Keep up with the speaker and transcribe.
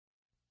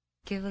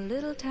Give a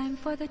little time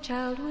for the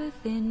child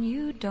within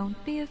you.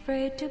 Don't be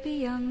afraid to be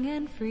young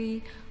and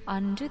free.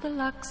 Undo the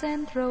locks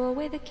and throw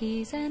away the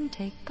keys and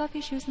take off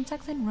your shoes and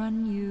socks and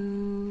run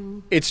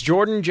you. It's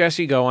Jordan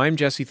Jesse Go. I'm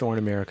Jesse Thorne,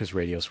 America's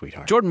radio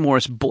sweetheart. Jordan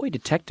Morris, boy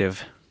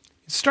detective.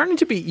 It's starting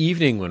to be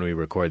evening when we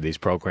record these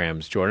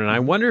programs, Jordan. I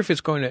wonder if it's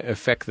going to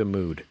affect the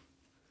mood.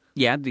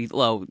 Yeah,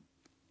 well,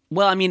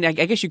 I mean, I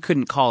guess you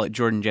couldn't call it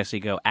Jordan Jesse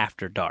Go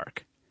after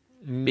dark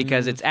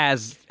because it's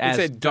as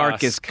at dark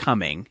dusk. is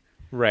coming.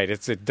 Right,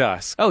 it's at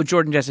dusk. Oh,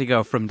 Jordan Jesse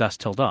Go from dusk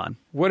till dawn.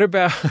 What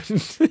about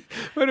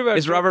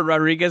Is Robert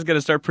Rodriguez going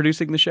to start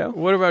producing the show?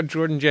 What about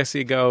Jordan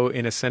Jesse Go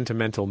in a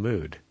sentimental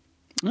mood?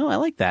 Oh, I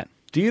like that.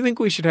 Do you think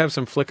we should have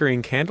some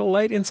flickering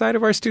candlelight inside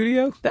of our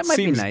studio? That might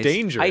Seems be nice.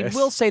 dangerous. I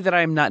will say that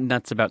I am not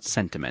nuts about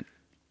sentiment.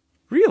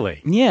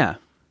 Really? Yeah.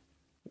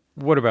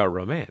 What about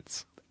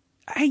romance?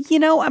 I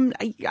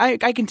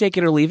can take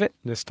it or leave it.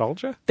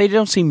 Nostalgia? They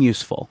don't seem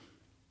useful.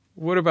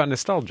 What about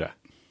nostalgia?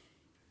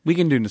 We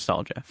can do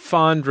nostalgia.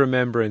 Fond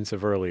remembrance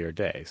of earlier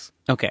days.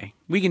 Okay,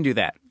 we can do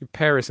that.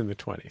 Paris in the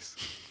 20s.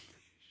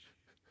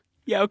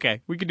 Yeah, okay.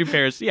 We can do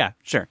Paris. Yeah,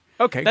 sure.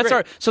 Okay, that's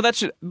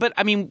great. But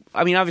I mean,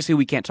 obviously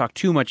we can't talk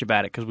too much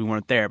about it because we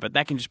weren't there. But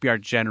that can just be our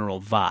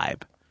general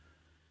vibe.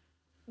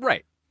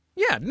 Right.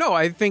 Yeah. No,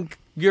 I think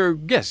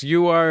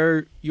you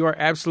are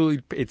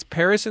absolutely. It's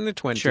Paris in the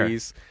 20s. Sure.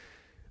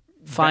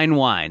 Fine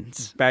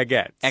wines,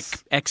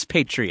 baguettes,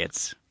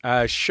 expatriates,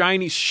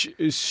 shiny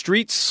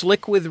streets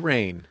slick with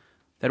rain.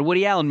 That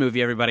Woody Allen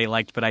movie everybody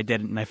liked, but I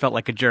didn't, and I felt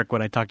like a jerk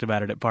when I talked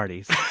about it at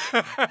parties.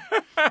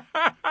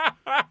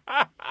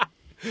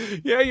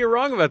 Yeah, you're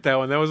wrong about that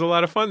one. That was a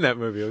lot of fun, that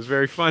movie. It was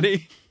very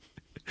funny,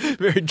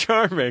 very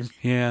charming.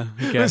 Yeah,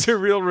 I guess. It was a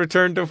real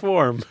return to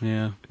form.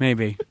 Yeah,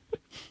 maybe.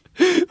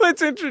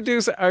 Let's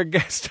introduce our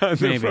guest on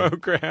the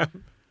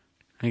program.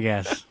 I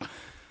guess.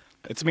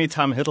 It's me,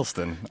 Tom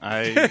Hiddleston.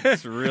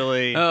 It's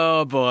really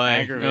oh boy,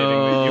 aggravating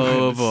that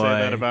you would say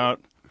that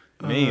about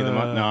me. No,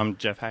 I'm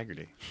Jeff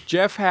Haggerty.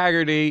 Jeff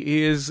Haggerty,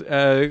 he is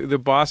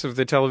the boss of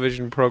the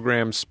television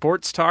program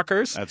Sports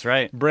Talkers. That's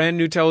right. Brand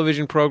new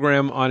television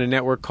program on a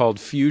network called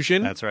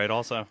Fusion. That's right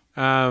also.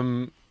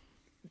 Could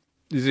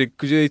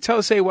you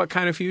say what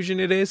kind of fusion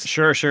it is?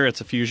 Sure.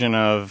 It's a fusion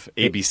of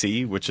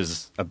ABC, which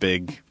is a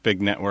big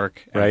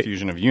network, and a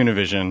fusion of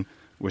Univision,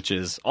 which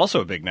is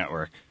also a big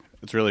network.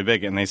 It's really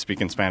big, and they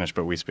speak in Spanish,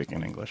 but we speak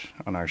in English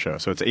on our show.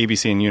 So it's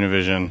ABC and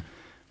Univision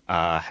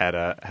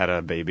had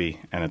a baby,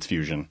 and it's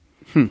Fusion.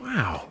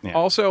 Wow. Yeah.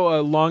 Also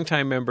a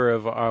longtime member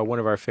of one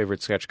of our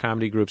favorite sketch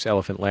comedy groups,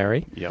 Elephant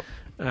Larry. Yep.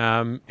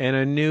 And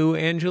a new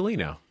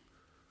Angelino.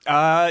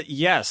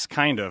 Yes,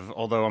 kind of.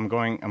 Although I'm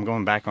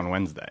going back on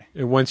Wednesday.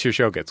 Once your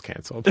show gets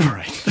canceled.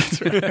 Right.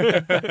 That's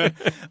right.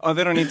 Oh,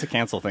 they don't need to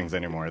cancel things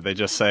anymore. They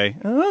just say,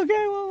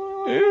 okay, well.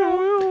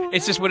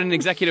 It's just when an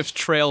executive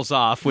trails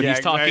off when he's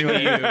talking to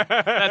you.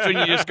 That's when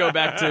you just go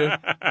back to.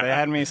 They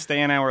had me stay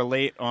an hour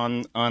late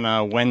on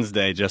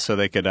Wednesday just so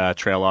they could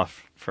trail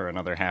off for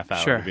another half hour.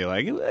 Sure. To be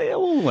like,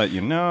 we'll let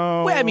you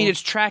know. Well, I mean, it's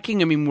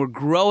tracking. I mean, we're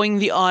growing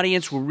the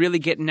audience. We're really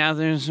getting out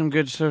there in some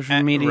good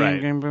social media.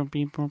 Right.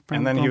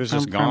 And then he was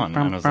just gone.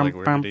 And I was like,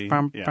 where did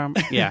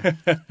he? Yeah.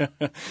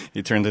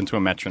 He turned into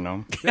a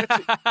metronome.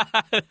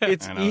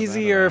 It's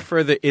easier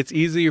for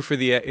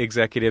the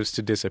executives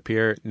to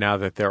disappear now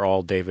that they're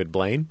all David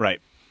Blaine.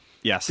 Right.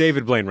 Yes.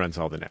 David Blaine runs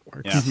all the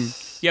networks.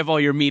 Yes. You have all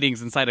your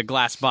meetings inside a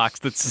glass box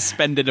that's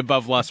suspended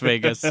above Las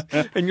Vegas.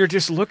 And you're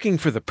just looking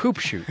for the poop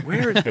chute.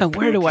 Where is the poop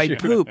Where do I chute?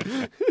 poop?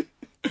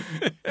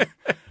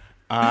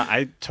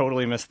 I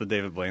totally missed the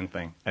David Blaine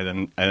thing. I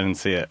didn't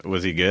see it.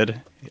 Was he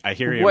good? I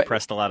hear he What?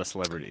 impressed a lot of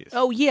celebrities.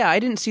 Oh, yeah, I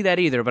didn't see that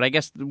either, but I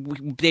guess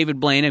David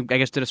Blaine,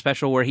 did a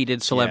special where he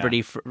did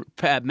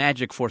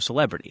magic for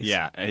celebrities.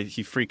 Yeah,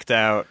 he freaked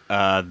out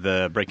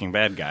the Breaking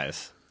Bad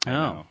guys.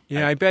 Oh.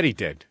 Yeah, I bet he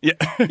did. Yeah.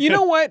 You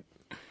know what?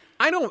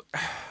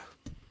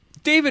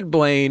 David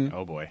Blaine.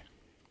 Oh boy.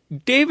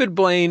 David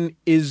Blaine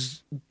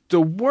is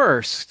the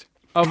worst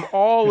of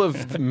all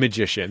of the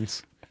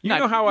magicians. You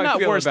know how I feel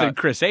not worse about than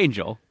Chris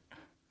Angel.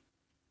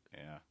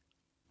 Yeah.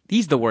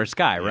 He's the worst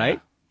guy,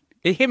 right?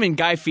 Him and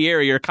Guy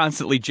Fieri are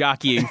constantly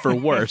jockeying for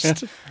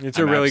worst. It's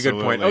a really good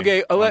point.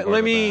 Okay, on board let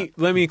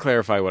with me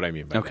clarify what I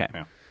mean by Okay.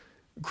 that.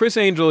 Chris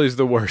Angel is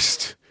the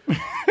worst.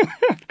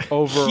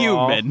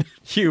 Overall,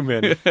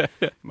 human.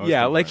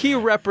 Yeah, like he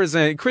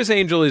represents. Chris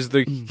Angel is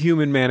the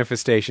human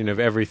manifestation of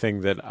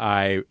everything that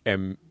I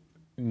am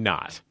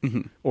not,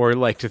 or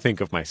like to think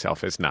of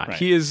myself as not. Right.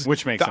 He is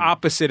Which makes the him-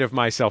 opposite of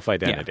my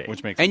self-identity.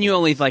 Which makes And him you worse.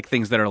 only like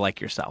things that are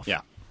like yourself.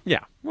 Yeah. Yeah.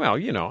 Well,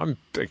 I'm.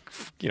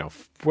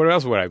 What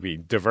else would I be?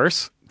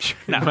 Diverse.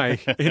 My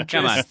Come on.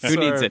 interests Who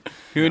needs are- it?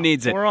 Who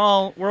needs it? We're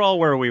all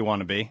where we want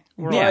to be.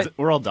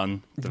 We're all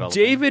done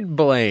developing. David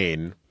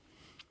Blaine.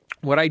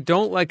 What I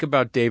don't like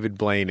about David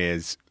Blaine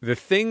is the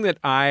thing that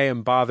I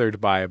am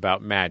bothered by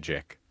about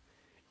magic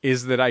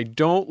is that I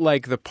don't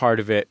like the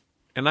part of it,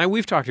 and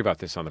we've talked about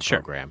this on the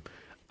program.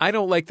 I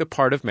don't like the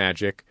part of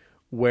magic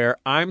where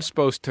I'm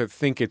supposed to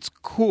think it's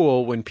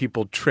cool when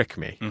people trick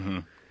me. Mm-hmm.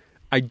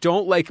 I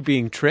don't like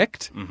being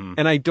tricked,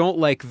 and I don't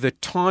like the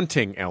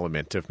taunting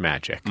element of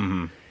magic.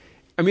 Mm-hmm.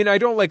 I mean, I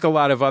don't like a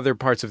lot of other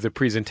parts of the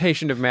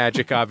presentation of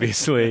magic,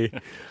 obviously.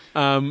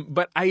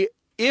 But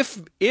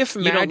if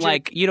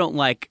magic... You don't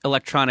like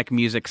electronic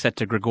music set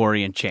to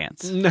Gregorian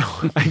chants. No,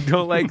 I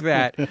don't like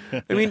that.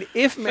 I mean,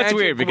 if magic That's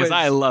weird because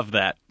I love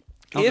that.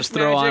 I'll just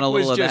throw on a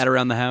little of that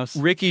around the house.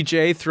 Ricky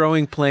Jay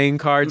throwing playing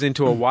cards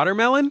into a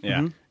watermelon?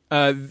 Yeah.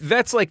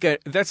 That's like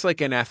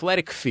an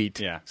athletic feat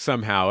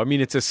somehow. I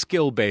mean, it's a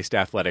skill-based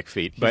athletic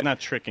feat. He's not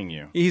tricking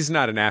you. He's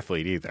not an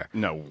athlete either.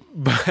 No.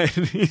 But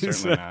he's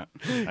Certainly not.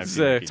 He's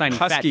a Tiny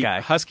fat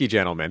guy. husky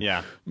gentleman.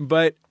 Yeah.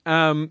 But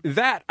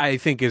that, I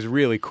think, is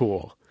really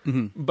cool.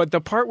 Mm-hmm. But the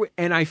part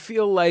and I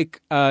feel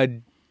like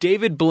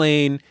David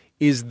Blaine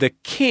is the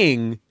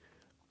king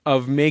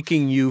of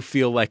making you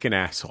feel like an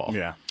asshole.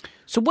 Yeah.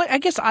 So what? I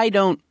guess I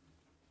don't.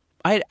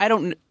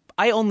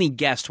 I only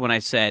guessed when I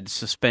said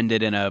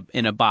suspended in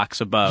a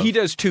box above. He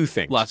does two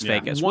things. Las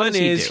Vegas. One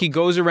is he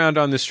goes around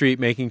on the street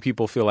making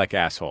people feel like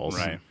assholes.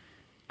 Right.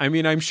 I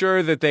mean, I'm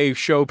sure that they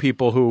show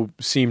people who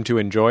seem to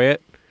enjoy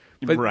it.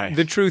 But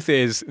the truth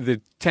is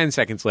that 10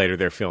 seconds later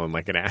they're feeling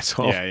like an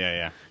asshole.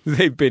 Yeah.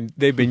 They've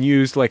been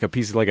used like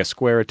a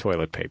square of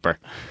toilet paper.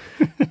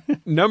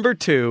 Number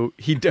two,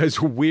 he does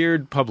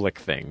weird public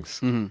things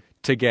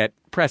to get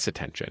press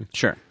attention.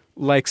 Sure.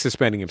 Like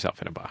suspending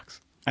himself in a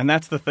box. And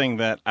that's the thing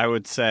that I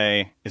would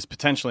say is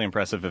potentially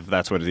impressive if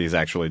that's what he's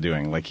actually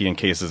doing. Like he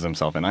encases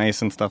himself in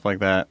ice and stuff like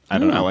that. I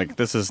don't know. Like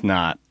this is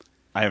not.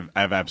 I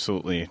have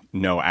absolutely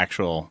no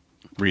actual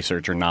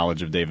research or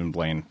knowledge of David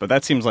Blaine, but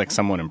that seems like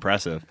somewhat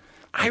impressive.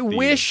 Like I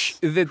wish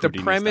that the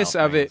premise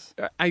of it.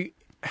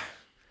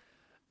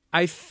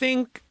 I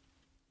think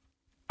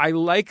I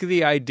like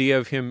the idea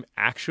of him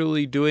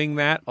actually doing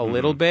that a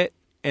little bit,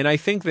 and I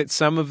think that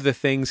some of the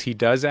things he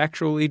does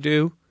actually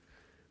do.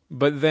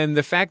 But then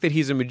the fact that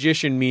he's a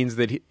magician means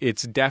that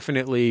it's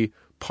definitely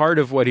part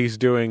of what he's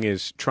doing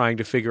is trying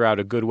to figure out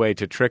a good way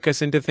to trick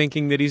us into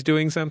thinking that he's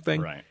doing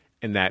something. Right.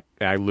 And that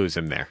I lose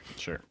him there.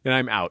 Sure. And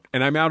I'm out.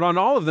 And I'm out on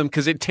all of them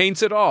because it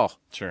taints it all.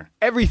 Sure.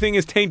 Everything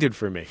is tainted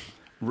for me.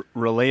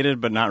 Related,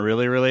 but not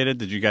really related.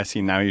 Did you guys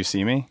see Now You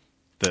See Me?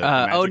 The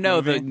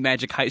the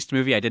Magic Heist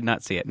movie. I did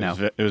not see it. No,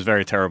 it was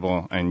very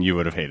terrible, and you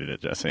would have hated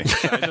it, Jesse.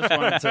 So I just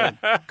wanted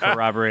to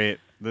corroborate.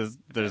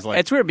 There's like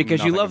it's weird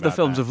because you love the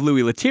films of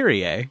Louis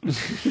Leterrier.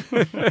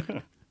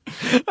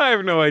 I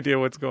have no idea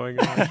what's going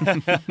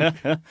on.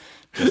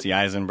 Jesse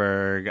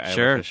Eisenberg,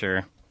 Isla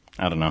Fisher.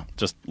 I don't know.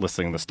 Just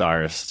listing the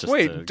stars. Just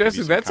wait,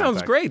 Jesse, that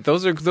sounds great.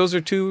 Those are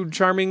two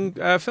charming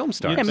film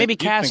stars. Yeah, maybe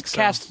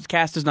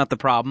cast is not the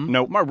problem.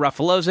 Nope. Mark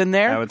Ruffalo's in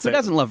there. I would say who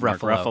doesn't love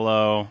Mark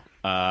Ruffalo?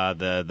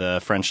 The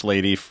French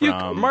lady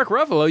from Mark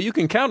Ruffalo. You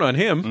can count on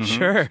him. Mm-hmm.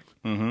 Sure.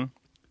 Mm-hmm.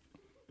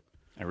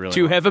 I really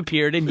Two have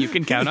appeared, and you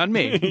can count on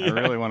me. I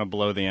really want to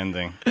blow the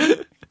ending.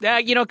 Go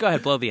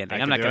ahead, blow the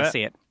ending. I'm not going to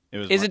see it.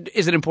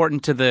 Is it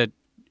important to the?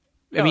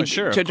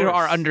 Sure, to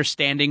our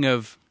understanding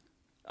of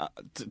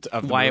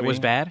why it was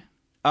bad?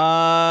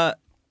 Not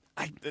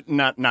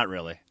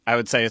really. I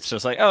would say it's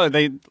just like,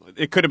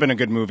 it could have been a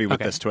good movie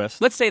with this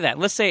twist. Let's say that.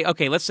 Let's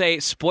say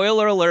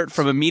spoiler alert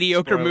from a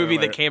mediocre movie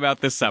that came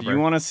out this summer. If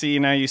you want to see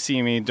Now You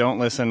See Me, don't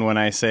listen when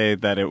I say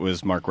that it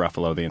was Mark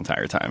Ruffalo the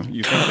entire time.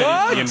 You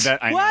think that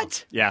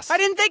What? Yes. I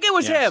didn't think it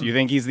was him. You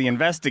think he's the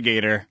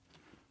investigator,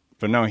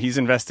 but no, he's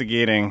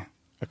investigating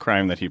a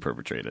crime that he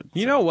perpetrated.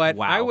 You know what?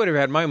 Wow. I would have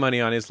had my money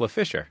on Isla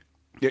Fisher.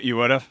 You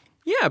would have?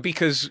 Yeah,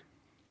 because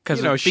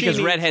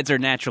redheads are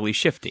naturally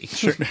shifty.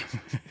 Sure.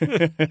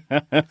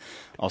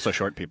 Also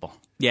short people.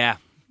 Yeah.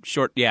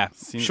 Short really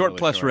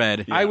plus short.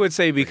 red. I would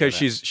say because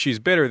she's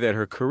bitter that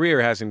her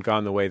career hasn't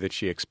gone the way that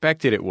she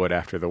expected it would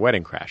after The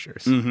Wedding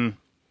Crashers. Mm-hmm.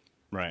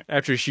 Right.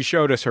 After she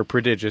showed us her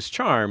prodigious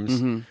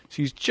charms,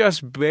 she's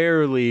just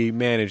barely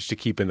managed to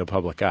keep in the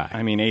public eye.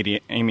 I mean,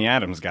 Amy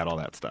Adams got all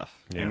that stuff.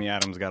 Yeah. Amy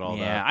Adams got all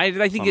that. Yeah,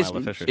 I think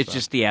it's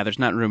just there's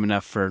not room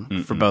enough for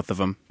both of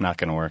them. Not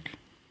going to work.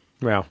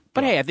 Well,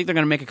 but hey, I think they're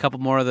going to make a couple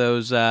more of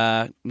those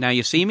Now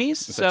You See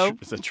Me's. Is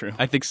that true?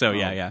 I think so.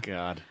 Yeah.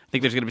 God. I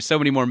think there's going to be so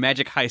many more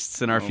magic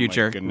heists in our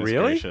future. My goodness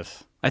really?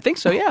 Gracious. I think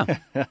so. Yeah.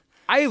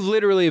 I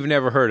literally have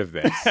never heard of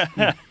this.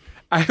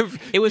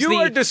 You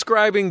are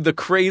describing the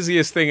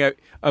craziest thing.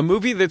 A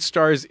movie that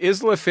stars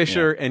Isla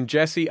Fisher and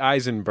Jesse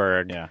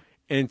Eisenberg. Yeah.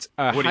 And it's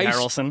Woody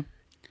Harrelson.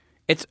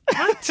 It's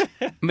what?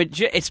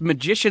 It's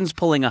magicians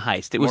pulling a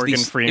heist. It was Morgan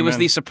Freeman. It was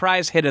the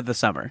surprise hit of the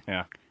summer.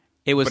 Yeah.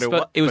 It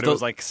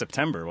was like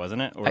September,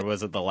 wasn't it? Or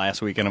was it the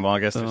last weekend of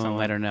August or something?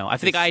 I don't know. I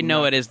think I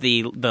know it as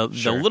the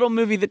little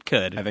movie that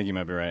could. I think you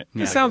might be right.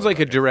 It sounds like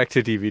a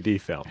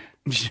direct-to-DVD film.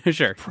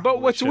 Sure.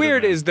 But what's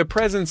weird is the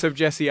presence of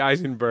Jesse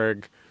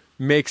Eisenberg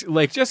makes...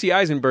 Like, Jesse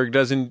Eisenberg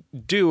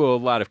doesn't do a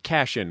lot of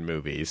cash-in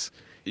movies.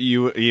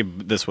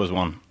 This was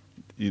one.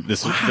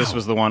 This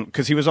was the one.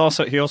 Because he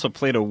also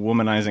played a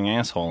womanizing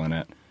asshole in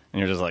it. And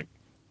you're just like...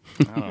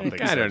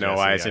 I don't know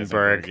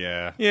Eisenberg.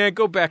 Yeah,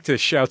 go back to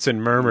Shouts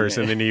and Murmurs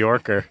in the New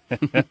Yorker.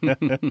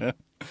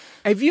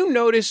 Have you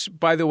noticed,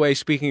 by the way,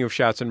 speaking of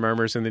Shouts and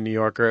Murmurs in the New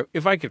Yorker,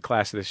 if I could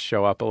class this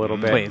show up a little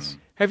bit. Please.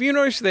 Have you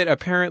noticed that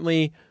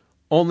apparently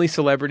only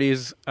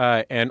celebrities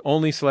and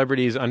only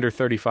celebrities under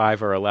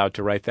 35 are allowed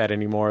to write that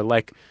anymore?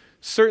 Like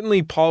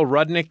Certainly, Paul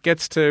Rudnick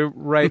gets to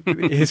write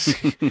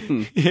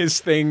his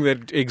thing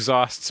that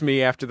exhausts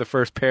me after the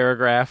first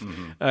paragraph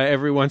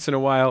every once in a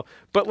while.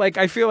 But like,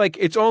 I feel like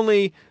it's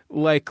only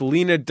like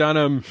Lena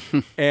Dunham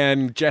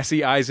and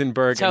Jesse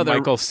Eisenberg and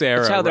Michael Cera.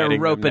 That's how they're writing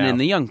them roping now. in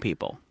the young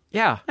people.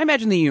 Yeah. I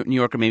imagine the New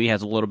Yorker maybe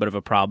has a little bit of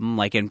a problem,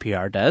 like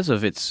NPR does,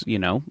 of its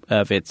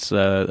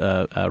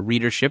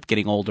readership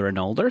getting older and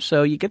older.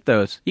 So you get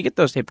those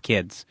hip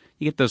kids,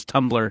 you get those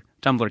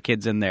Tumblr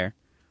kids in there.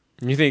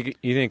 You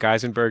think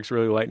Eisenberg's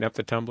really lighting up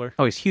the Tumblr?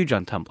 Oh, he's huge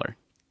on Tumblr.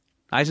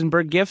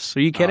 Eisenberg gifs?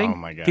 Are you kidding? Oh,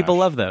 my gosh. People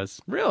love those.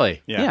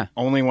 Really? Yeah.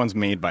 Only ones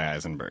made by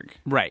Eisenberg.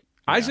 Right.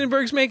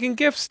 Eisenberg's making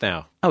GIFs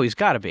now. Oh, he's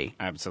got to be.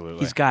 Absolutely.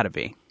 He's got to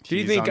be. Do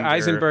you He's think under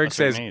Eisenberg a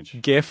certain says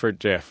age. GIF or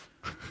GIF?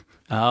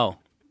 Oh.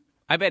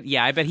 I bet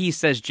he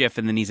says GIF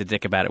and then he's a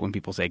dick about it when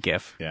people say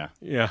GIF. Yeah.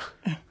 Yeah.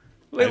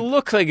 It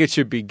looks like it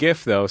should be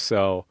GIF, though,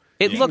 so...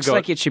 It looks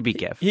like it should be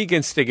GIF. He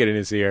can stick it in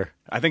his ear.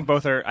 I think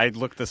both are. I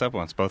looked this up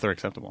once. Both are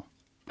acceptable.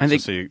 I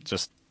think So you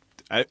just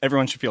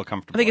everyone should feel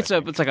comfortable. it's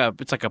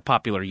like a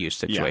popular use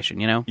situation,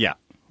 you know? Yeah.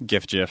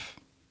 GIF.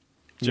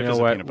 You know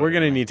what? We're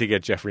going to need to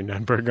get Jeffrey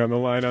Nunberg on the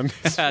line on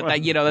this one.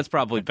 That's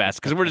probably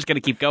best because we're just going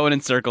to keep going in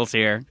circles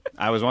here.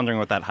 I was wondering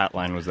what that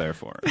hotline was there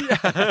for.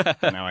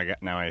 Now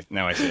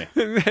I see.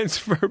 That's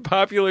for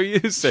popular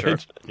usage. Sure.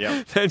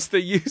 Yep.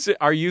 That's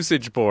our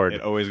usage board.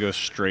 It always goes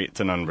straight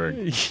to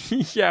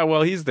Nunberg. Yeah,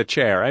 well, he's the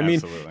chair. I mean,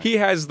 Absolutely. he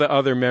has the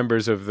other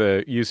members of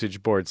the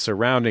usage board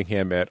surrounding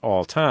him at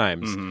all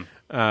times.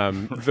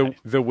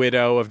 The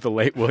widow of the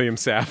late William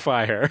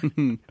Sapphire.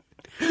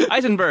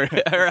 Eisenberg,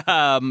 or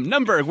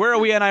Nunberg, where are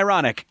we in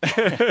ironic?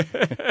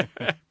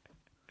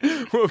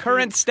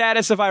 Current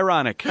status of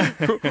ironic.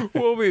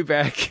 We'll be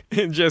back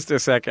in just a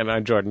second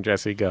on Jordan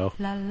Jesse Go.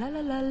 La la la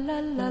la la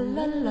la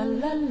la la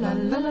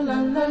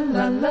la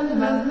la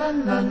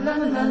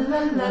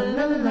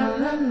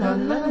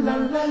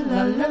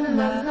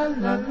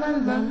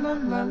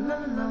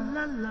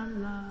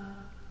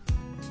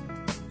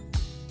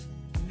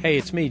Hey,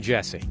 it's me,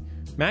 Jesse.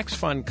 Max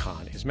Fun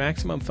Con is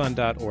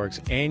MaximumFun.org's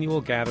annual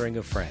gathering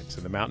of friends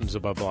in the mountains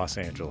above Los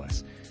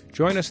Angeles.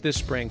 Join us this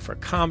spring for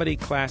comedy,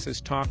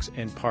 classes, talks,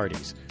 and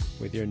parties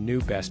with your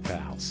new best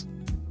pals.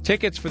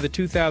 Tickets for the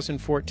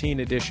 2014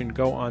 edition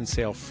go on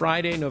sale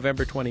Friday,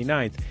 November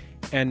 29th,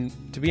 and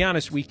to be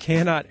honest, we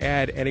cannot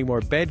add any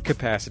more bed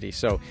capacity,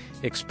 so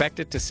expect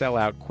it to sell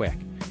out quick.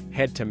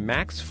 Head to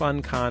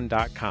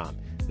MaxFunCon.com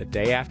the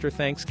day after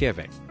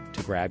Thanksgiving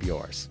to grab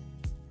yours.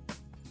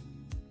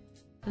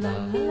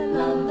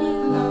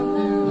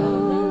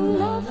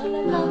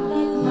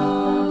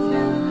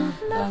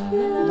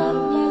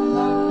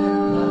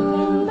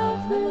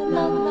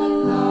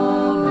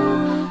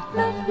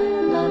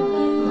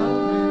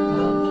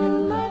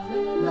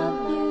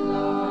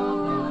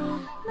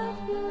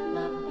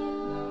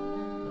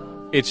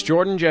 It's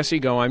Jordan Jesse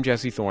Go. I'm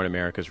Jesse Thorne,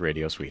 America's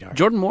radio sweetheart.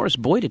 Jordan Morris,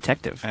 boy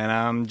detective. And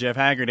I'm Jeff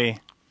Haggerty,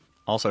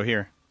 also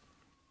here.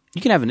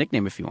 You can have a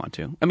nickname if you want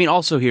to. I mean,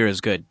 also here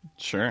is good,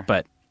 Sure.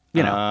 but,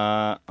 you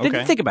know.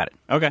 Okay. Think about it.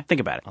 Okay. Think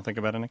about it. I'll think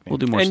about a nickname. We'll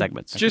do more And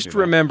segments. just do that.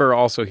 remember,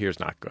 also here's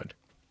not good.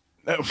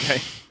 Okay.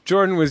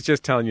 Jordan was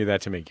just telling you that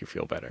to make you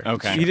feel better.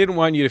 Okay. He didn't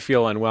want you to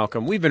feel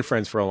unwelcome. We've been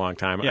friends for a long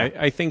time. Yeah.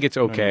 I think it's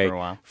Known you okay for a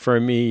while. for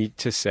me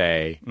to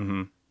say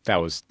that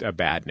was a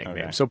bad nickname.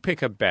 Okay. So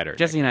pick a better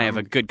Jesse and I have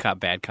a good cop,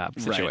 bad cop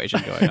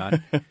situation going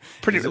on.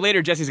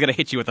 Later, Jesse's going to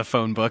hit you with a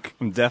phone book.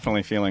 I'm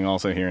definitely feeling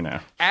also here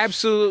now.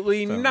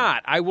 Absolutely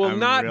not. I will I'm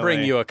not bring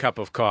really- you a cup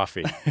of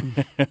coffee.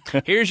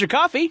 Here's your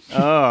coffee.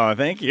 Oh,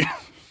 thank you.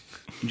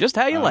 Just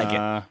how you like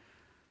it.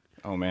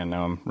 Oh, man,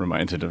 now I'm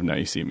reminded of Now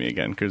You See Me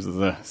again because of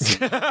the... Is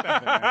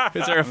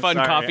there a fun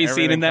Sorry, coffee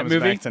scene in everything that comes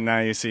movie? back to Now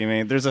You See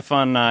Me. There's a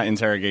fun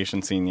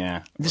interrogation scene,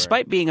 yeah.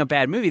 Despite being a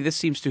bad movie, this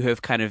seems to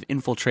have kind of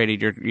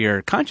infiltrated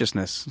your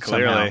consciousness.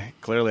 somehow.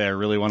 Clearly, I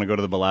really want to go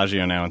to the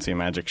Bellagio now and see a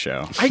magic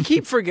show. I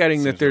keep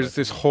forgetting that there's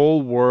this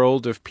whole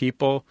world of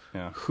people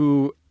Yeah.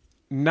 who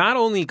not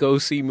only go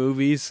see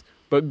movies,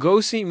 but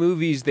go see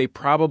movies they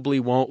probably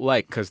won't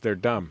like because they're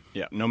dumb.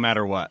 Yeah, no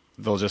matter what.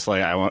 They'll just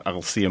like,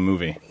 I'll see a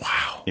movie.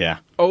 Wow. Yeah.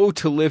 Oh,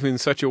 to live in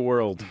such a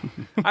world.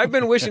 I've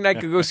been wishing I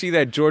could go see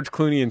that George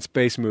Clooney in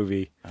space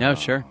movie No,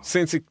 sure.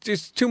 since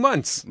just 2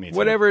 months. Me too.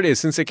 Whatever it is,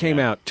 since it came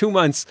out. 2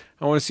 months,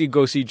 I want to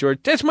go see George.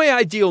 That's my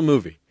ideal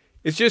movie.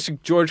 It's just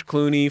George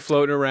Clooney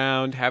floating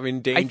around,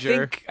 having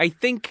danger. I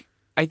think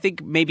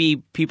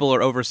maybe people are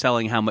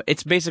overselling how much.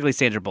 It's basically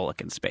Sandra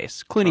Bullock in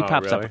space. Clooney Oh,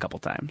 pops up really? a couple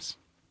times.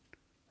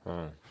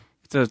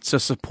 It's a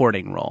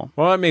supporting role.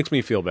 Well, that makes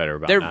me feel better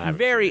about They're not having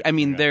very. seen it. I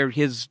mean,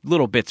 his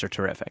little bits are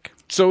terrific.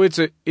 So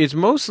it's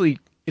mostly.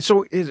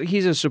 So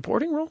he's a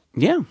supporting role?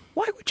 Yeah,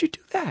 Why would you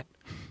do that?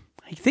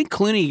 I think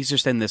Clooney's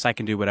just in this. I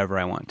can do whatever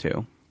I want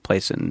to.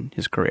 Place in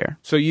his career.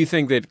 So you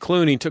think that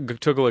Clooney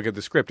took a look at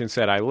the script and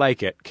said, "I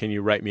like it. Can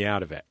you write me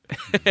out of it?"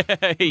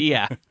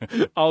 Yeah.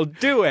 I'll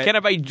do it. Can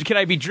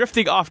I be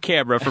drifting off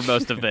camera for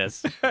most of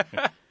this?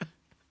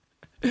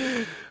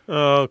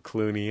 Oh,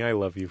 Clooney, I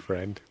love you,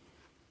 friend.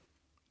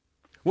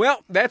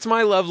 Well, that's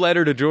my love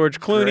letter to George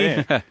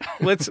Clooney.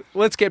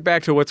 Let's get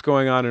back to what's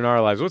going on in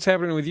our lives. What's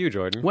happening with you,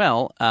 Jordan?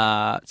 Well,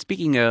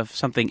 speaking of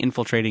something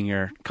infiltrating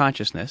your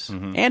consciousness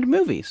and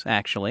movies,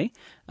 actually,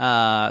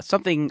 I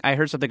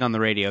heard something on the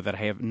radio that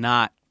I have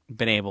not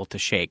been able to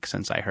shake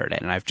since I heard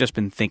it, and I've just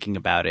been thinking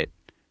about it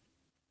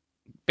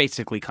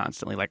basically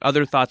constantly. Like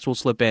other thoughts will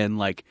slip in,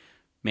 like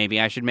maybe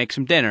I should make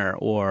some dinner,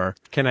 or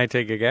Can I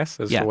take a guess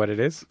as to what it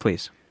is?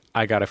 please.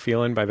 I Got a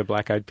Feeling by the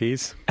Black Eyed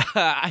Peas.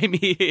 I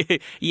mean,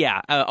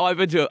 yeah.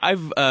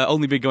 I've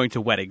only been going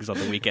to weddings on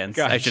the weekends.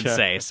 I should Gotcha.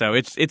 say, so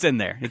it's in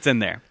there. It's in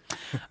there.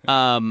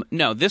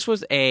 No, this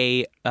was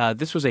a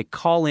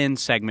call-in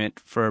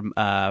segment from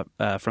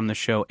the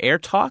show Air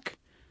Talk.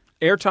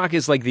 Air Talk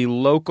is like the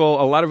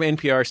local. A lot of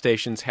NPR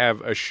stations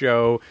have a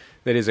show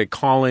that is a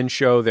call-in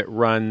show that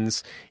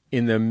runs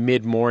in the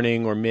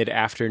mid-morning or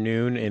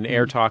mid-afternoon, and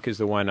Air Talk is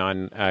the one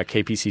on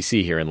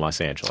KPCC here in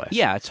Los Angeles.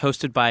 Yeah, it's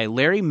hosted by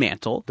Larry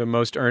Mantle. The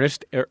most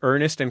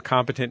earnest and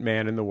competent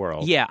man in the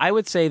world. Yeah, I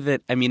would say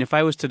that. I mean, if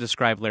I was to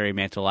describe Larry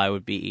Mantle, I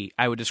would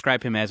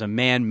describe him as a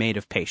man made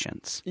of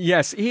patience.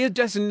 Yes, he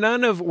does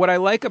none of what I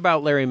like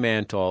about Larry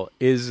Mantle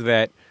is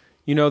that,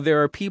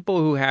 there are people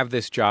who have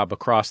this job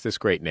across this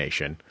great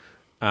nation.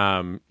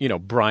 Brian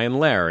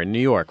Lehrer in New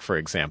York, for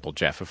example,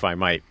 Jeff, if I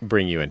might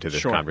bring you into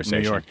this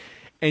conversation. New York.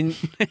 And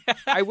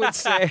I would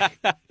say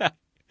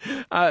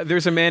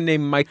there's a man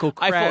named Michael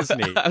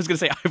Krasny. I was going to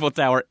say Eiffel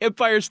Tower,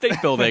 Empire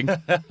State Building,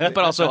 but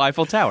also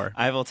Eiffel Tower.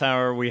 Eiffel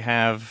Tower, we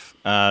have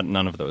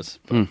none of those.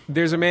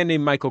 There's a man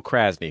named Michael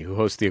Krasny who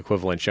hosts the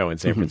equivalent show in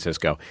San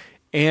Francisco.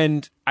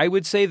 And I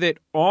would say that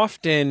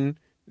often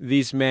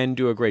these men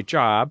do a great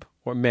job,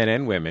 or men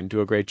and women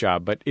do a great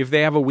job, but if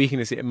they have a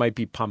weakness, it might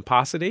be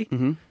pomposity.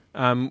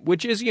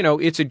 Which is,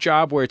 it's a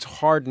job where it's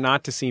hard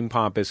not to seem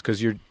pompous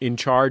because you're in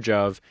charge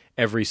of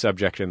every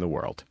subject in the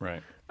world.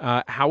 Right.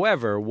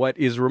 However, what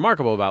is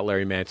remarkable about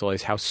Larry Mantle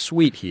is how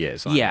sweet he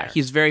is. Yeah, there.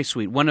 he's very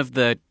sweet. One of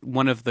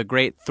the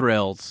great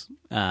thrills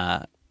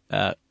of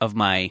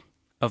my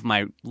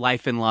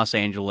life in Los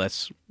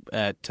Angeles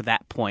to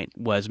that point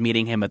was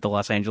meeting him at the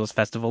Los Angeles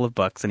Festival of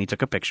Books, and he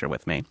took a picture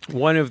with me.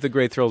 One of the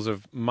great thrills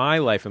of my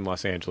life in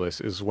Los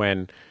Angeles is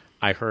when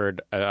I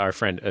heard our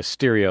friend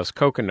Asterios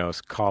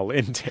Kokonos call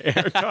into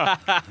Air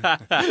Talk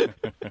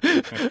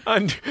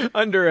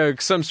under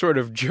some sort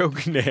of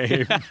joke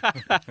name.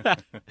 I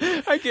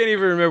can't even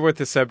remember what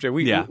the subject.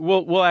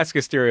 We'll ask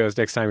Asterios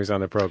next time he's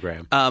on the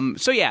program.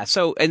 So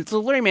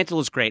Larry Mantle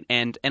is great,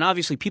 and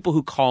obviously people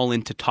who call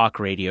into talk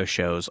radio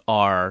shows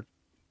are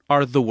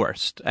the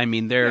worst. I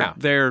mean,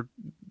 they're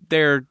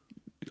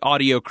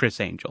audio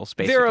Chris Angels,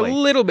 basically. They're a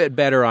little bit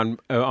better on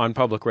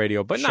public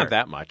radio, but not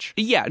that much.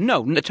 Yeah,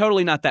 no,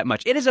 totally not that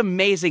much. It is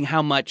amazing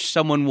how much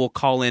someone will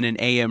call in an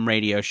AM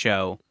radio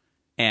show,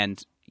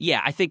 and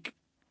yeah, I think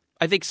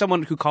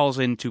someone who calls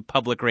into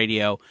public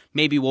radio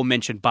maybe will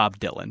mention Bob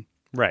Dylan,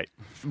 right,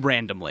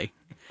 randomly.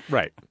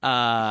 Right.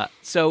 And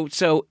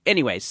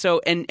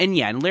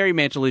Larry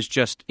Mantle is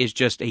just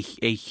a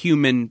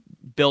human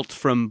built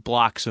from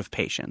blocks of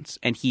patience,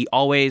 and he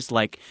always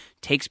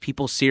takes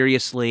people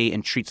seriously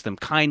and treats them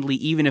kindly,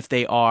 even if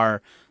they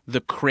are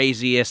the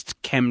craziest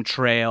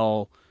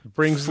chemtrail,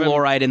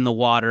 fluoride in the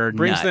water,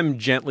 brings them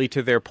gently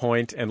to their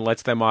point and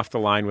lets them off the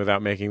line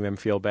without making them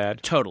feel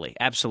bad. Totally,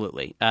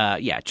 absolutely.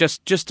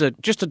 Just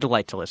a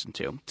delight to listen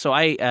to. So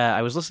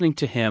I was listening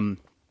to him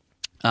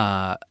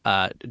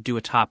do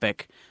a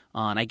topic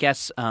on, I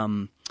guess,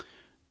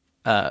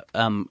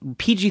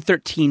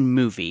 PG-13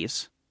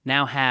 movies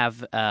now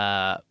have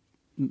an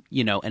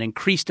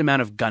increased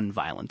amount of gun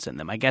violence in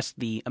them. I guess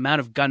the amount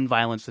of gun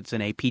violence that's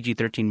in a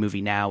PG-13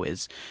 movie now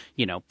is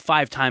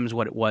 5 times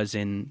what it was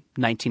in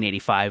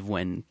 1985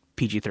 when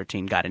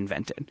PG-13 got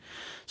invented.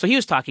 So he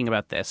was talking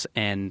about this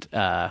and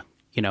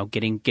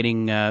getting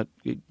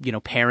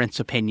parents'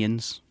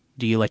 opinions.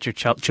 Do you let your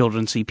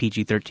children see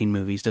PG-13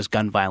 movies? Does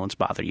gun violence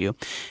bother you?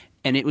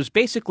 And it was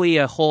basically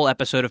a whole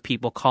episode of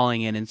people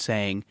calling in and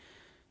saying,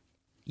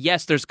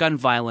 yes, there's gun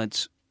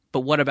violence, but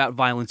what about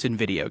violence in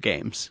video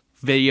games?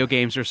 Video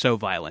games are so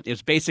violent. It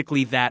was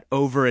basically that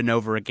over and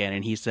over again.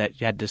 And he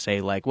had to say,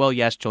 well,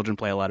 yes, children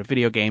play a lot of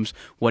video games.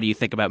 What do you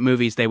think about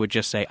movies? They would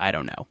just say, I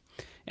don't know.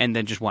 And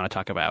then just want to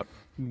talk about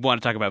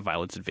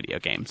violence in video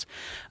games.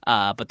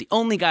 But the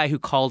only guy who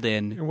called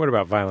in... And what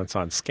about violence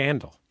on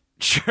Scandal?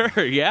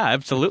 Sure, yeah,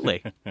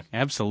 absolutely.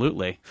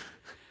 Absolutely.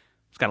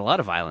 It's got a lot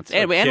of violence.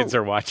 Anyway, kids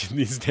are watching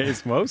these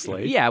days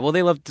mostly. Yeah, well,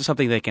 they love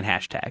something they can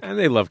hashtag. And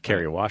they love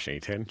Kerry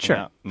Washington. Sure.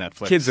 Yeah,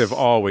 Netflix. Kids have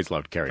always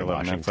loved Kerry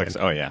Washington. Netflix.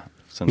 Oh, yeah.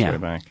 Since way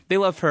back. They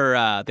love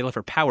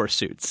her power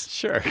suits.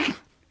 Sure. If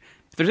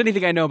there's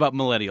anything I know about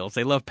millennials,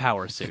 they love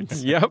power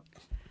suits. Yep.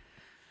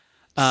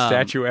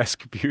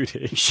 Statuesque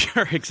beauty.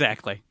 Sure,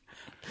 exactly.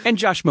 And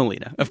Josh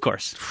Molina, of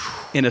course,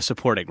 in a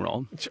supporting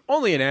role.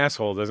 Only an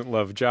asshole doesn't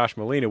love Josh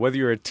Molina. Whether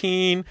you're a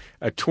teen,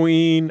 a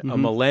tween, a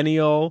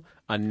millennial,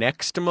 a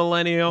next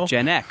millennial.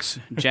 Gen X,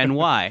 Gen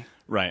Y.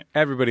 Right.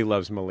 Everybody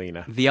loves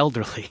Molina. The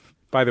elderly.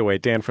 By the way,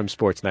 Dan from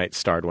Sports Night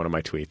starred one of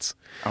my tweets.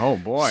 Oh,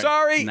 boy.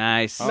 Sorry.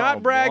 Nice. Not Oh,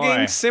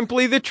 bragging, boy.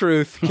 simply the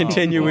truth.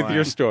 Continue with boy.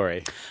 your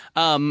story.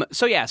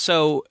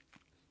 So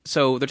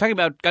they're talking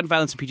about gun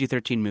violence in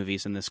PG-13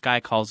 movies, and this guy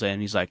calls in,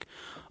 and he's like,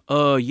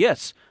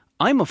 yes,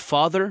 I'm a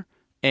father,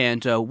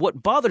 and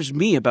what bothers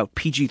me about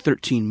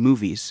PG-13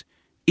 movies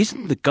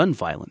isn't the gun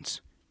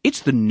violence.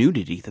 It's the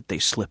nudity that they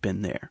slip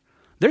in there.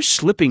 They're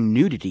slipping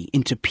nudity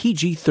into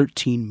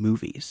PG-13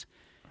 movies.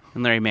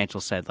 And Larry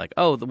Mantle said, like,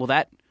 oh, well,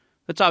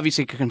 that's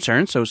obviously a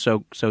concern. So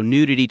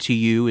nudity to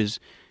you is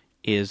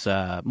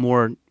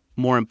more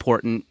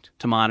important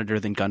to monitor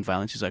than gun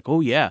violence. He's like, oh,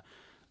 yeah.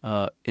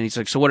 And he's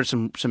like, so what are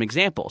some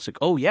examples? Like,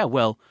 oh, yeah,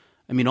 well,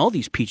 I mean, all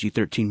these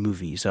PG-13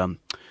 movies,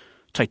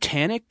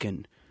 Titanic,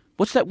 and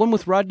what's that one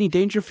with Rodney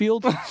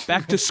Dangerfield?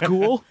 Back to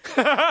School?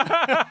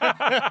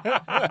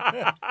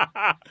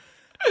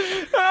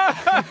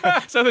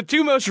 So the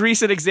two most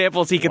recent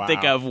examples he could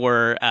think of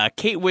were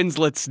Kate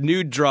Winslet's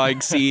nude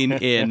drawing scene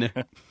in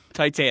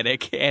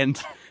Titanic and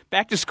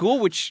Back to School,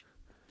 which,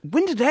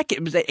 when did that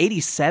get? Was that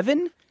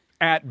 87?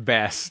 At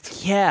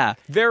best. Yeah.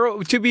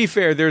 To be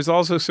fair, there's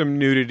also some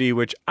nudity,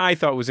 which I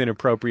thought was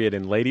inappropriate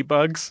in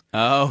Ladybugs.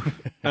 Oh.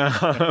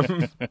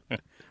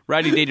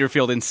 Rodney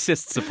Dangerfield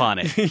insists upon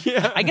it.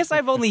 Yeah. I guess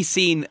I've only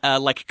seen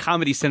like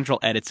Comedy Central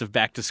edits of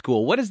Back to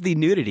School. What is the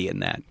nudity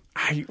in that?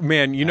 You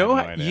no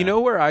idea.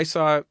 know where I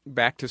saw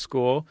Back to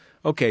School?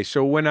 Okay,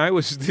 so when I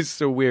was this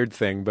is a weird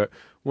thing, but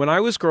when I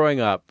was growing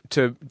up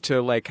to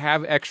like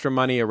have extra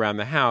money around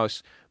the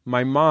house,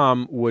 my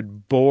mom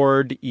would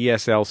board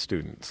ESL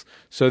students.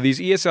 So these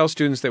ESL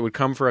students that would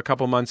come for a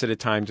couple months at a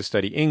time to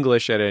study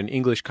English at an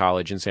English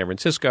college in San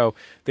Francisco,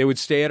 they would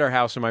stay at our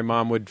house and my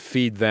mom would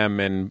feed them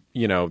and,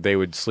 they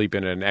would sleep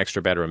in an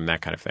extra bedroom, that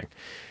kind of thing.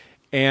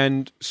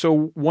 And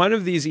so one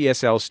of these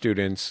ESL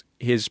students,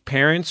 his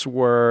parents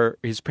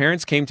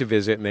came to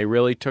visit and they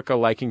really took a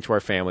liking to our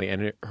family.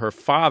 And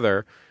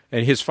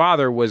his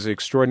father was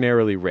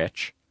extraordinarily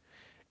rich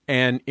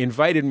and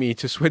invited me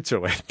to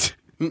Switzerland.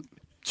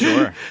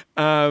 Sure.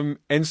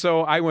 And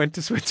so I went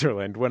to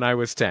Switzerland when I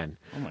was 10.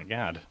 Oh, my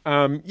God.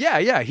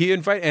 Yeah. He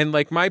invited, and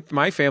like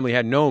my family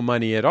had no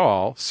money at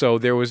all. So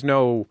there was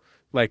no,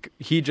 like,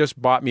 he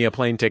just bought me a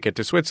plane ticket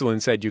to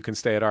Switzerland, said, you can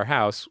stay at our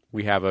house.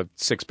 We have a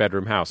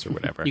 6-bedroom house or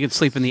whatever. You can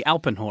sleep in the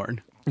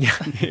Alpenhorn. Yeah,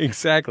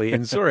 exactly,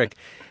 in Zurich.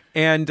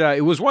 And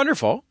it was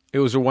wonderful. It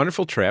was a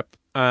wonderful trip.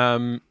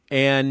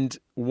 And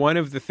one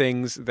of the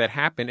things that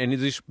happened, and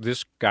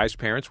this guy's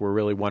parents were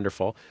really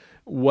wonderful,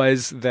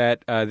 was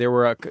that there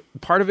were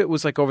part of it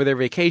was like over their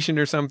vacation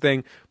or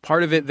something.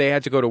 Part of it they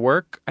had to go to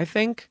work, I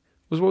think,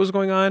 was what was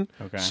going on.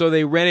 Okay. So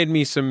they rented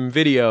me some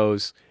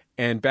videos,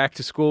 and Back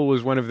to School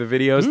was one of the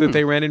videos that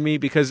they rented me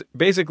because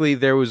basically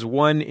there was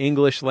one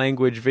English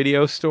language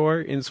video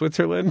store in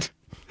Switzerland,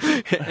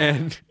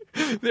 and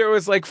there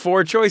was like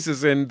 4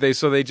 choices, and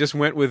they just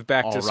went with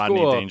Back to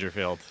School. Rodney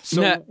Dangerfield.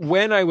 So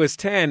when I was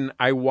 10,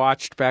 I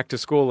watched Back to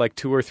School like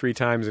 2 or 3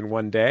 times in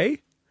one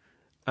day.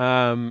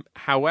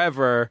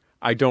 However,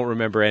 I don't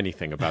remember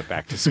anything about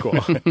Back to School.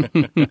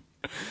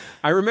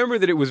 I remember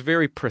that it was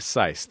very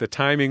precise. The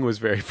timing was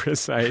very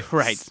precise.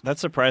 Right.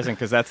 That's surprising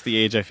because that's the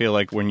age I feel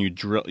like when you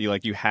drill, here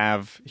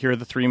are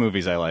the 3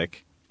 movies I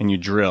like, and you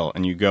drill,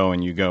 and you go,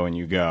 and you go, and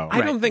you go.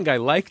 I don't think I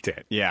liked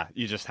it. Yeah,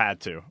 you just had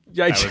to.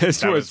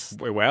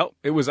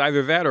 It was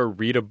either that or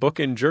read a book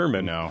in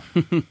German. No.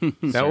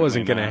 That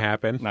wasn't going to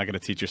happen. Not going to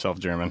teach yourself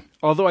German.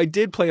 Although I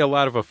did play a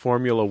lot of a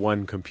Formula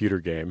One computer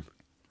game.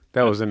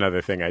 That was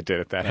another thing I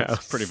did at that house.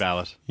 That's pretty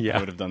valid. Yeah. I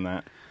would have done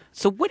that.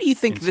 So what do you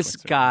think this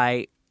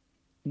guy?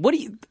 What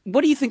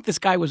do you think this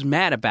guy was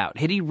mad about?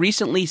 Had he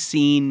recently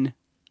seen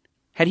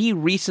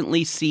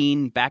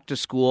Back to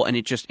School and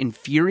it just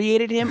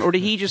infuriated him, or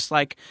did he just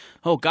like,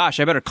 oh gosh,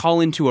 I better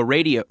call into a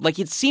radio? Like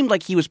it seemed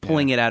like he was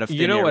pulling it out of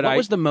thin air. What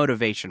was the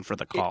motivation for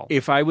the call?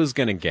 If I was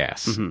going to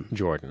guess,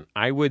 Jordan,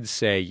 I would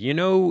say,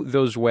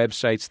 those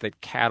websites that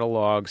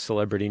catalog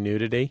celebrity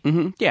nudity?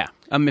 Yeah,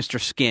 a Mr.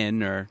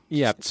 Skin or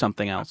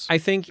something else. I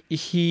think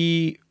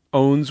he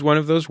owns one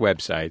of those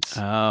websites.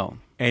 Oh.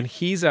 And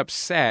he's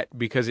upset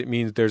because it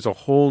means there's a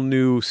whole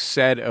new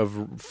set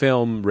of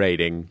film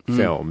rating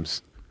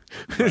films.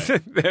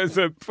 Right. There's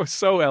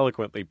so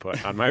eloquently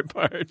put on my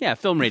part. Yeah,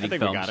 film rating I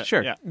think films. we got it.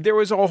 Sure. Yeah.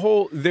 There's a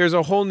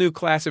whole new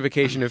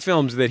classification of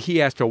films that he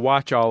has to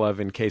watch all of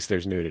in case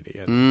there's nudity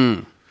in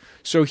them.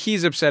 So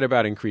he's upset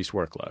about increased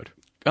workload.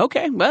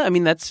 Okay. Well,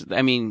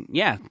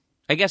 yeah.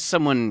 I guess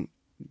someone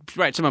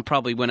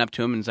probably went up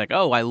to him and was like,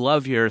 "Oh, I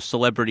love your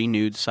celebrity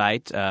nude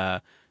site,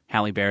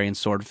 Halle Berry and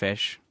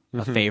Swordfish,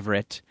 a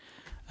favorite.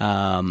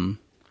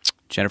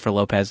 Jennifer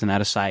Lopez and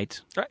Out of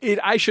Sight."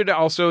 I should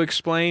also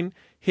explain.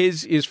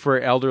 His is for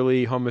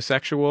elderly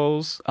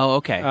homosexuals. Oh,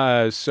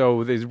 okay.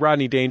 So there's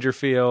Rodney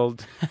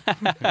Dangerfield,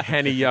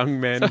 Henny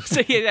Youngman.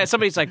 So yeah,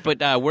 somebody's like,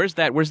 but where's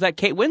that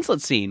Kate Winslet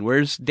scene?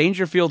 Where's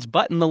Dangerfield's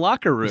butt in the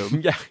locker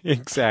room? Yeah,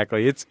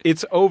 exactly.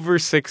 It's over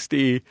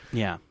 60.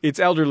 Yeah. It's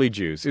elderly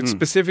Jews. It's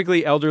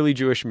specifically elderly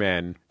Jewish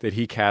men that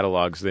he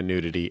catalogs the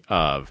nudity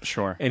of.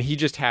 Sure. And he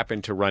just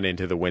happened to run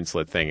into the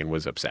Winslet thing and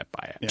was upset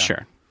by it. Yeah.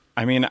 Sure.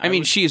 I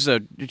mean, she's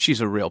a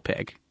real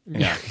pig.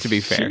 yeah. To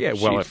be fair.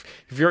 If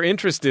your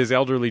interest is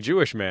elderly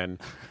Jewish men,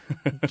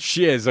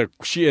 she is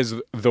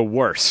the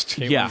worst.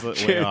 Kate Yeah.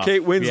 Winslet way off.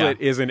 Kate Winslet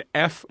Yeah. is an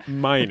F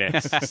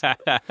minus.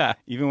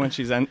 Even when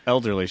she's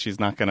elderly, she's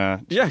not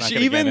gonna. Yeah, she's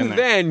not gonna get in there.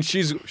 then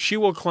she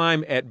will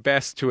climb at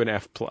best to an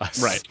F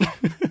plus. Right.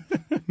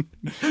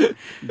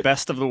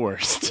 Best of the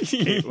worst.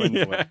 Kate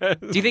Winslet.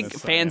 Do you think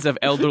fans of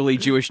elderly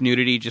Jewish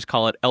nudity just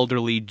call it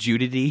elderly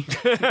Judity?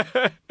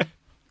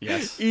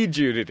 Yes.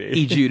 E-Judity.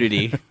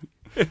 E-Judity.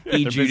 They're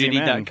busy men. They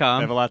have a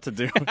E-Judity.com. lot to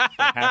do. They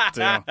have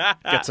to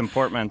get some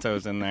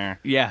portmanteaus in there.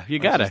 Yeah, you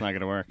It's gotta. just not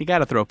gonna work. You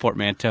gotta throw a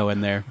portmanteau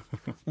in there.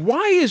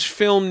 Why is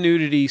film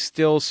nudity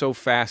still so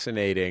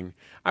fascinating?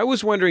 I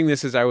was wondering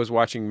this as I was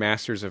watching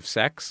Masters of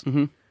Sex.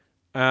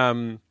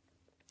 Mm-hmm.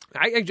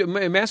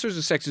 Masters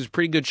of Sex is a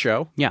pretty good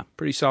show. Yeah.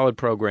 Pretty solid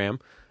program.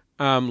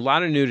 A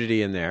lot of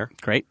nudity in there.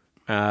 Great.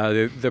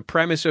 The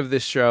premise of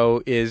this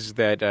show is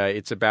that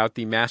it's about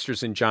the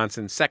Masters and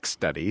Johnson sex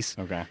studies.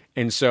 Okay.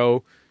 And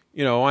so,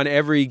 on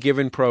every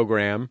given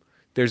program,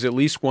 there's at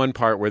least one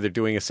part where they're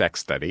doing a sex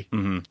study.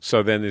 Mm-hmm.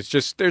 So then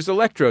there's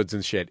electrodes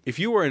and shit. If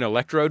you were an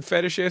electrode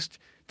fetishist,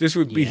 this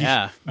would be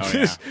Yeah.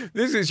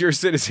 this is your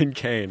Citizen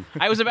Kane.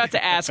 I was about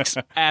to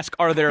ask,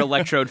 are there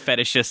electrode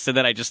fetishists? And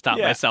then I just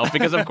stopped myself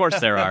because, of course,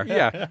 there are.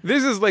 Yeah,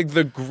 this is like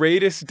the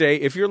greatest day.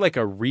 If you're like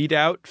a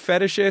readout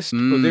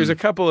fetishist, there's a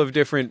couple of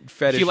different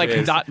fetishes. Do you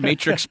like dot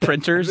matrix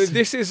printers?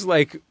 This is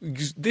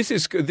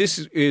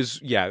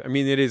yeah. I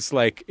mean, it's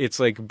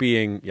like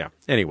being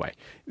Anyway,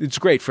 it's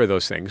great for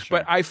those things. Sure.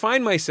 But I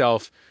find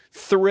myself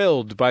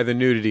thrilled by the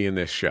nudity in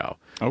this show.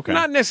 Okay.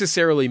 Not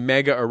necessarily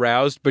mega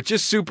aroused, but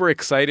just super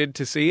excited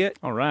to see it.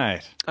 All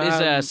right.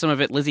 Is some of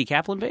it Lizzie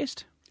Kaplan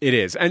based? It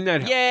is, and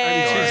that helps. I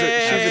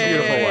mean, she's a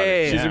beautiful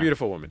woman. She's a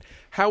beautiful woman.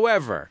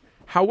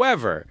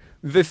 However,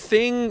 the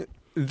thing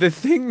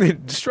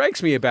that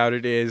strikes me about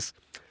it is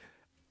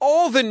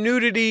all the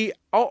nudity,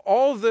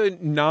 all the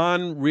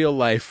non-real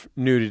life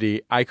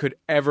nudity I could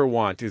ever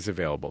want is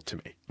available to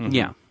me. Mm-hmm.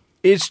 Yeah.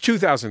 It's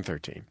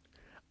 2013.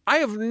 I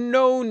have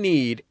no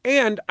need,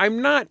 and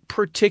I'm not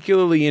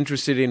particularly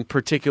interested in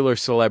particular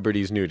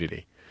celebrities'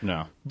 nudity.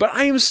 No. But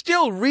I am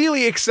still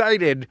really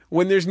excited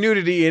when there's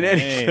nudity in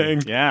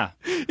anything. Yeah.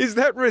 Is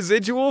that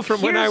residual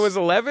from when I was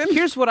 11?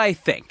 Here's what I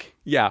think.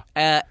 Yeah.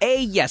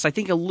 Yes, I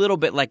think a little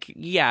bit like,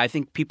 I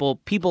think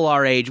people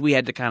our age, we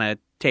had to kind of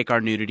take our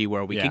nudity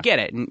where we could get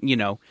it. And,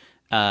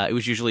 it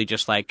was usually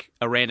just like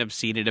a random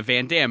scene in a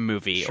Van Damme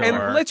movie. And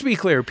let's be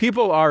clear,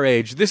 people our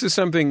age, this is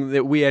something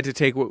that we had to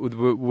take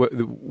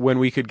when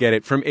we could get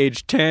it from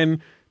age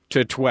 10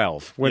 to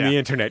 12 when the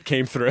internet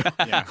came through.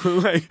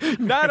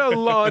 Not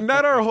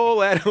our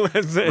whole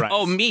adolescence. Right.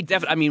 Oh, me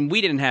definitely. I mean, we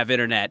didn't have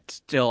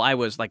internet till I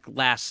was like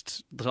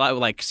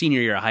senior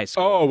year of high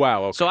school. Oh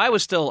wow. Okay. So I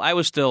was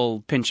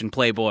still pinching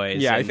Playboys.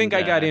 Yeah, I think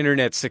I got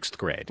internet 6th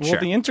grade. Well,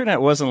 the internet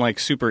wasn't like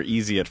super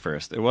easy at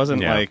first. It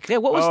wasn't like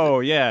what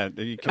was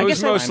it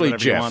was mostly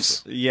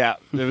GIFs. Yeah,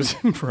 it was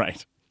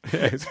right.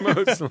 It's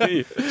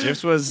mostly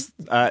GIFs was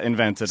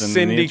invented, and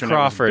Cindy the internet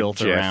Crawford was built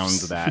GIFs. around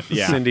that.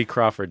 Yeah, Cindy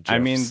Crawford GIFs. I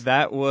mean,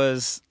 that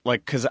was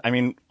like because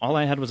all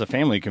I had was a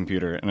family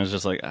computer, and it was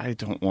just like I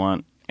don't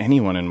want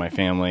anyone in my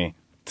family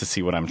to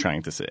see what I'm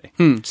trying to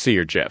see. See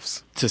your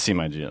GIFs. To see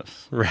my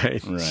GIFs.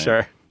 Right.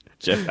 Sure.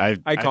 GIF, I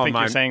call think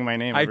mine, you're saying my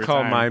name. I every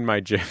call time. mine my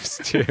GIFs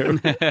too.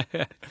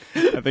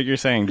 I think you're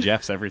saying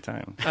Jeffs every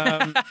time.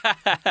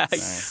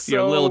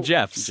 Your little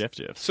Jeffs. Jeffs.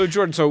 So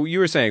Jordan, so you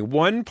were saying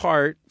one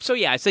part. So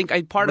I think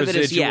part of it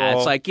is Residual.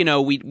 it's like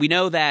we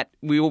know that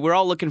we're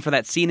all looking for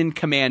that scene in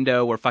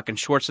Commando where fucking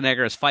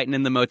Schwarzenegger is fighting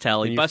in the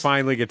motel. And you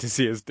finally get to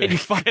see his dick. And you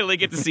finally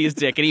get to see his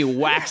dick, and he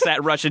whacks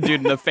that Russian dude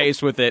in the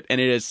face with it,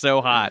 and it is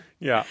so hot.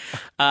 Yeah.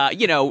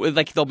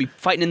 Like they'll be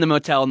fighting in the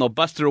motel, and they'll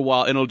bust through a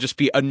wall, and it'll just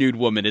be a nude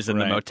woman is in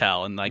the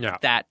motel, and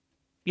that,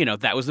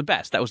 that was the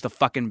best. That was the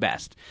fucking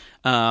best.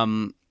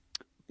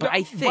 But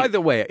I think, By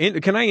the way,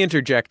 can I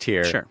interject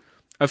here? Sure.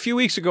 A few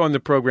weeks ago on the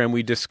program,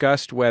 we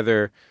discussed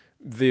whether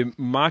the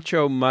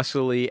macho,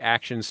 muscly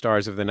action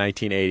stars of the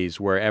 1980s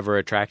were ever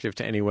attractive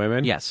to any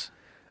women. yes,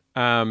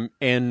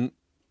 And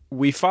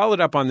we followed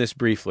up on this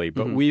briefly,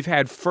 but we've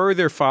had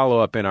further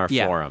follow-up in our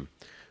forum.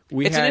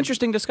 It's an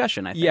interesting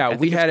discussion. I think. Yeah, I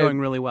think we had it's going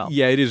really well.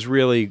 Yeah, it's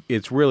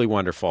really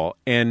wonderful,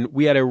 and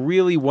we had a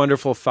really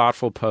wonderful,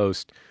 thoughtful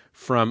post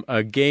from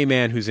a gay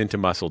man who's into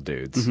muscle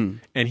dudes,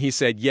 and he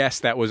said, yes,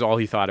 that was all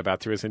he thought about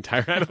through his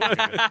entire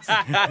adolescence.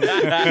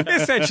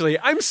 Essentially,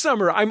 I'm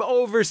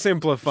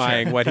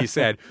oversimplifying what he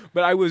said,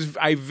 but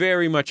I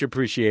very much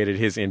appreciated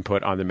his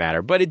input on the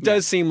matter. But it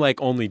does seem like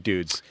only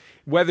dudes,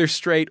 whether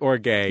straight or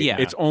gay,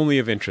 it's only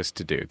of interest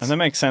to dudes. And that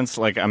makes sense.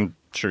 Like, I'm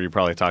sure you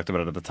probably talked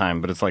about it at the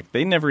time, but it's like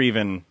they never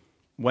even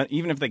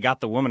if they got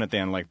the woman at the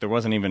end, like there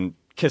wasn't even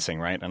kissing,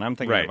 right? And I'm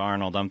thinking of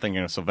Arnold, I'm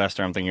thinking of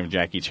Sylvester, I'm thinking of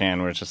Jackie Chan,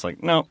 where it's just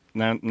like, no,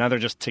 now they're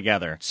just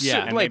together. Yeah.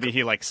 And Like- maybe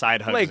he like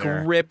side hugs like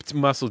her. ripped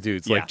muscle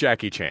dudes, like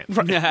Jackie Chan.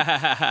 Right.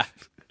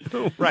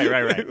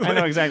 I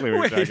know exactly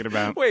what you're talking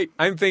about. Wait,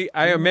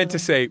 I meant to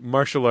say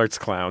martial arts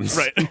clowns.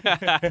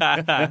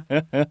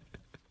 Right.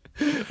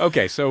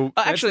 Okay, so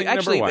that's actually, thing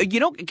number one. you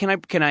know,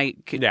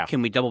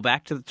 can we double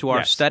back to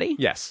our study?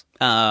 Yes.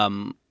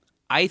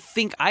 I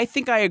think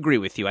I agree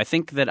with you. I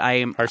think that I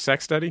am Our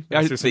sex study,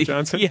 Mr. St.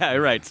 Johnson? Yeah,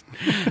 right.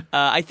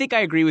 I think I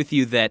agree with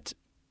you that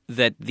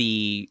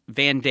the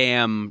Van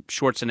Damme,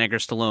 Schwarzenegger,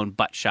 Stallone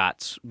butt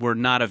shots were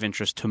not of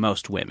interest to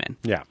most women.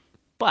 Yeah.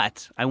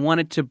 But I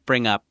wanted to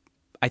bring up,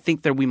 I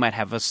think that we might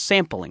have a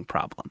sampling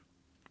problem.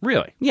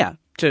 Really? Yeah,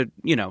 to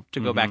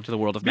go back to the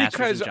world of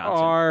Masters and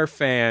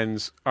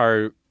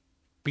Johnson.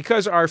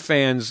 Because our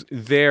fans,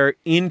 their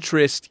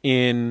interest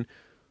in,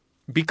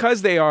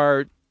 because they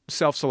are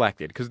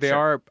self-selected, because they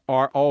are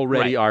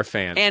already our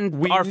fans.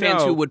 And our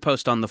fans who would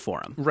post on the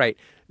forum. Right.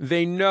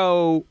 We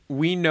know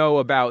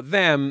about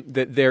them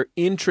that their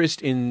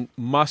interest in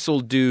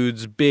muscle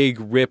dudes, big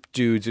ripped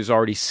dudes, is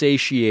already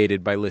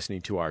satiated by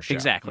listening to our show.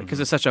 Exactly, because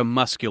it's such a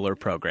muscular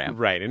program.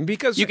 Right, and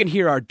because you can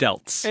hear our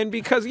delts. And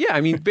because,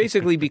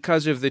 basically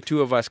because of the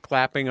two of us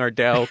clapping our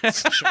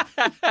delts,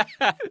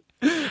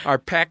 our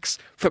pecs,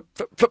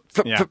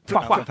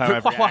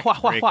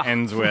 break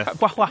ends with.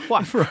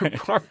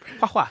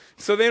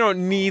 So they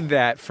don't need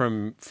that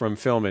from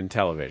film and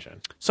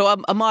television.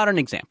 So a modern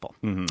example.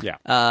 Mm-hmm.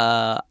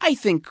 Yeah. I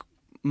think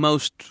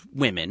most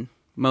women,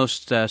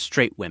 most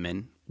straight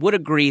women, would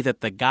agree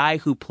that the guy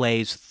who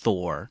plays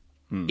Thor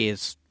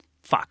is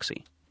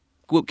Foxy.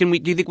 Do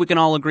you think we can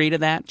all agree to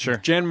that? Sure.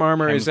 Jen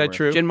Marmer, is that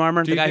true? Jen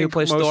Marmer, the guy who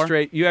plays Thor?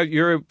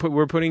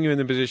 We're putting you in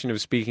the position of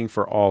speaking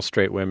for all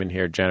straight women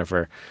here,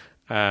 Jennifer.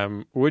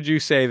 Would you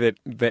say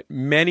that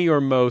many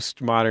or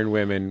most modern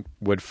women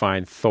would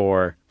find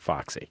Thor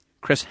Foxy?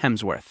 Chris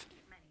Hemsworth.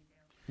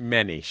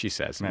 Many, she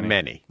says.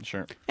 Many.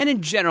 Sure. And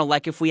in general,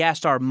 like if we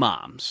asked our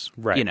moms,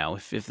 right.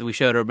 If we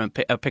showed her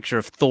a picture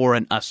of Thor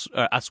and Us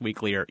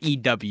Weekly or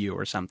EW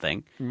or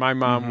something. My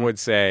mom would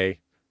say,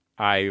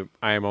 I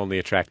am only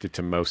attracted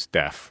to Mos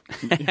Def.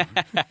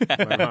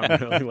 My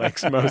mom really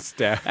likes Mos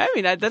Def. I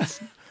mean,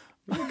 that's...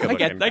 I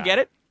get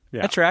it.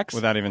 Yeah. That tracks.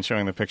 Without even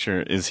showing the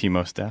picture, is he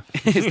Mos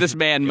Def? Is this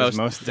man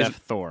Mos Def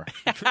Thor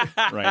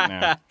right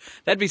now?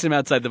 That'd be some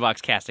outside the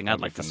box casting I'd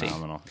like to see.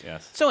 Phenomenal,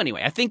 yes. So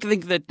anyway, I think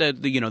that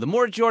the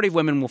majority of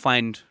women will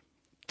find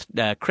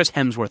Chris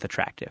Hemsworth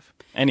attractive.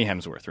 Any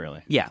Hemsworth,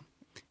 really. Yeah.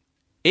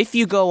 If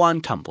you go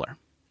on Tumblr,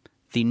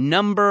 the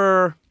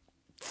number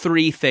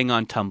 3 thing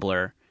on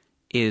Tumblr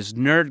is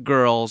nerd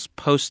girls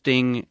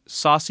posting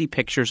saucy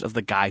pictures of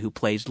the guy who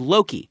plays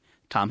Loki.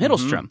 Tom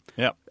Hiddleston,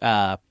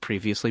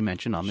 previously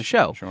mentioned on the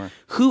show,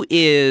 who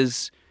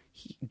is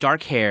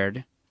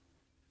dark-haired,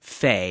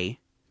 fey,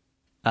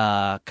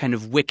 kind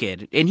of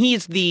wicked, and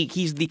he's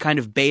the kind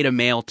of beta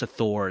male to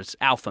Thor's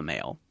alpha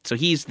male. So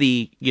he's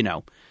the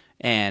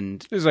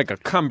and it's like a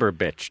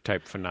Cumberbitch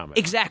type phenomenon.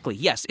 Exactly.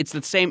 Yes, it's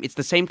the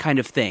same kind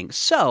of thing.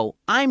 So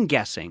I'm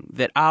guessing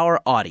that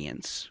our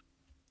audience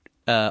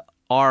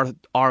are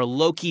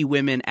Loki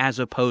women as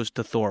opposed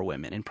to Thor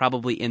women. And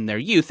probably in their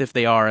youth, if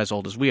they are as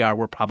old as we are,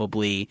 we're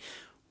probably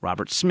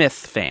Robert Smith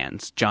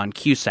fans, John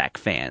Cusack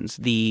fans,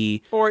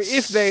 or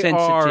if they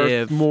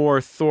are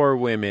more Thor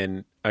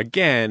women,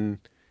 again,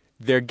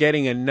 they're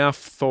getting enough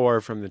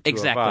Thor from the two of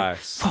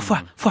us. Exactly.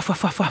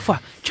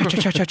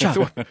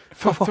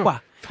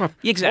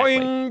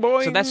 Boing,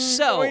 boing, so that's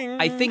boing.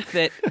 I think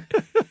that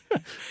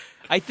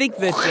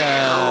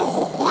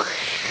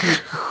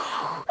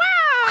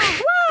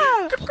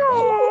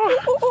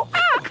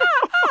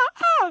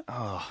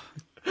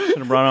Should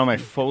have brought all my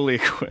Foley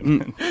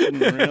equipment.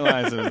 Didn't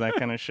realize it was that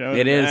kind of show.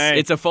 It is.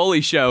 It's a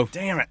Foley show.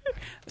 Damn it.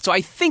 So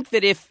I think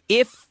that if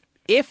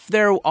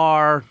there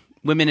are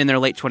women in their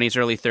late 20s,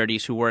 early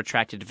 30s who were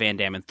attracted to Van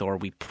Damme and Thor,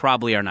 we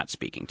probably are not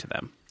speaking to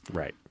them.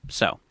 Right.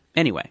 So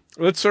anyway.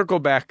 Let's circle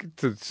back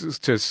to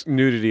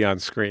nudity on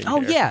screen.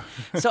 Oh, here. yeah.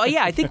 So,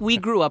 yeah, I think we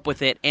grew up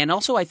with it. And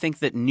also I think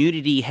that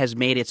nudity has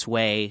made its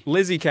way.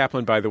 Lizzie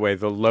Kaplan, by the way,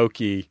 the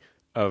Loki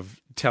of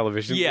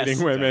television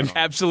leading women.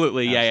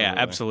 Absolutely. Yeah,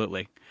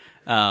 absolutely.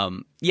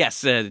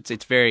 Yes,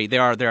 it's very.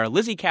 There are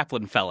Lizzie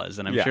Kaplan fellas,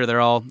 and I'm sure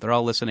they're all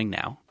listening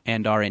now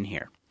and are in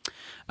here.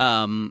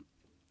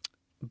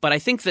 But I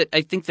think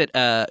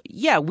that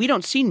we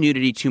don't see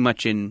nudity too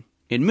much in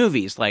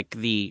movies. Like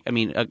to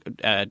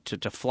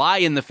fly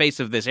in the face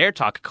of this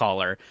AirTalk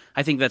caller,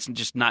 I think that's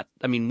just not.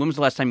 I mean, when was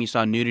the last time you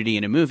saw nudity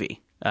in a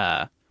movie?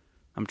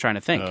 I'm trying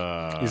to think.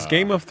 Is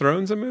Game of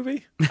Thrones a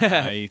movie?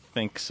 I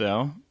think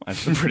so. I'm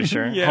pretty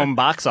sure. Home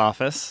box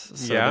office.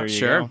 So there you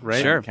go.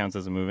 Right. Sure. It counts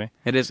as a movie.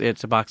 It is.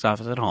 It's a box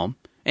office at home.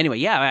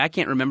 Anyway, I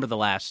can't remember the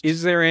last.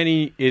 Is there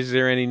any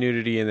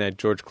nudity in that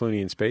George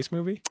Clooney in space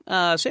movie?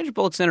 Sandra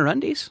Bullock's in her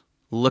undies.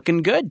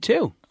 Looking good,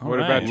 too. What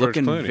about George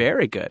Looking Clooney?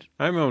 Very good.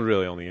 I'm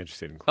really only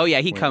interested in Clooney. Oh,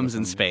 yeah, he comes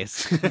in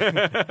space. And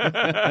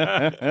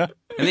then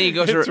he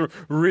goes... It's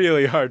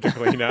really hard to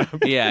clean up.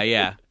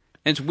 Yeah.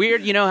 And it's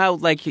weird, you know how,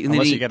 like...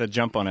 Unless you got to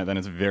jump on it, then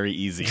it's very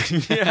easy.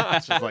 Yeah.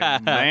 It's just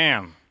like,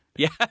 bam.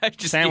 Yeah.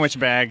 Sandwich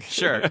bag.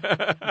 Sure.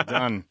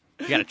 Done.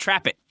 You got to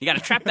trap it. You got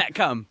to trap that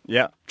cum.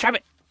 Yeah. Trap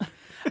it.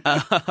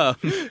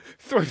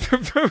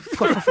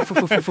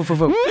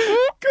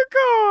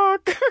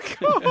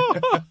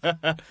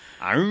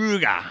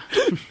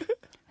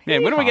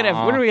 Man, when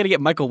are we gonna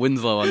get Michael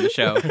Winslow on the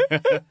show?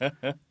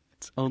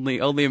 It's only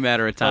a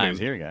matter of time. He's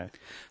here, guy.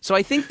 So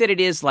I think that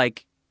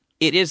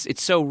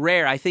it's so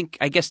rare. I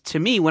guess to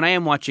me, when I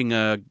am watching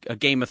a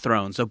Game of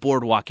Thrones, a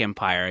Boardwalk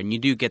Empire, and you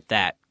do get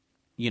that,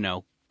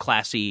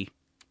 classy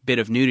bit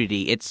of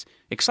nudity, it's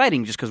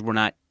exciting just because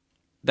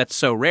that's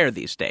so rare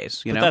these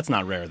days. But that's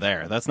not rare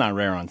there. That's not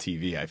rare on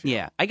TV, I feel.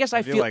 Yeah. I guess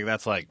I feel like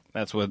that's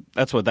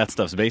what that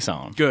stuff's based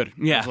on. Good.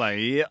 Yeah. It's like,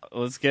 yeah,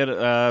 let's get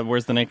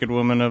where's the naked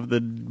woman of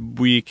the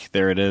week?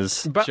 There it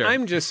is. But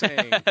I'm just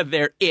saying.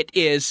 There it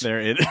is.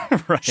 There it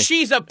right.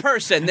 She's a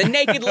person. The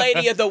naked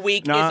lady of the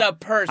week is a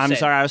person. I'm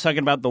sorry, I was talking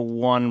about the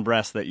one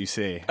breast that you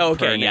see.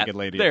 Okay, per naked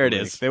lady there of it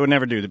the is. Week. They would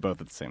never do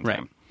both at the same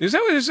time. Is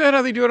that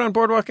how they do it on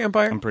Boardwalk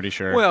Empire? I'm pretty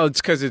sure. Well,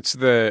 it's because it's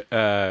the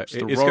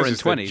roaring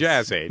 20s. the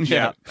jazz age.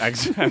 Yeah,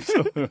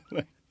 absolutely.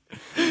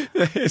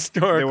 The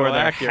historical They wore their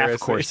accuracy. half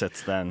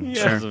corsets then.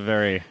 Yeah. It was a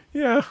very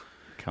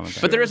common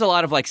thing. But there is a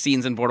lot of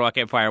scenes in Boardwalk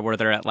Empire where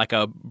they're at like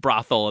a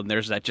brothel and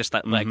there's that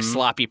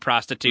sloppy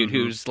prostitute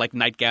whose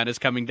nightgown is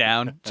coming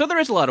down. So there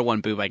is a lot of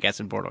one boob, I guess,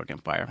 in Boardwalk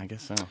Empire. I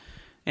guess so.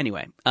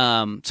 Anyway,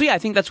 so yeah, I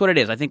think that's what it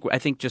is. I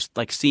think just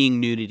like seeing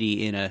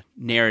nudity in a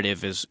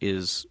narrative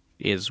is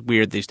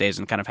weird these days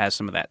and kind of has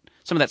some of that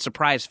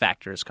surprise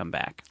factor has come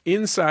back.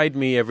 Inside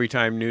me, every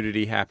time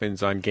nudity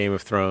happens on Game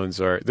of Thrones,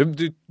 or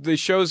the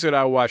shows that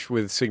I watch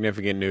with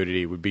significant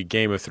nudity would be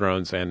Game of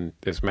Thrones and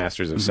this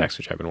Masters of Sex,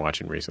 which I've been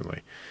watching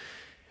recently.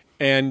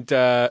 And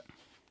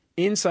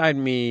inside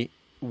me,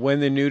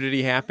 when the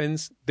nudity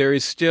happens, there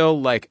is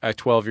still like a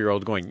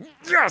 12-year-old going,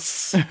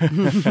 yes!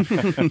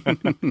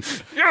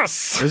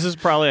 Yes! This is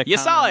probably You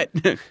saw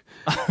it!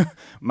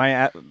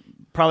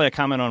 Probably a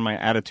comment on my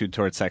attitude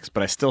towards sex,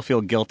 but I still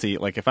feel guilty.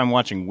 Like if I'm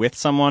watching with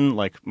someone,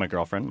 like my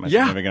girlfriend, my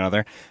significant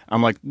other,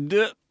 I'm like,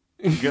 duh.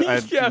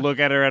 I look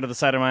at her out of the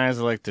side of my eyes,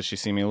 like, does she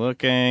see me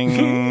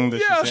looking?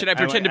 Should I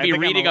pretend to be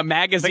reading a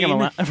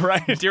magazine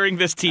right. during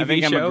this TV I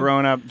think show? I'm a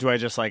grown-up. Do I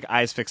just, like,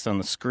 eyes fixed on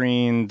the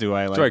screen? Do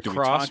I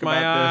cross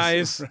my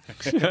eyes?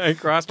 Should I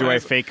cross do my I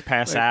eyes? fake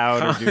pass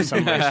out or do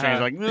something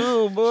strange? Like,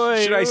 oh, boy,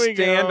 Should I here we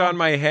stand go. on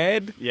my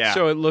head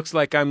so it looks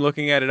like I'm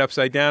looking at it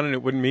upside down and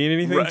it wouldn't mean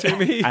anything to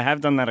me? I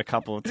have done that a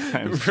couple of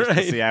times just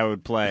to see how it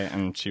would play,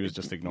 and she was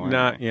just ignoring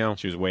me.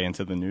 She was way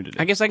into the nudity.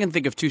 I guess I can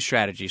think of two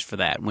strategies for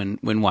that when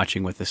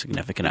watching with a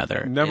significant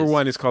other. Number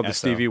one is called the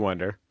Stevie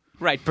Wonder.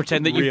 Right,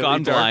 pretend that you've Really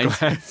gone dark blind.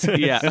 glasses.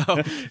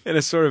 Yeah. And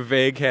a sort of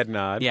vague head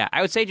nod. Yeah,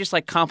 I would say just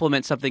like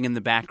compliment something in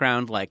the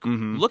background, like,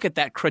 look at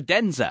that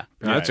credenza.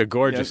 Oh, that's a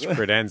gorgeous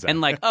credenza.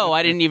 And like, oh,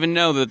 I didn't even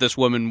know that this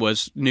woman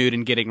was nude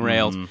and getting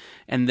railed.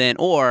 And then,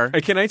 or...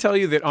 Can I tell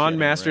you that on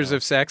Masters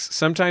of Sex,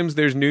 sometimes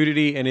there's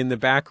nudity, and in the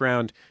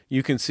background,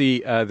 you can see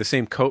the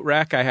same coat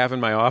rack I have in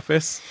my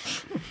office.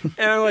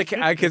 And I'm like,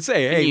 I could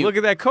say, hey, look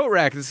at that coat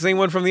rack. It's the same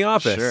one from the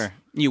office. Sure.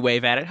 You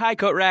wave at it. Hi,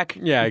 coat rack.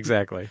 Yeah,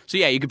 exactly. So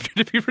yeah, you could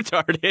pretend to be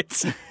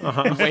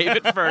retarded. Wave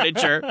at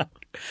furniture.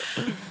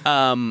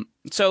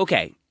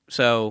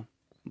 So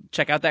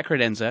check out that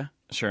credenza.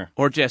 Sure.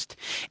 Or just,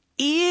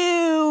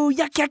 ew,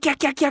 yuck, yuck, yuck,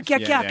 yuck, yuck, yuck,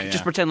 yuck. Yeah.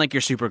 Just pretend like you're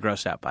super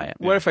grossed out by it.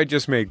 What if I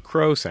just made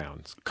crow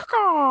sounds?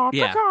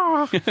 Yeah.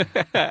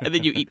 And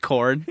then you eat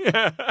corn.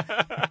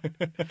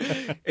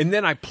 And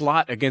then I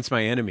plot against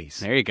my enemies.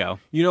 There you go.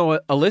 You know,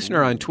 a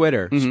listener on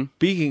Twitter,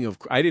 speaking of,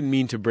 I didn't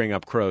mean to bring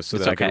up crows so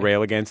that I could okay.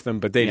 rail against them,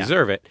 but they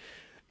deserve it.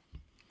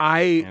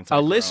 Anti-crow.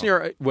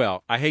 Listener,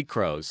 well, I hate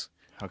crows.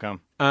 How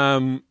come?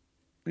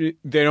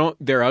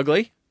 They're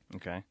ugly.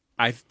 Okay.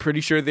 I'm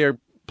pretty sure they're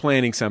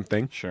planning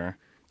something. Sure.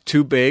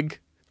 Too big.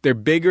 They're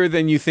bigger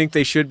than you think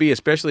they should be,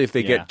 especially if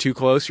they get too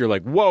close. You're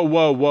like, whoa,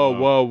 whoa, whoa,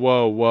 whoa,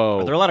 whoa, whoa.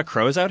 Are there a lot of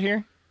crows out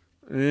here?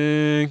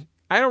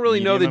 I don't really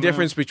know the Medium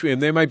difference between them.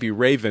 They might be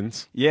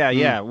ravens.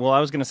 Yeah. Well, I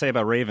was going to say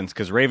about ravens,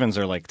 because ravens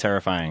are, like,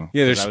 terrifying.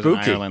 Yeah, they're 'Cause I was in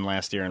spooky. Ireland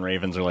last year, and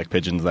ravens are like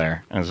pigeons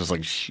there. And I was just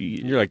like, shit.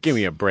 You're like, give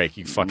me a break,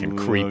 you fucking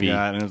creepy.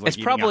 God. And it was like It's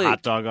eating probably- a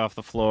hot dog off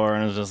the floor,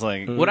 and it was just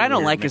like... What I don't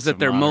weird like mix is that of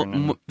they're modern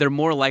and- they're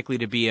more likely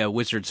to be a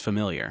wizard's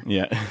familiar.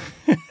 Yeah.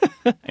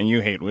 And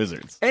you hate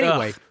wizards.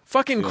 Anyway,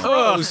 fucking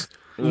crows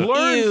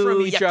learn Ew,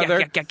 from each yuck, other.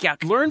 yuck, yuck, yuck,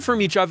 yuck. Learn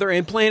from each other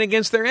and plan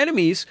against their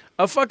enemies.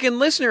 A fucking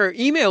listener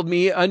emailed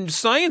me a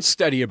science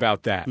study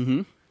about that.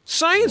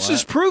 Science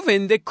has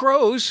proven that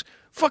crows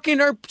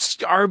fucking are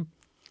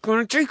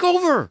going to take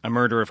over. A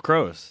murder of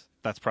crows.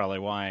 That's probably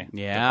why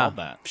they called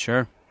that.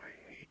 Sure.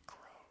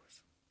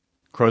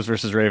 Crows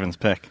versus ravens,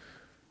 pick.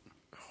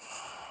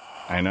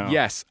 I know.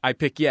 Yes, I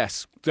pick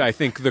yes. I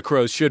think the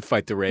crows should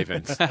fight the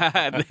ravens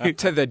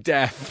to the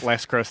death.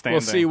 Last crow standing.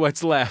 We'll see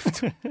what's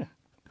left.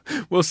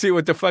 We'll see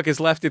what the fuck is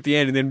left at the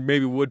end, and then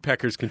maybe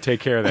woodpeckers can take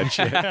care of that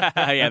shit.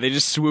 Yeah, they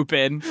just swoop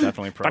in.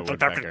 Definitely pro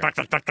woodpecker.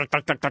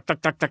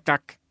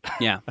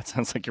 Yeah. That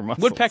sounds like your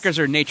muscles. Woodpeckers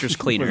are nature's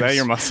cleaners. Was that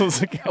your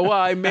muscles again? Well,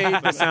 I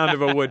made the sound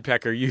of a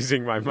woodpecker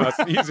using my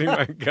using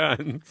my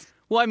guns.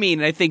 Well, I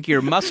mean, I think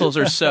your muscles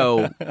are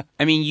so...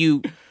 I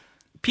mean,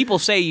 people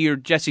say you're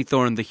Jesse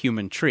Thorne, the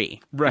human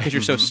tree. Right. Because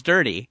you're so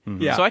sturdy.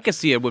 Yeah. So I could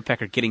see a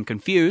woodpecker getting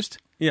confused,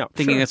 Yeah,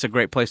 thinking sure. that's a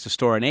great place to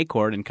store an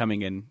acorn and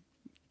coming and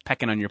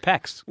pecking on your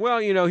pecs. Well,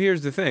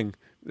 here's the thing.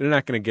 They're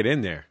not going to get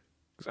in there.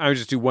 I would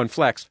just do one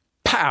flex.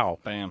 pow,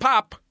 Bam.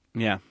 pop.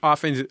 Yeah.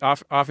 Off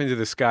into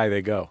the sky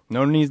they go.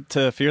 No need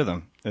to fear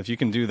them. If you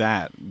can do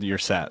that, you're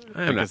set.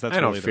 I Because that's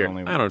don't really fear. the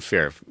only way. I don't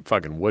fear a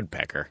fucking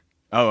woodpecker.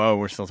 Oh,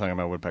 we're still talking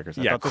about woodpeckers.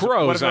 I Yeah, thought this-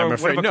 crows, what if a- I'm what if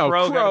afraid. a No,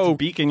 crow got crow- its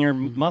beak in your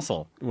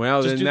muscle.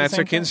 Well, Just then do the that's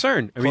same a thing.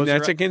 concern. I mean, Close your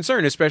that's a eye-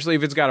 concern, especially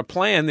if it's got a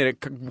plan that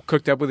it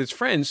cooked up with its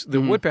friends.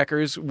 The woodpecker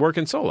is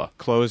working solo.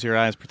 Close your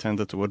eyes, pretend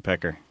it's a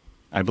woodpecker.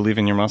 I believe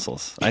in your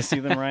muscles. I see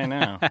them right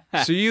now.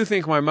 So you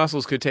think my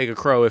muscles could take a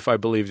crow if I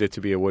believed it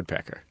to be a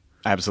woodpecker?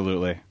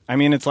 Absolutely. I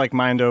mean, it's like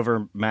mind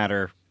over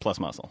matter plus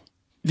muscle.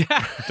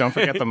 Don't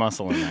forget the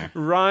muscle in there.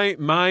 Right,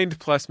 mind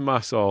plus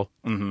muscle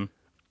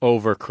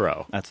over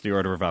crow. That's the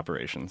order of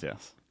operations,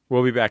 yes.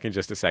 We'll be back in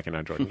just a second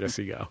on Jordan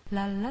Jesse Go.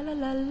 La la la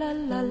la la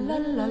la la la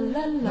la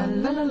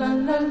la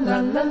la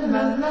la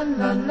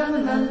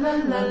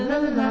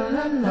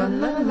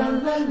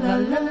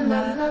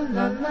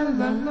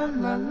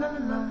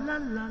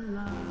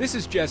This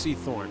is Jesse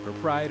Thorne,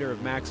 proprietor of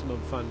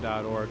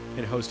MaximumFun.org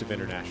and host of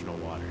International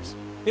Waters.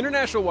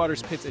 International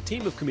Waters pits a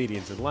team of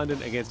comedians in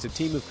London against a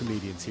team of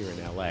comedians here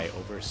in LA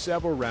over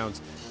several rounds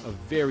of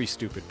very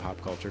stupid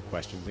pop culture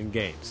questions and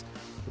games.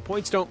 The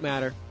points don't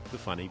matter, the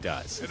funny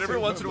does. And every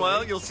once in a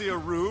while, you'll see a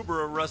rube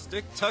or a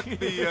rustic tuck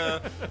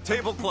the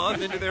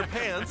tablecloth into their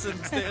pants and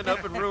stand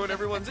up and ruin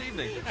everyone's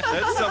evening.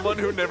 That's someone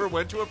who never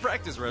went to a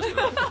practice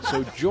restaurant.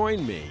 So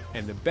join me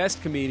and the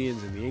best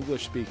comedians in the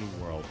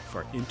English-speaking world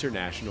for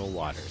International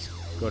Waters.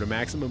 Go to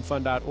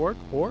MaximumFun.org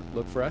or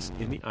look for us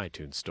in the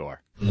iTunes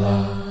Store.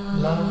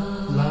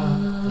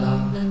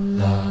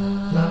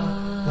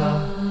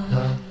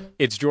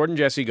 It's Jordan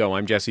Jesse Go.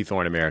 I'm Jesse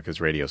Thorne,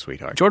 America's radio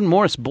sweetheart. Jordan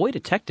Morris, boy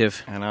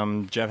detective. And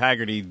I'm Jeff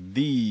Haggerty,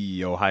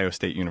 the Ohio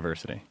State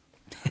University.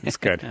 It's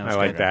good. I was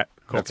like good. that.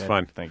 That's Okay.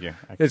 fun. Thank you.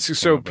 I It's came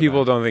so up with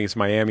people that. don't think it's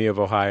Miami of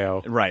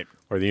Ohio Right.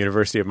 or the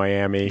University of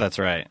Miami, That's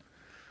right.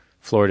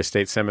 Florida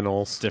State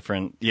Seminoles.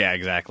 Different. Yeah,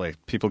 exactly.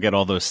 People get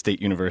all those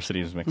state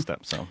universities mixed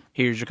up, so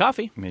Here's your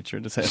coffee. made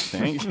sure to say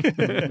thank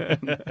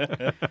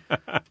you.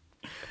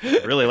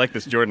 I really like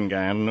this Jordan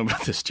guy. I don't know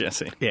about this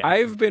Jesse. Yeah.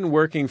 I've been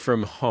working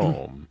from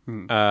home,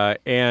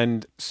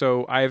 and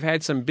so I've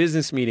had some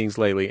business meetings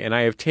lately, and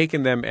I have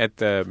taken them at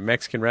the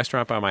Mexican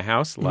restaurant by my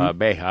house, La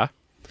Beja.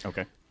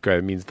 Okay.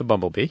 It means the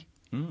bumblebee.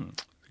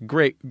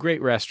 Great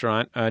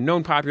restaurant,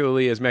 known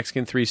popularly as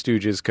Mexican Three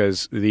Stooges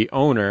because the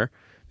owner,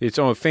 it's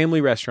a family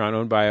restaurant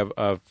owned by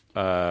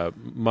a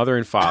mother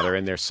and father,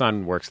 and their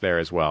son works there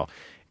as well.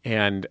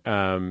 And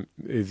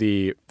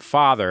the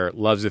father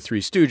loves the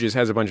Three Stooges,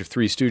 has a bunch of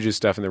Three Stooges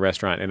stuff in the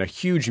restaurant, and a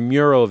huge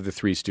mural of the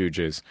Three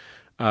Stooges.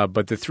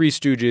 But the Three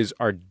Stooges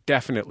are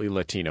definitely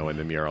Latino in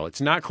the mural.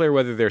 It's not clear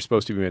whether they're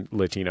supposed to be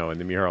Latino in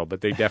the mural, but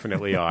they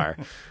definitely are.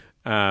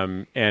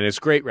 And it's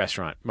a great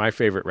restaurant, my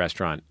favorite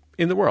restaurant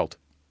in the world.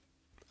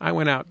 I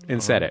went out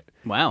and said it.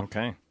 Wow.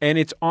 Okay. And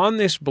it's on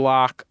this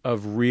block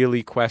of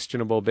really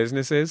questionable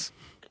businesses.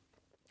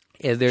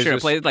 And there's Sure,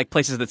 a- like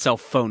places that sell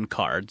phone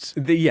cards.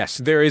 yes,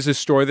 there is a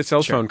store that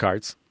sells Sure. phone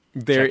cards.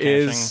 There Check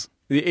is.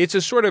 It's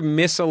a sort of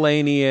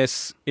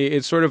miscellaneous.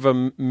 It's sort of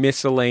a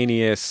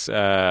miscellaneous.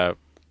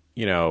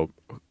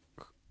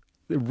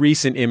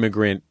 Recent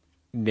immigrant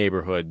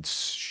neighborhood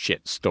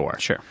shit store.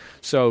 Sure.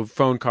 So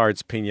phone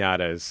cards,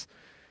 piñatas,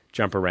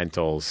 jumper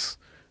rentals.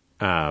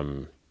 Yeah.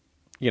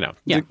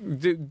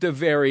 The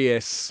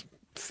various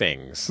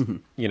things.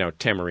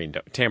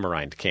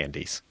 Tamarind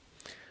candies.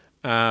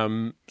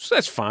 So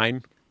that's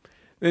fine.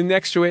 Then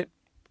next to it,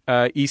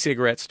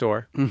 e-cigarette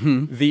store,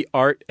 the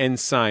art and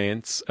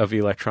science of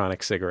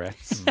electronic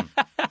cigarettes.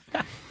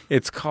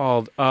 It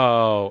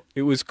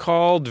was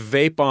called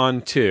Vape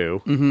On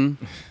 2,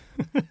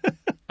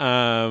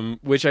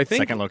 which I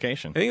think Second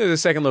location. I think it was the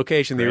second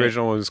location. The Great.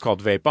 original one was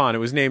called Vape On. It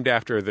was named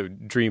after the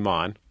Dream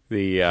On,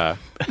 the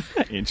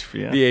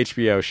HBO. the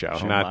HBO show,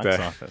 not box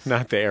the office.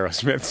 not the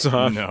Aerosmith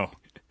song. No.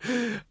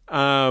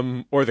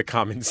 Or the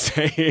common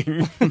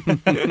saying.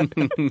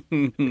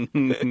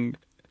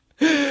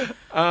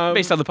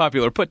 Based on the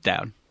popular put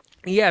down.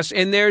 Yes,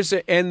 and there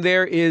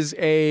is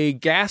a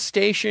gas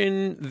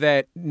station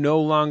that no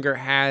longer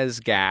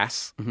has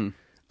gas. So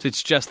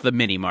it's just the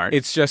mini mart.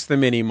 It's just the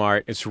mini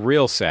mart. It's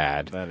real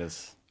sad. That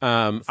is.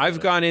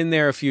 I've gone in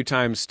there a few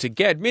times to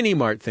get mini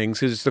mart things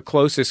because it's the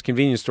closest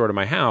convenience store to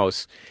my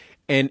house,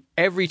 and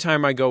every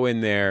time I go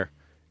in there,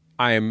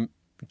 I am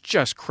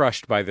just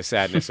crushed by the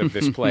sadness of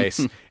this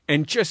place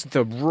and just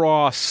the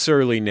raw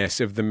surliness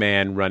of the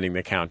man running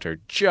the counter.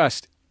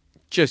 Just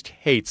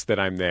hates that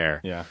I'm there.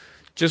 Yeah.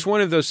 Just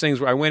one of those things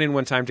where I went in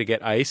one time to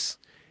get ice,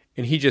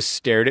 and he just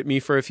stared at me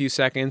for a few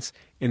seconds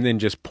and then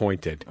just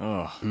pointed.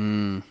 Oh.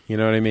 You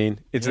know what I mean?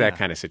 It's that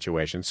kind of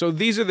situation. So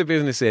these are the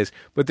businesses,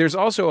 but there's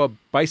also a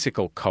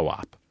bicycle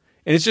co-op.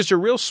 And it's just a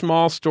real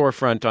small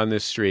storefront on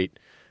this street.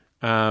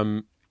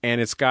 And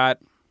it's got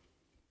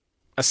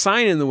a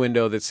sign in the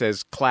window that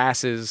says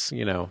classes,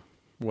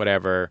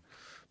 whatever,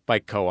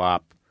 bike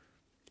co-op,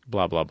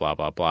 blah, blah, blah,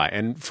 blah, blah.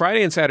 And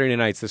Friday and Saturday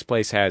nights, this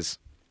place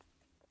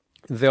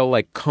they'll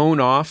like cone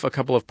off a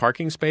couple of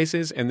parking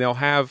spaces, and they'll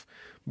have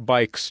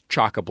bikes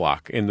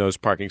chock-a-block in those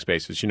parking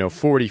spaces,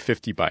 40,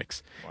 50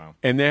 bikes. Wow.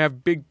 And they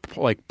have big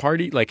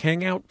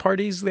hangout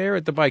parties there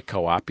at the bike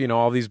co-op,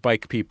 all these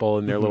bike people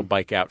in their little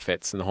bike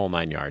outfits and the whole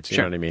 9 yards, you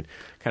know what I mean?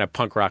 Kind of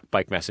punk rock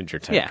bike messenger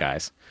type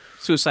guys.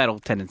 Suicidal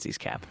tendencies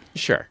cap.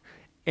 Sure.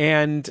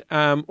 And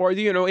or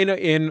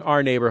in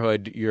our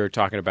neighborhood you're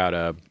talking about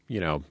a,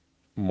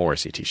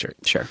 Morrissey t-shirt.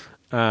 Sure.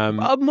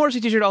 A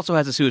Morrissey t-shirt also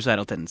has a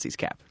suicidal tendencies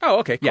cap. Oh,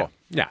 okay, cool.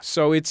 Yeah.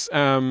 So it's,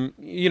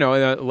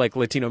 like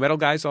Latino metal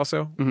guys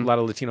also. A lot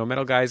of Latino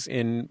metal guys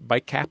in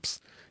bike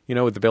caps,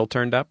 with the bill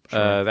turned up,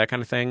 that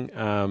kind of thing.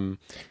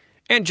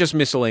 And just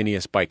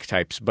miscellaneous bike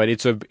types. But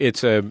it's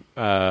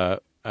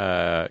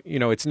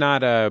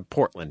not a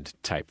Portland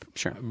type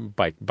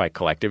bike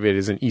collective. It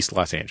is an East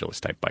Los Angeles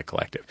type bike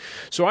collective.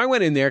 So I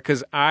went in there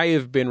because I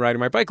have been riding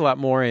my bike a lot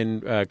more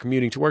and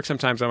commuting to work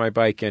sometimes on my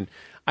bike, and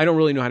I don't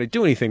really know how to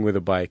do anything with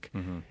a bike.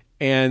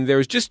 And there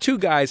was just two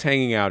guys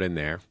hanging out in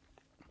there.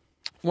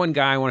 One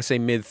guy, I want to say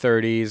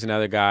mid-30s,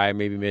 another guy,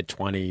 maybe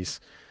mid-20s,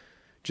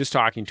 just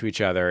talking to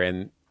each other.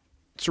 And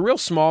it's a real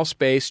small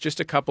space, just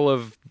a couple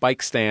of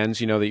bike stands,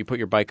 that you put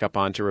your bike up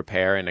on to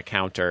repair, and a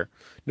counter.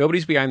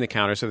 Nobody's behind the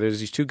counter, so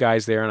there's these two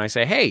guys there, and I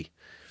say, hey.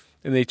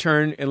 And they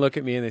turn and look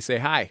at me, and they say,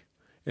 hi.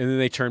 And then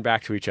they turn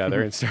back to each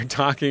other and start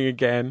talking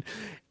again.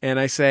 And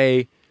I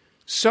say,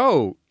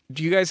 so,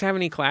 do you guys have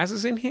any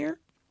classes in here?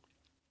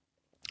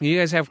 You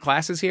guys have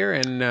classes here?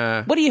 And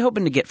what are you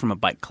hoping to get from a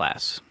bike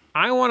class?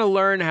 I want to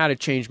learn how to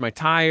change my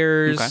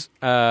tires,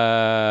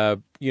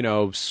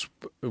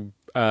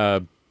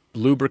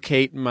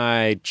 lubricate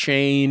my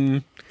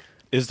chain.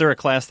 Is there a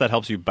class that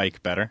helps you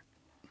bike better?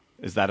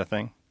 Is that a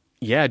thing?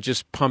 Yeah,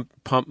 just pump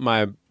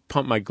my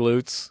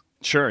glutes.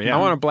 Sure, yeah. I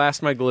want to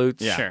blast my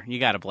glutes. Yeah. Sure, you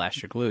got to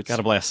blast your glutes. Got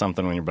to blast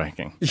something when you're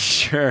biking.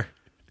 Sure.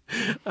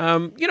 I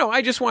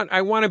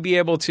want to be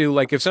able to,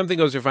 like, if something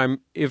goes,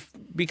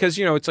 because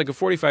it's like a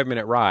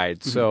 45-minute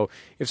ride. So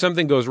if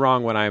something goes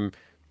wrong when I'm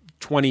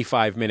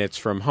 25 minutes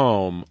from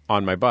home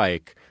on my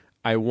bike,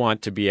 I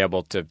want to be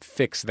able to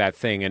fix that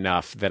thing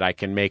enough that I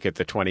can make it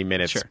the 20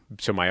 minutes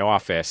to my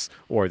office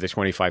or the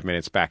 25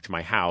 minutes back to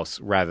my house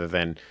rather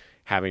than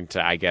having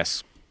to, I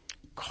guess,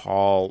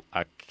 call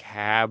a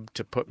cab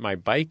to put my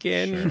bike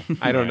in. Sure.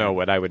 I don't know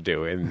what I would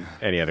do in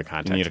any other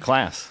context. You need a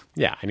class.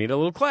 Yeah, I need a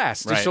little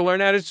class just to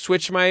learn how to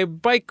switch my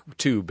bike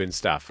tube and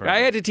stuff. Right. I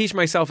had to teach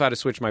myself how to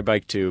switch my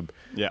bike tube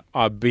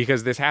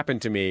because this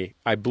happened to me.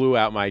 I blew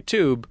out my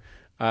tube,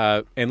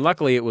 and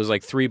luckily it was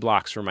like 3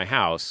 blocks from my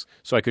house,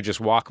 so I could just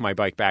walk my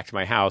bike back to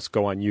my house,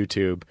 go on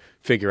YouTube,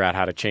 figure out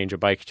how to change a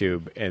bike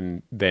tube,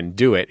 and then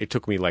do it. It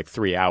took me like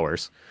 3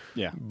 hours.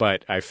 Yeah,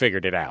 but I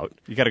figured it out.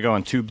 You got to go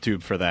on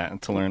TubeTube for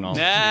that to learn all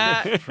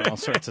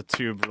sorts of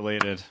tube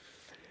related.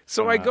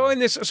 So I go in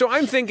this. So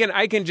I'm thinking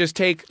I can just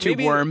take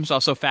tube worms.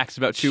 Also, facts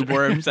about tube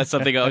worms. That's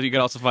something else you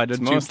can also find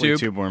in mostly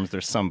tube worms.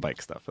 There's some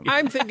bike stuff in there.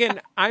 I'm thinking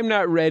I'm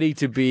not ready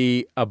to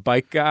be a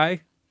bike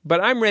guy,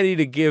 but I'm ready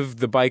to give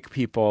the bike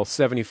people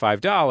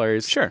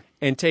 $75. Sure,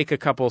 and take a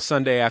couple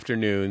Sunday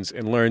afternoons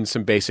and learn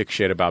some basic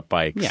shit about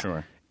bikes. Yeah.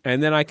 Sure.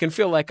 And then I can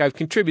feel like I've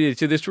contributed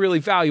to this really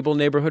valuable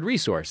neighborhood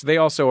resource. They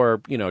also are,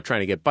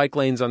 trying to get bike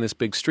lanes on this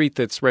big street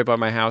that's right by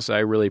my house. I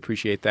really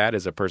appreciate that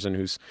as a person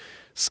who's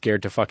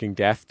scared to fucking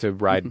death to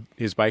ride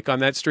his bike on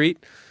that street.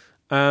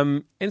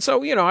 And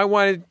so, I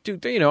want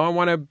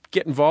to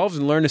get involved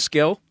and learn a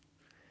skill.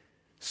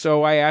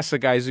 So I asked the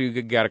guys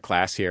who got a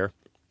class here.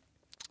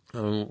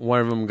 One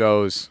of them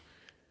goes,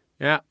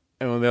 yeah.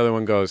 And the other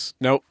one goes,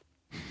 nope.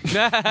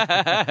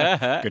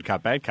 Good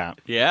cop, bad cop.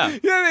 Yeah.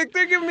 Yeah,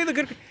 they're giving me the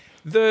good...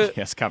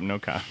 Yes, cop, no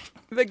cop.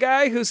 The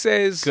guy who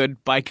says...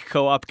 Good bike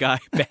co-op guy,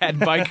 bad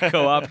bike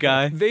co-op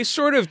guy. They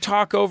sort of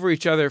talk over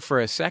each other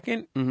for a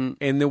second, and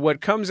then what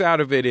comes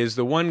out of it is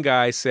the one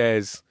guy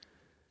says,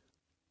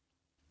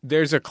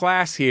 there's a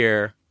class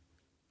here,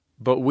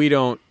 but we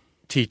don't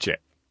teach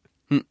it.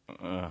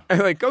 I'm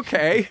like,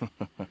 okay.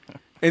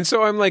 And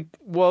so I'm like,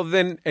 well,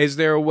 then is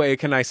there a way,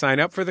 can I sign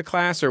up for the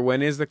class or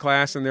when is the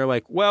class? And they're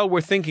like, well, we're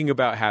thinking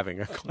about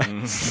having a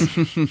class.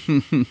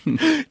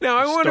 Now,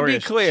 I want to be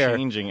clear.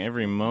 Changing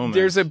every moment.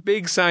 There's a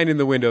big sign in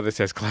the window that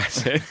says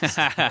classes.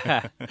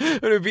 I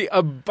want to be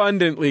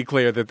abundantly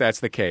clear that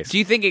that's the case. Do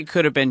you think it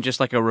could have been just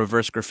like a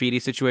reverse graffiti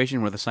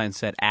situation where the sign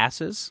said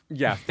asses?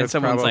 Yeah. And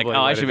someone's like, oh,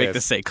 I should make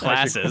this say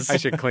classes. I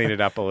should clean it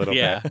up a little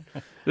bit.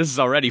 This is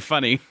already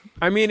funny.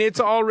 I mean, it's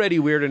already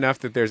weird enough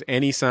that there's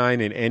any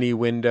sign in any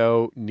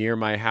window near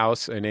my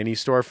house in any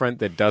storefront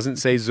that doesn't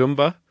say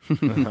Zumba.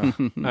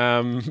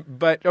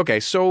 But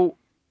okay, so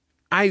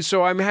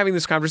I'm having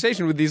this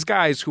conversation with these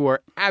guys who are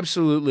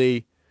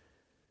absolutely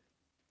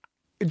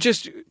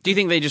just... Do you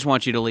think they just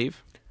want you to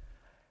leave?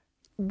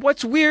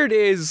 What's weird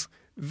is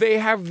they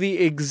have the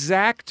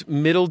exact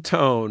middle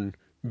tone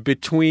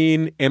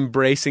between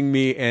embracing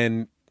me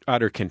and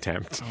utter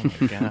contempt. Oh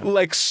my God.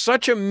 Like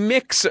such a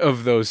mix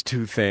of those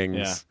two things.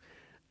 Yeah.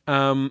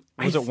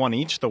 Was it one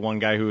each? The one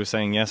guy who was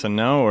saying yes and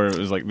no, or it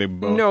was like they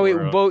both? No,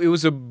 it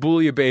was a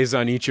bouillabaisse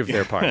on each of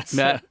their parts.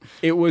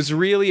 It was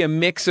really a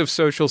mix of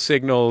social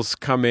signals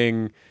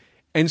coming,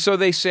 and so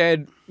they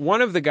said,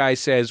 one of the guys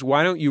says,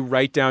 "Why don't you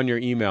write down your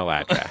email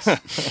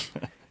address?"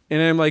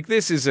 And I'm like,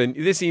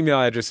 this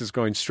email address is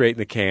going straight in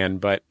the can,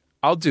 but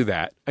I'll do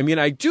that. I mean,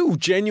 I do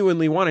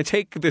genuinely want to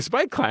take this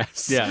bike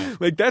class. Yeah.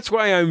 Like that's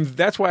why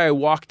I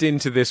walked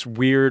into this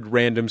weird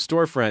random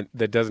storefront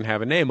that doesn't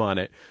have a name on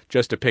it,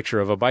 just a picture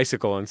of a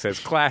bicycle and says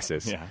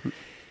classes. Yeah.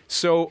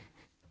 So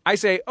I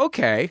say,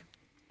 okay,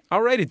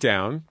 I'll write it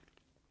down.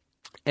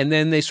 And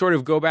then they sort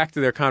of go back to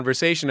their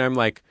conversation. I'm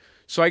like,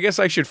 so I guess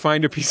I should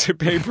find a piece of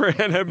paper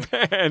and a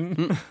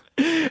pen.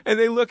 And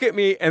they look at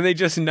me and they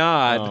just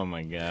nod. Oh,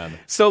 my God.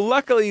 So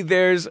luckily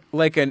there's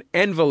like an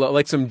envelope,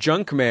 like some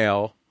junk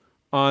mail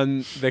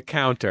on the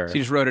counter. So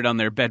you just wrote it on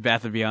their Bed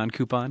Bath & Beyond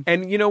coupon?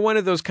 And one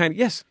of those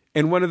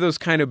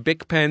kind of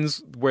Bic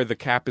pens where the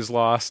cap is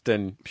lost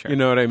and you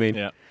know what I mean?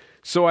 Yeah.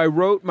 So I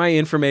wrote my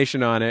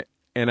information on it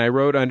and I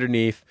wrote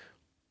underneath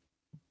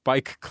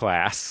bike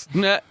class.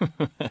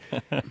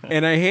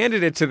 And I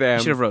handed it to them.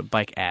 You should have wrote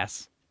bike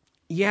ass.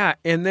 Yeah,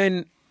 and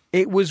then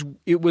it was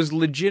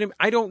legitimate.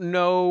 I don't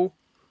know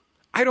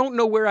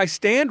where I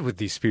stand with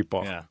these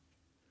people. Yeah.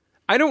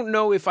 I don't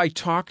know if I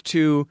talk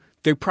to.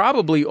 They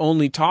probably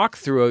only talk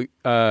through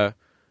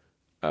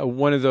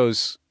one of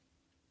those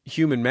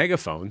human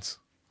megaphones.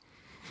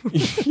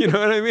 You know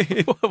what I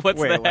mean? What's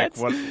Wait, that?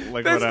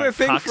 like That's what the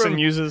thing Coxswain from-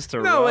 uses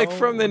to No, row? like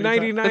from the What are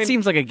you talking- 99 That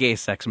seems like a gay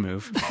sex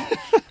move.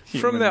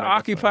 from the Human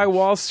Occupy megaphone.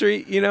 Wall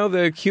Street.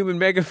 The human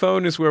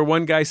megaphone is where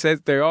one guy says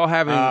they're all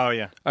having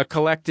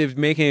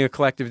making a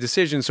collective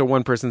decision. So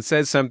one person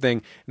says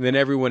something, and then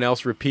everyone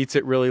else repeats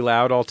it really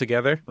loud all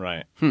together.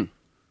 Right.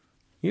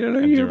 You don't know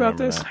I do hear about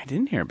remember this? that. I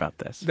didn't hear about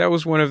this. That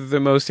was one of the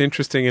most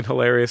interesting and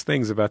hilarious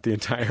things about the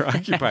entire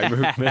Occupy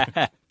movement.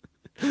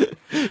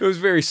 It was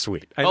very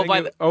sweet. I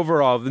think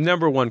overall, the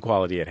number one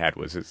quality it had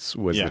was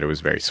Yeah. that it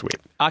was very sweet.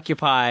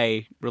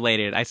 Occupy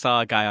related. I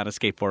saw a guy on a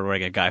skateboard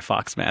wearing a Guy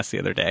Fawkes mask the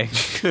other day.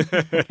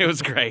 It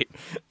was great.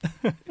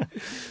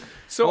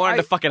 So I wanted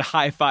to fucking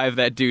high five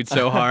that dude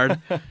so hard.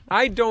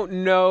 I don't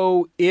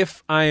know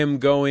if I am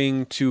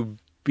going to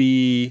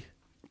be.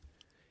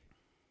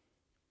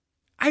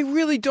 I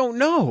really don't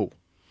know.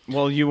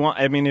 Well,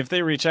 if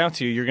they reach out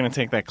to you, you're going to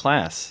take that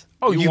class.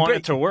 Oh, you you want bet-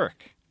 it to work.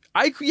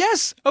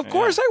 Yes, of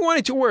course I want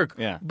it to work.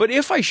 Yeah. But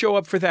if I show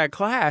up for that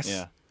class,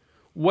 Yeah.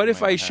 what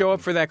if might I not show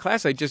up for that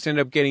class? I just end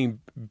up getting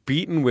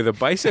beaten with a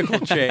bicycle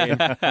chain.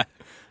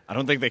 I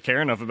don't think they care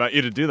enough about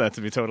you to do that,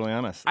 to be totally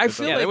honest. I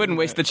feel Yeah, like they wouldn't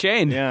waste the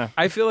chain. Yeah.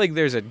 I feel like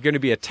there's going to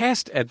be a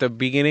test at the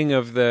beginning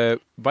of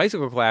the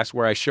bicycle class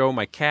where I show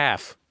my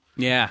calf.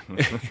 Yeah.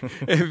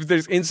 If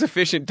there's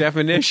insufficient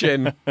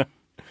definition.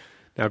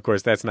 Now, of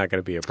course, that's not going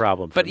to be a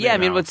problem. But for yeah,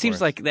 me. what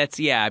seems like it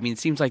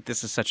seems like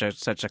this is such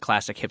a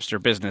classic hipster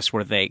business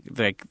where they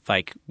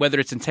like whether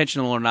it's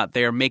intentional or not,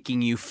 they are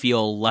making you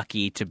feel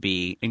lucky to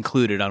be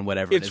included on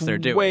whatever it is they're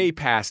doing. It's way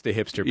past the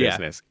hipster Yeah.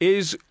 business.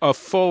 Is a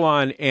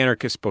full-on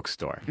anarchist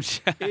bookstore.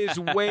 Is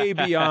way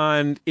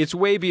beyond. It's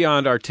way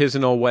beyond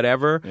artisanal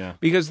whatever. Yeah.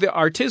 Because the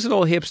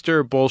artisanal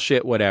hipster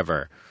bullshit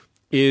whatever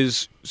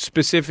is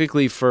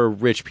specifically for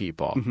rich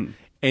people,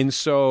 and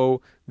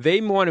so they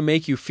want to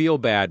make you feel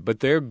bad. But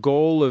their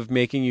goal of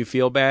making you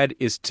feel bad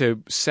is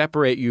to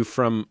separate you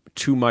from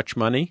too much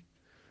money,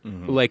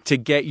 like to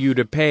get you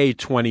to pay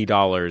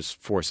 $20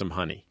 for some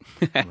honey.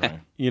 Right.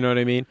 You know what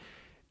I mean?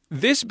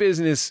 This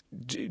business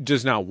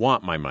does not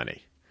want my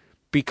money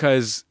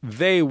because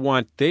they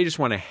just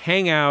want to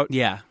hang out,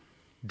 Yeah.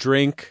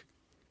 drink,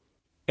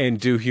 and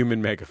do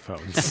human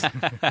megaphones.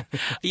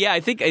 Yeah,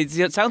 I think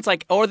it sounds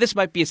like, or this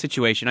might be a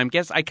situation.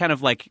 I kind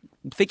of like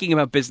thinking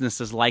about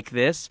businesses like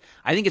this.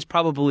 I think it's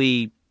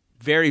probably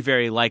very,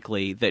 very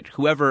likely that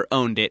whoever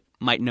owned it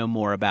might know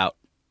more about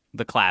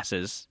the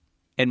classes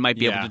and might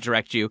be able Yeah. to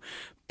direct you.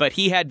 But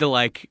he had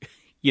to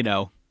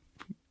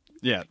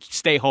Yeah.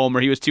 stay home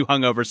or he was too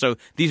hungover. So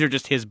these are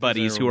just his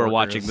buddies who are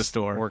watching the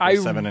store.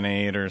 Workers 7 and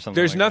 8 or something.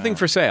 There's like nothing that.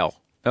 for sale.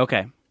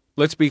 Okay.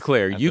 Let's be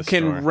clear. You the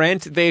can store.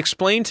 rent. They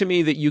explained to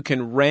me that you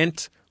can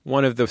rent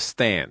one of the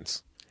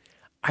stands.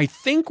 I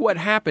think what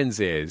happens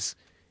is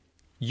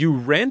you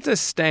rent a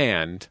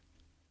stand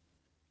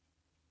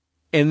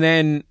and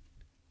then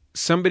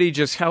somebody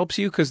just helps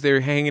you because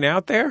they're hanging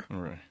out there.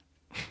 Right.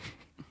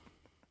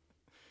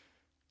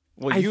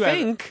 Well, I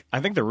think I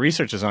think the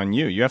research is on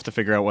you. You have to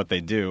figure out what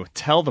they do.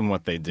 Tell them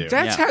what they do.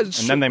 that's Yeah. how. and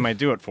then they might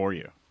do it for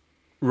you.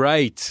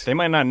 Right. They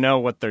might not know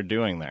what they're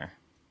doing there.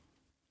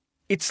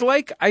 It's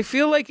like I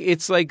feel like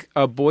it's like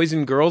a boys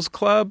and girls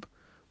club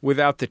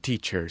without the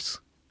teachers.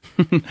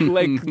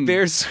 Like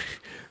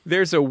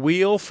there's a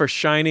wheel for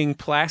shining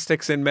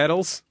plastics and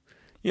metals.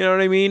 You know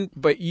what I mean?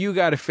 But you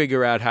got to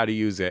figure out how to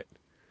use it,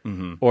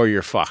 or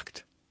you're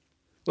fucked.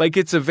 Like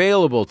it's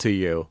available to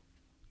you.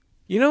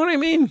 You know what I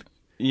mean?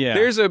 Yeah.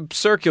 There's a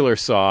circular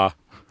saw,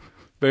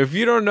 but if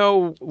you don't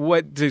know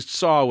what to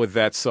saw with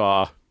that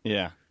saw,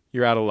 Yeah.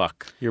 you're out of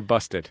luck. You're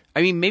busted.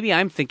 I mean, maybe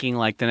I'm thinking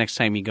like the next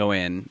time you go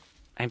in,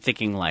 I'm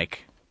thinking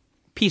like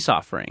peace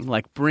offering,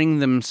 like bring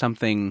them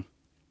something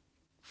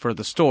for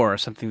the store,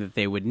 something that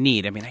they would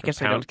need. I mean, I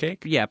guess I pound don't.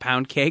 cake? Yeah,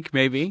 pound cake,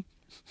 maybe.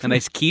 A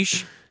nice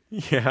quiche.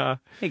 Yeah.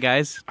 Hey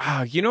guys.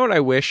 You know what I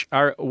wish?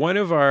 One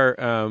of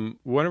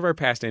our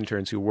past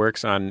interns who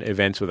works on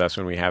events with us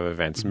when we have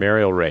events,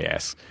 Mariel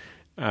Reyes,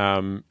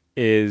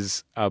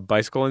 is a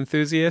bicycle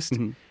enthusiast,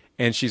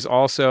 and she's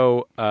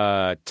also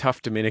a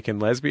tough Dominican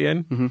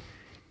lesbian.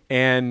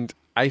 And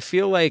I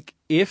feel like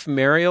if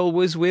Mariel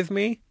was with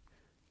me,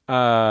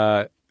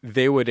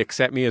 they would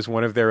accept me as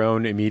one of their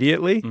own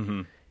immediately.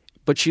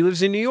 But she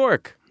lives in New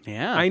York.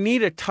 Yeah. I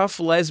need a tough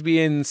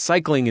lesbian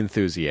cycling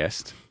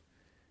enthusiast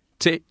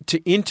to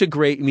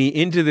integrate me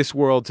into this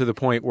world to the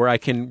point where I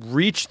can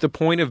reach the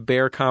point of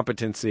bare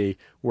competency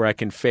where I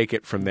can fake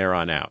it from there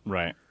on out.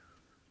 Right.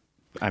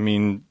 I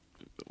mean,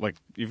 like,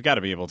 you've got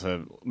to be able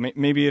to...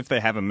 Maybe if they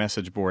have a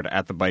message board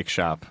at the bike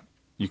shop,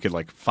 you could,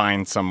 like,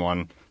 find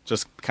someone,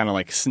 just kind of,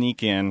 like,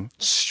 sneak in,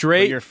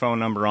 put your phone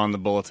number on the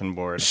bulletin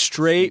board.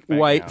 Straight,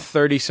 white,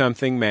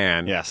 30-something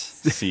man.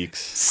 Yes,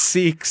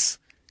 Seeks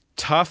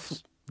tough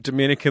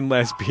Dominican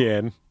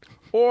lesbian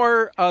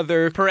or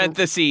other...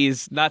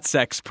 Parentheses, not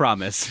sex,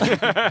 promise. You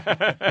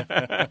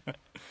got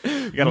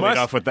to lead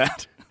off with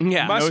that.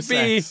 Yeah.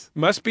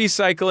 Must be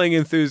cycling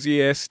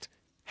enthusiast,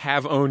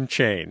 have own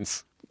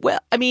chains. Well,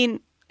 I mean,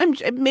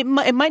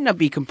 it might not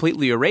be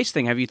completely a race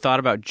thing. Have you thought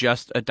about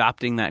just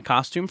adopting that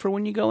costume for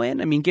when you go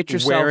in? I mean, get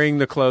yourself... Wearing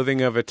the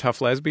clothing of a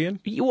tough lesbian?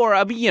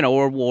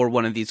 Or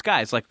one of these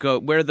guys. Like, go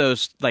wear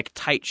those, like,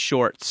 tight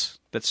shorts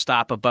that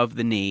stop above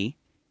the knee.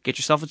 Get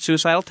yourself a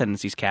suicidal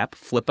tendencies cap.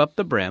 Flip up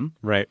the brim.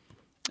 Right.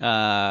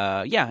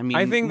 Yeah, I mean,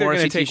 I think they're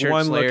going to take t-shirt,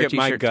 one Slayer, look at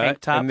my t-shirt, gut,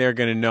 tank top. and they're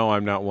going to know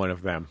I'm not one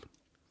of them.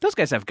 Those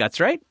guys have guts,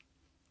 right?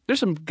 There's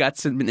some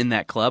guts in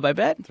that club, I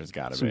bet. There's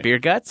got to be. Some beer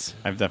guts.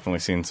 I've definitely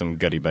seen some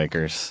gutty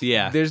bikers.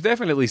 Yeah, There's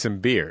definitely some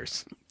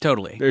beers.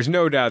 totally. There's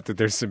no doubt that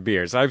there's some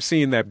beers. I've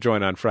seen that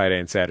joint on Friday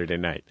and Saturday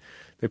night.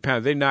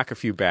 They knock a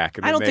few back.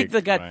 And I don't then think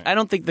the gut. Right. I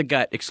don't think the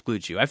gut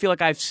excludes you. I feel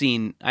like I've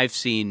seen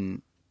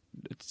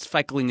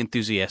cycling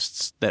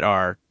enthusiasts that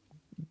are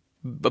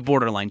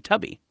borderline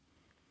tubby.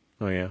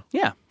 Oh yeah.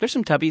 Yeah, there's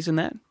some tubbies in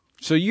that.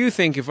 So you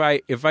think if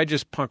I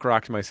just punk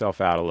rocked myself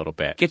out a little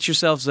bit, Put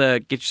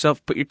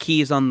your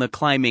keys on the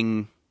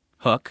climbing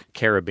hook.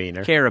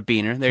 carabiner.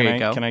 There you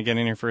go. Can I get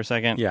in here for a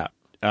second? Yeah.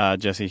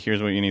 Jesse,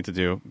 here's what you need to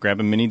do. Grab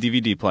a mini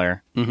DVD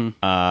player.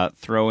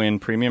 Throw in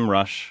Premium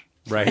Rush.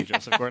 Right.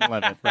 Joseph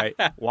Gordon-Levitt. Right.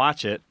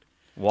 Watch it.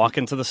 Walk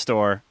into the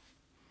store.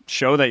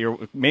 Show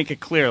that make it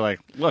clear, like,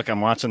 look,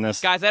 I'm watching this.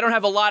 Guys, I don't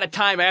have a lot of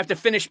time. I have to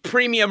finish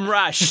Premium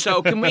Rush,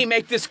 so can we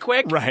make this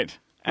quick? Right.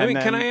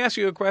 Can I ask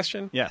you a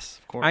question? Yes,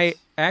 of course. I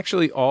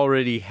actually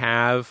already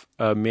have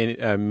a mini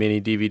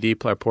DVD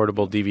player,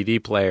 portable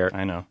DVD player.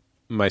 I know.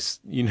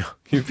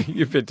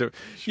 You've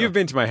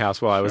been to my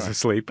house while I was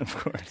asleep. Of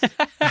course.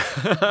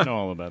 I know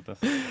all about this.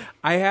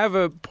 I have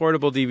a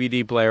portable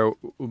DVD player,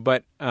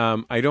 but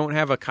I don't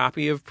have a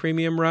copy of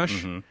Premium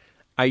Rush.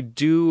 I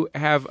do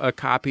have a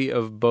copy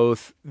of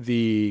both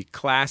the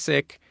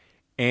classic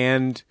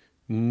and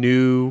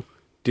new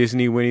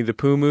Disney Winnie the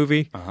Pooh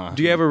movie.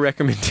 Do you have a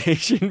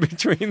recommendation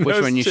between Which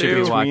those one you should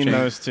two? be watching? Between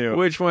those two.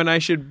 Which one I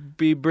should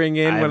be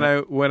bringing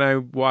in when I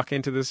walk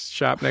into this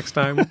shop next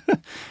time?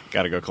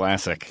 Gotta go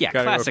classic. Yeah,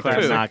 Gotta go classic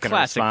classic. Pooh. I'm not going to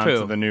Classic respond Pooh.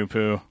 to the new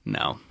Pooh.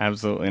 No.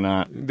 Absolutely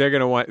not. They're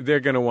gonna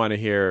want to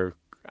hear,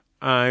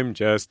 "I'm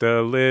just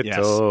a little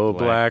Yes,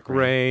 black Black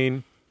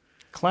rain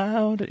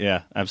Cloud.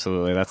 Yeah,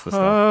 absolutely. That's the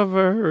stuff.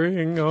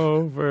 hovering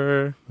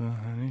over.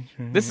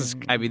 This is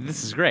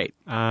great.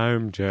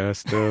 I'm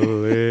just a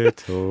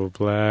little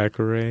black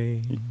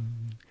rain."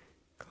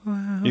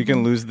 You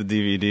can lose the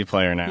DVD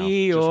player now. Just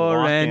Eeyore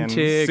walk and in,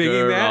 Tigger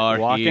singing that? are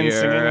walk in here.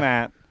 singing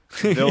that.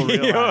 They'll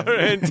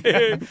realize.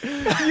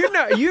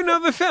 you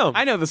know the film.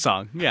 I know the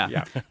song. Yeah.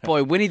 Yeah.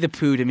 Boy, Winnie the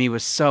Pooh to me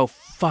was so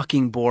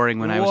fucking boring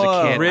when I was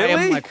Whoa, a kid. really?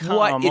 I am like,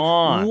 what? Come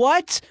on.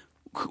 What?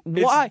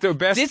 Why? It's the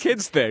best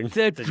kids thing.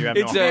 Did you have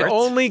no It's the heart?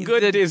 only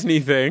good Disney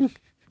thing.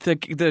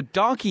 The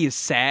donkey is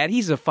sad.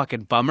 He's a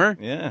fucking bummer.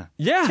 Yeah.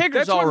 Yeah, Tigger's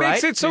that's all what right.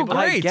 makes it so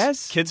I great.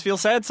 guess. Kids feel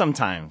sad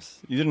sometimes.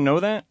 You didn't know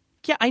that?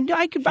 Yeah, I know.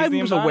 I the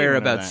was aware embodiment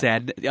of about that.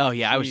 sad. Oh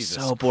yeah, I was Jesus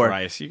so bored.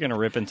 Christ, you're going to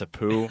rip into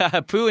Pooh?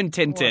 Pooh and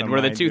Tintin What were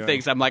am the I two doing?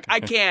 things. I'm like, I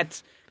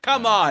can't.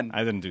 Come on.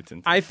 I didn't do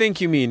Tintin. I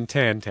think you mean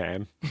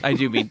Tan. I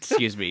do mean,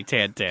 excuse me,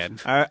 Tan.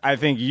 I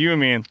think you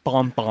mean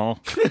bonbon.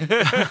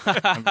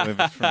 I believe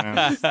it's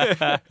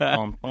pronounced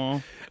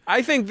bonbon.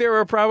 I think there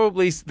are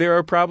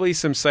probably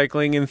some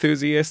cycling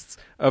enthusiasts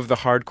of the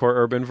hardcore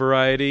urban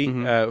variety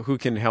who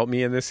can help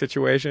me in this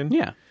situation.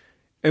 Yeah.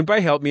 And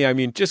by help me, I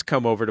mean just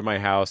come over to my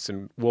house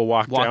and we'll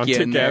walk down you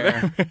in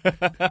together.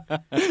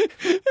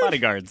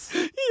 Bodyguards.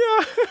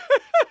 Yeah.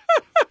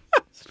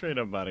 Straight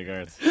up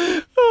bodyguards.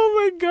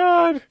 Oh my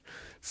God.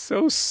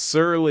 So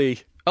surly.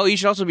 Oh, you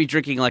should also be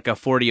drinking like a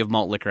 40 of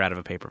malt liquor out of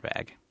a paper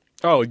bag.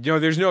 Oh, no,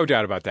 there's no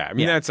doubt about that. I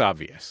mean, Yeah. that's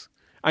obvious.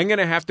 I'm going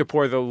to have to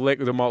pour the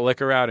malt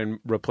liquor out and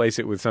replace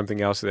it with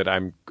something else that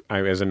I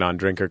as a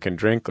non-drinker can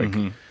drink, like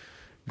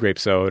grape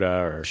soda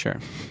or Sure.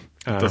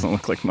 It doesn't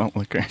look like malt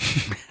liquor.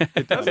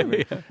 It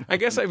doesn't. I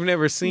guess I've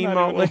never seen Not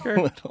malt even a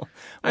liquor. little.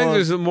 I think Well,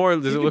 there's more.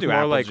 Does it could look do more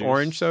apple like juice.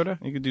 orange soda?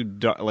 You could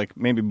do like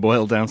maybe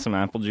boil down some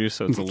apple juice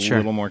so it's a Sure.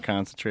 little more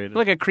concentrated.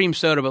 Like a cream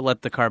soda, but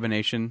let the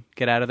carbonation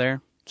get out of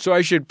there. So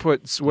I should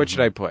put. What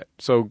should I put?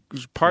 So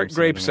part Cream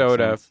grape makes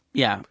soda, sense.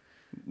 Yeah.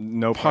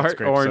 No parts part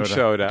grape orange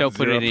soda. Don't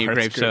put Zero any parts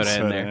grape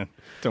soda in there.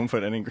 Don't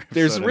put any grape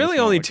There's soda in really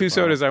a only small two liquor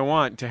bottle. sodas I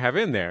want to have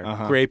in there: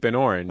 grape and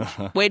orange.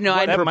 Wait, no,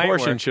 What I That might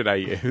proportion work. should I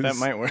use? That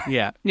might work.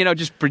 Yeah.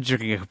 Just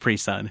drinking a Capri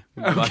Sun.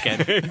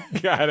 Bucket.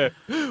 Got it.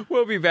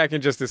 We'll be back in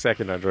just a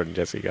second on Jordan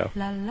Jesse Go.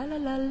 La la la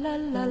la la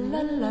la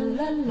la la la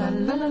la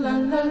la la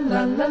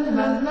la.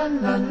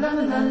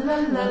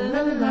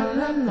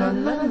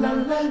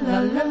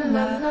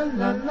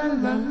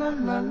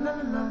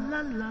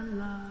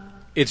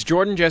 It's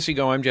Jordan Jesse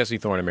Go. I'm Jesse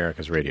Thorne,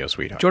 America's radio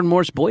sweetheart. Jordan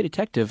Morris, boy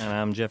detective. And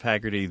I'm Jeff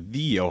Haggerty,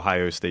 the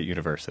Ohio State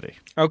University.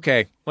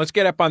 Okay, let's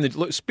get up on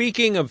the.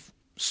 Speaking of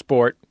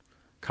sport,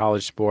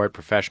 college sport,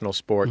 professional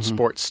sport,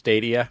 sports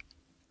stadia,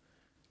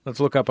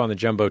 let's look up on the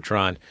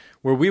Jumbotron,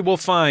 where we will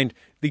find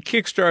the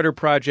Kickstarter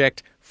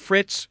project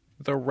Fritz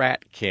the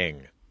Rat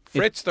King.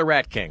 Fritz the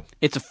Rat King.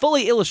 It's a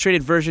fully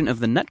illustrated version of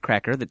the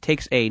Nutcracker that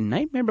takes a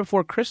Nightmare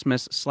Before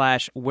Christmas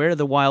 / Where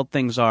the Wild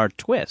Things Are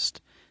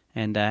twist.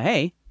 And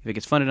hey, if it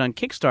gets funded on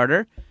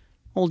Kickstarter,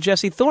 old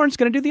Jesse Thorne's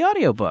going to do the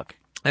audiobook.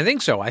 I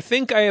think so. I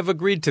think I have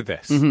agreed to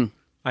this.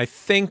 I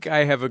think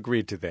I have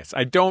agreed to this.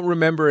 I don't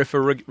remember if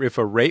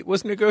a rate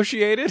was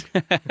negotiated.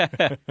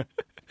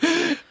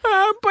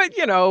 But,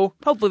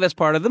 Hopefully that's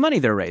part of the money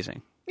they're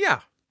raising.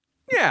 yeah.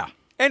 Yeah.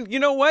 And you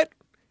know what?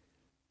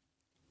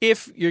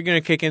 If you're going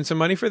to kick in some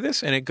money for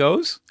this and it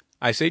goes,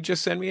 I say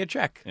just send me a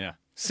check. Yeah.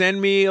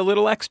 Send me a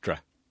little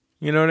extra.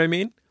 You know what I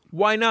mean?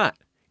 Why not?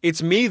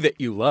 It's me that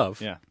you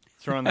love. Yeah.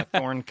 Throw in that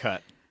thorn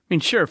cut. I mean,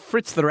 sure,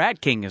 Fritz the Rat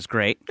King is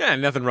great. Yeah,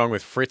 nothing wrong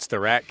with Fritz the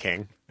Rat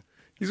King.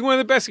 He's one of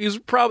the best. It's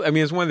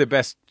one of the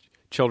best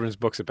children's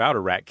books about a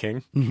rat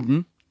king.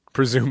 Mm-hmm.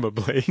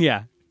 Presumably.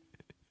 Yeah.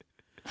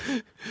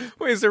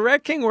 Wait, is the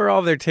Rat King where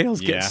all their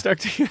tails Yeah. get stuck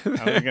together?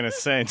 I was going to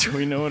say, do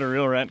we know what a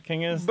real rat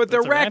king is? But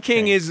That's the a Rat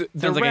King is the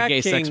Sounds like Rat a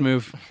gay King, sex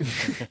move.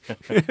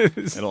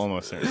 It'll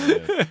almost certainly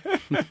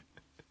is.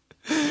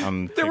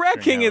 The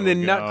Rat King in the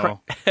Nutcracker.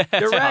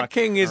 The Rat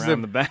King is the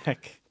the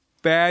back.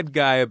 bad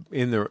guy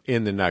in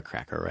the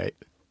Nutcracker, right?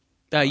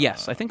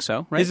 Yes, I think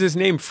so, right? Is his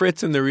name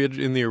Fritz in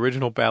the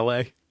original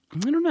ballet?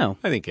 I don't know.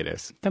 I think it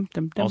is. Dum,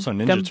 dum, dum, Also,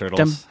 Ninja dum, Turtles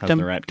dum, has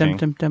the Rat dum, King.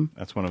 dum, dum.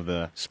 That's one of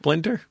the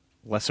Splinter?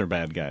 lesser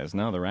bad guys.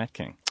 No, the Rat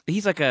King.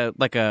 He's like a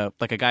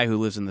guy who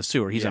lives in the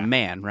sewer. He's a Yeah.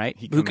 man, right?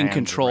 He Who can commands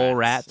control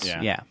rats.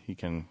 Yeah. He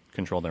can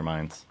control their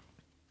minds.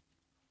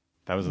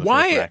 That was the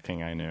Why- first Rat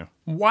King I knew.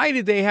 Why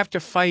did they have to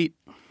fight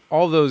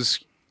all those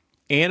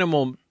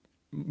animal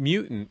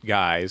mutant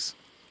guys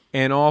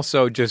and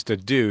also just a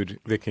dude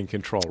that can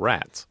control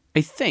rats?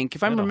 I think,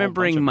 if I'm had a whole bunch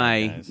remembering of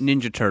my bad guys.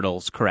 Ninja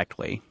Turtles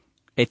correctly,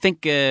 I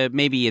think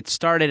maybe it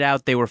started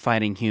out they were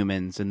fighting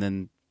humans, and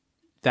then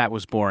that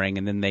was boring,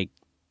 and then they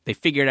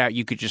figured out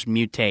you could just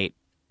mutate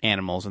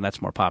animals, and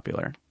that's more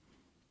popular.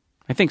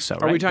 I think so.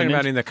 Are right? we talking The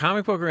about Ninja- in the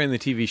comic book or in the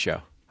TV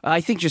show? I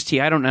think just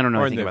I don't know Or in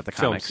anything the about the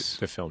film, comics.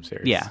 the film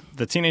series? Yeah.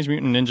 The Teenage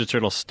Mutant Ninja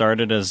Turtles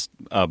started as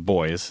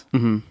boys.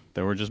 Mm-hmm.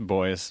 They were just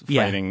boys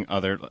Yeah.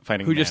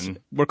 fighting Who men. just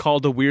were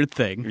called a weird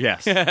thing.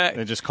 Yes,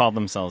 they just called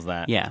themselves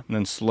that. Yeah. and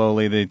then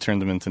slowly they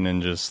turned them into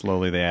ninjas.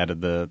 Slowly they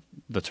added the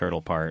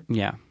turtle part.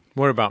 Yeah.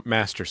 What about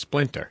Master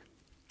Splinter?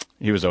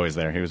 He was always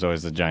there. He was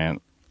always the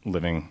giant,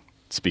 living,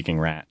 speaking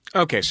rat.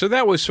 Okay, so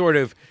that was sort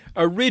of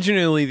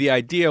originally the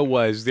idea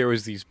was there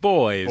was these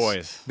boys.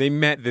 Boys. They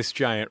met this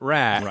giant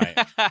rat.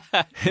 Right.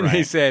 And they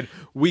Right. said,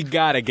 we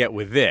got to get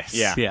with this.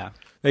 Yeah. Yeah.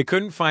 They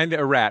couldn't find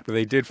a rat, but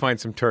they did find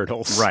some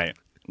turtles. Right.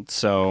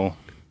 So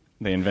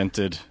they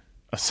invented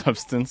a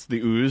substance, the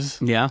ooze,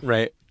 Yeah.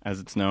 Right. as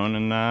it's known,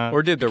 and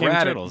Or did the became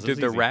rat turtles. did It's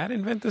the easy. rat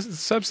invent this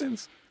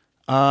substance?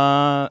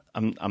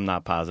 I'm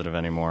not positive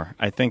anymore.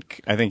 I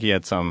think he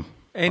had some.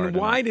 And part in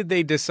why it. did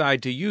they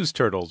decide to use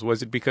turtles?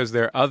 Was it because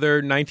their other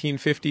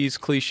 1950s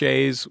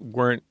cliches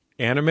weren't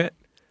animate?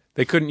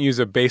 They couldn't use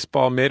a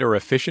baseball mitt or a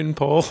fishing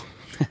pole?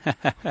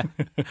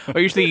 Or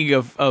you're thinking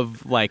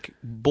of like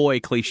boy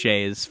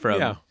cliches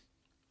from. Yeah.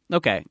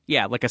 Okay.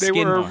 Yeah, like a They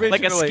skinned were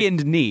like a originally-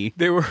 skinned knee.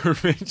 They were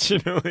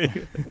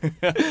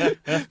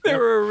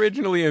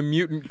originally a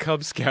mutant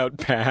Cub Scout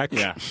pack.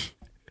 Yeah.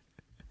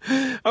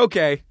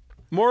 Okay.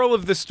 Moral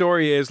of the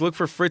story is look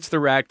for Fritz the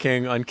Rat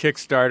King on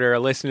Kickstarter, a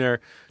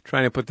listener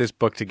trying to put this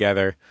book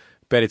together.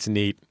 Bet it's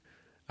neat.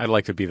 I'd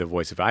like to be the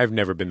voice of it. I've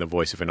never been the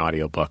voice of an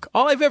audiobook.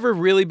 All I've ever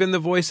really been the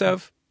voice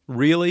of,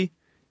 really,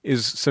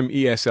 is some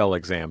ESL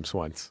exams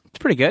once. It's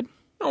pretty good.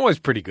 It was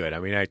pretty good. I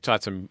mean, I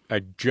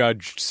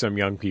judged some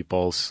young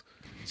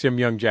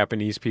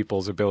Japanese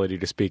people's ability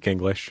to speak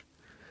English.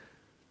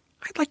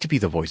 I'd like to be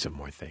the voice of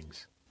more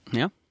things.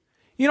 Yeah.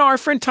 You know, our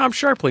friend Tom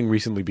Sharpling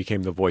recently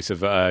became the voice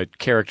of a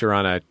character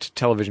on a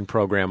television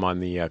program on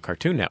the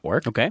Cartoon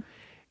Network. Okay.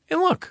 And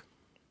look,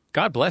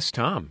 God bless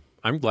Tom.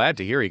 I'm glad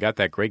to hear he got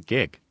that great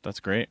gig. That's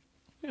great.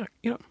 Yeah,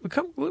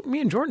 me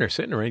and Jordan are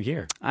sitting right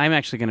here. I'm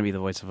actually going to be the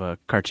voice of a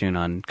cartoon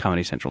on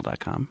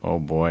ComedyCentral.com. Oh,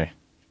 boy.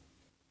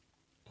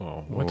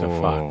 Whoa, what the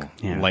fuck?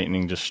 Yeah.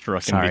 Lightning just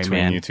struck Sorry, in between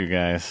man. you two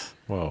guys.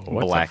 Whoa,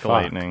 what Black the fuck?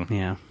 lightning.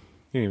 Yeah.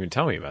 You didn't even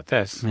tell me about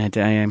this. I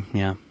am,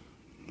 yeah.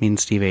 Me and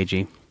Steve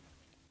Agee.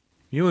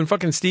 You and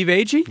fucking Steve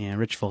Agee? Yeah,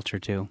 Rich Fulcher,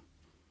 too.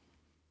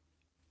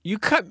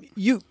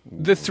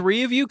 The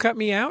three of you cut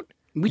me out?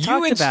 We You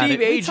talked and about Steve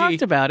it. We Agee-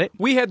 talked about it.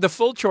 We had the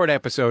full short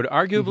episode,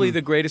 arguably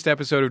the greatest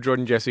episode of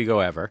Jordan Jesse Go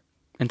ever.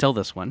 Until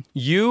this one.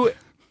 You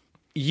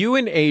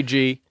and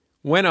Agee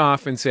went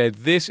off and said,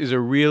 this is a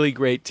really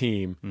great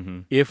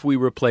team if we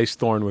replace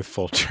Thorne with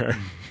Fulcher.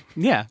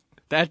 Yeah.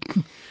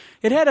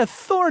 It had a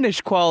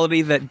Thornish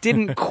quality that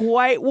didn't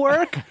quite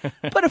work,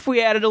 but if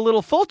we added a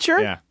little Fulcher...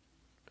 Yeah.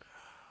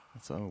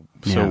 So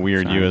Yeah,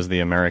 weird, sorry. you as the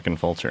American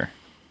Fulcher.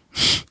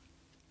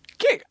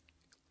 Okay,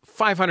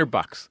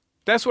 $500.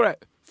 That's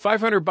what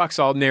 $500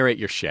 I'll narrate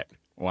your shit.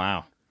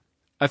 Wow.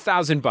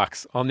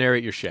 $1,000 I'll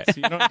narrate your shit.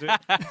 So you don't do...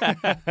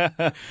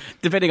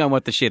 Depending on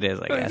what the shit is,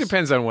 I It guess.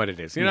 depends on what it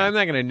is. I'm not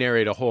going to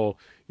narrate your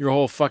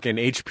whole fucking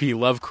H.P.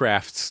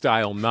 Lovecraft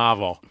style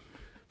novel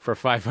for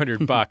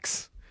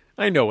 $500.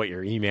 I know what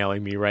you're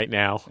emailing me right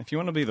now. If you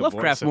want to be the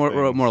Lovecraft voice of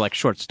wrote things- more like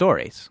short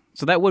stories.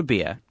 So that would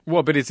be a...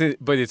 Well, but it's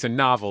a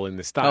novel in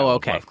the style Oh,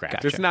 okay. of Lovecraft.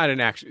 Gotcha. It's not an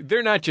action.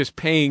 They're not just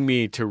paying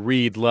me to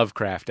read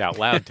Lovecraft out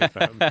loud to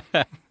them.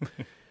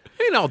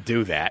 And I'll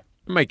do that.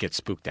 I might get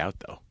spooked out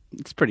though.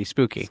 It's pretty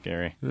spooky.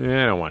 Scary. I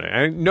don't want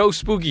it. No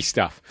spooky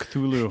stuff.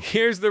 Cthulhu.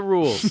 Here's the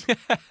rules.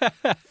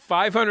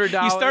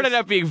 $500. You started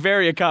out being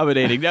very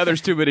accommodating. Now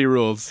there's too many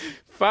rules.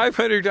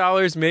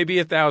 $500, maybe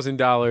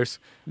 $1,000.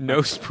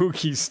 No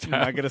spooky stuff. I'm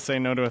not going to say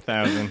no to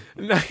 1,000.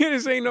 Not going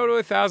to say no to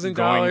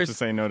Going to $1,000.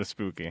 say no to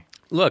spooky.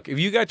 Look, if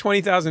you got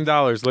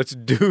 $20,000, let's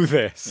do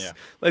this. Yeah.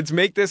 Let's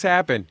make this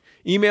happen.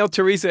 Email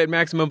Teresa at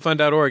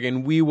MaximumFun.org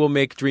and we will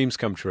make dreams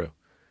come true.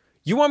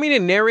 You want me to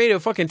narrate a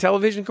fucking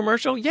television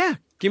commercial? Yeah.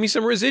 Give me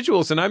some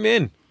residuals and I'm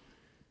in.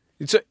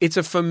 It's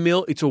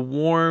a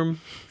warm,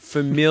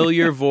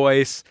 familiar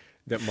voice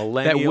that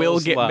millennials That will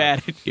get love.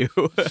 mad at you.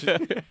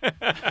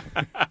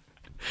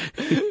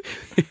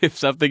 If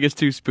something is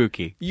too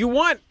spooky. You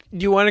want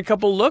a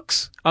couple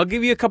looks? I'll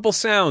give you a couple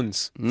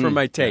sounds for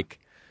my take.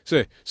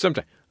 So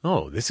sometimes,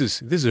 this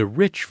is a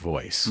rich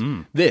voice.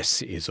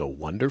 This is a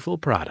wonderful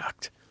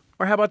product.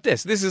 Or how about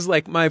this? This is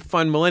like my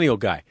fun millennial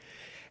guy.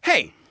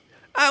 Hey,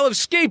 I love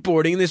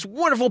skateboarding and this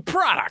wonderful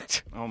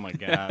product. Oh, my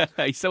God.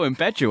 He's so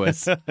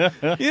impetuous. You know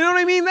what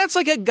I mean? That's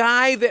like a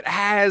guy that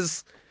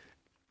has,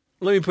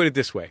 let me put it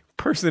this way,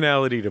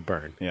 personality to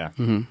burn. Yeah.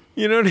 You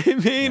know what I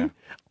mean?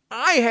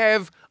 I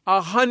have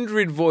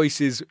 100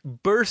 voices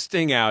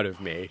bursting out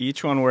of me.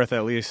 Each one worth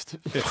at least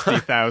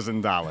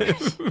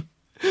 $50,000.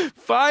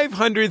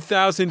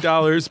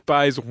 $500,000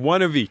 buys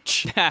one of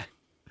each.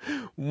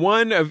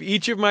 One of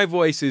each of my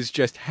voices,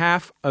 just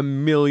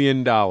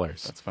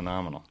 $500,000. That's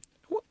phenomenal.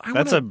 I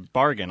That's wanna- a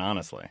bargain,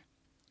 honestly.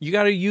 You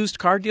got a used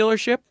car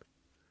dealership?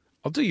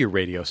 I'll do your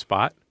radio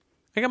spot.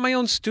 I got my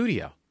own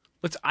studio.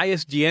 Let's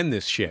ISDN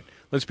this shit.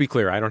 Let's be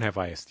clear, I don't have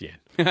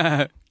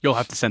ISDN. You'll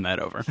have to send that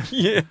over.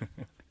 Yeah.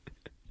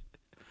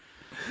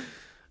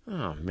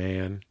 Oh,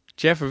 man.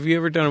 Jeff, have you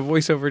ever done a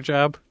voiceover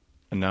job?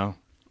 No,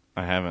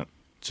 I haven't.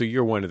 So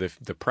you're one of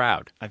the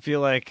proud. I feel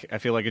like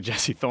a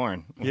Jesse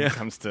Thorne when Yeah. it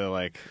comes to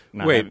like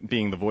not Wait.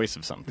 being the voice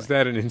of something. Is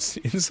that an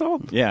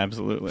insult? Yeah,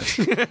 absolutely.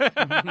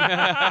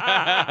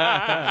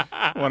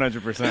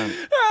 100%.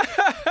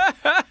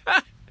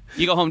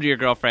 You go home to your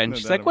girlfriend.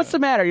 She's doubt like, what's the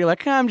matter? You're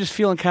like, I'm just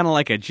feeling kind of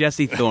like a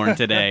Jesse Thorne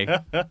today.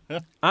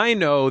 I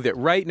know that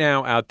right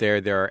now out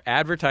there are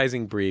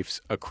advertising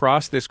briefs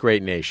across this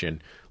great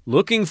nation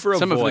looking for a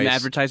Some voice. of them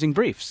advertising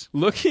briefs.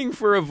 Looking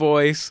for a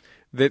voice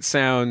that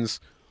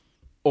sounds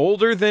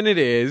older than it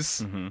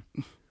is,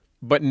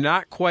 but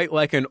not quite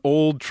like an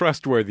old,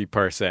 trustworthy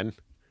person,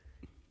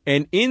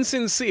 and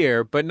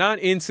insincere, but not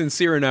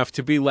insincere enough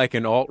to be like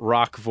an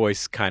alt-rock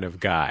voice kind of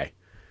guy.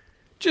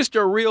 Just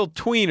a real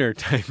tweener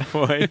type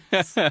voice.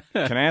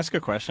 Can I ask a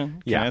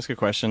question? Yeah. Can I ask a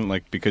question?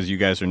 Like, because you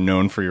guys are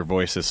known for your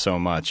voices so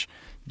much,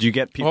 do you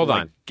get people Hold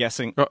like, on.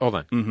 guessing? Oh, hold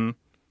on. Mm-hmm.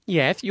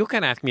 Yes, you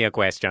can ask me a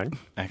question.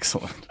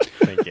 Excellent.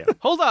 Thank you.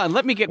 Hold on,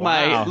 let me get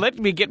Wow.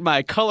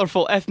 my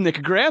colorful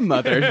ethnic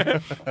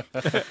grandmother.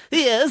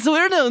 Yes,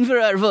 we're known for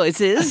our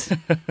voices.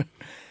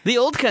 The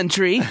old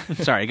country.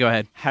 Sorry, go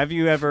ahead. Have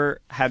you ever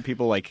had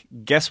people like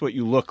guess what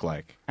you look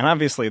like? And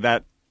obviously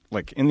that,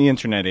 like in the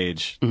internet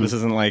age, this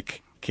isn't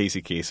like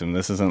Casey Kasem.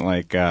 This isn't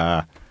like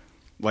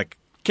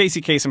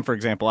Casey Kasem, for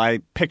example. I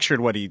pictured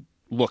what he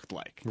looked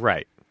like.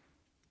 Right.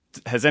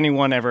 Has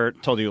anyone ever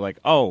told you like,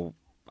 oh,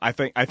 I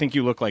think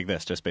you look like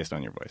this just based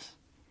on your voice?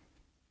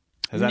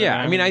 Has that Yeah,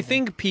 ever I mean, I happened?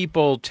 think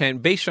people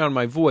tend, based on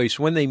my voice,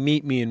 when they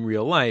meet me in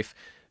real life,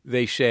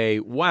 they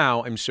say,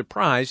 wow, I'm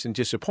surprised and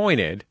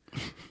disappointed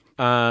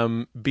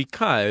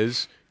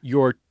because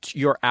you're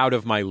out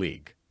of my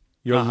league.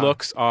 Your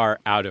looks are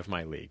out of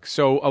my league.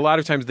 So a lot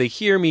of times they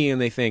hear me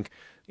and they think,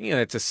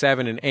 it's a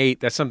 7 and 8.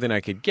 That's something I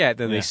could get.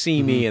 Then they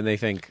see me and they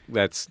think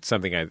that's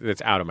something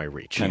that's out of my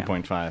reach.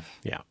 10.5.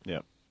 Yeah.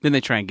 Yep. Then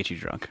they try and get you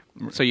drunk,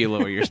 so you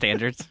lower your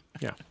standards.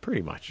 Yeah,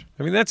 pretty much.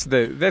 I mean, that's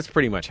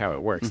pretty much how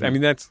it works. I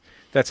mean, that's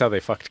how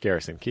they fucked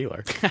Garrison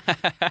Keillor.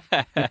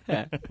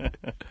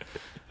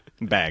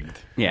 Bagged.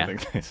 Yeah. I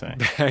think they say.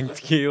 Bagged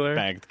Keillor.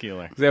 Bagged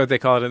Keeler. Is that what they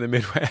call it in the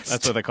Midwest?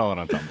 That's what they call it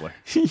on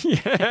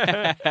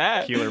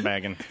Tumblr. Keeler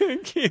bagging.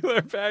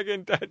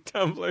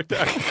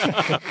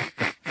 KeillorBaggin.tumblr.com.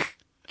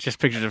 Just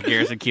pictures of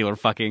Garrison Keillor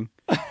fucking.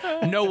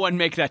 No one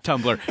make that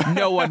Tumblr.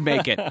 No one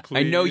make it.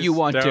 I know you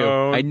want to.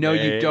 I know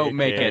you don't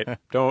make it.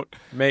 Don't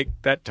make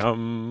that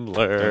Tumblr.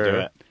 Don't do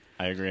it.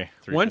 I agree.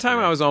 One time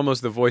I was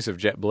almost the voice of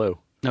JetBlue.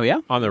 Oh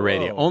yeah, on the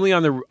radio, only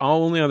on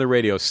the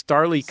radio.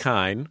 Starlee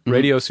Kine,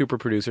 radio super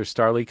producer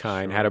Starlee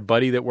Kine, had a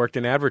buddy that worked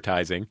in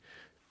advertising.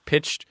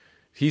 Pitched,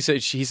 she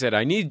said,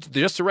 I need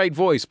just the right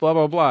voice, blah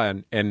blah blah,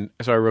 and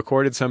so I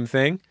recorded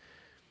something.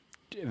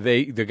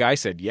 The guy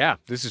said, yeah,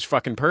 this is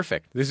fucking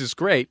perfect. This is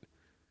great.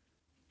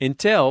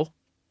 Until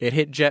it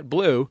hit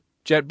JetBlue.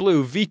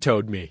 JetBlue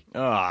vetoed me.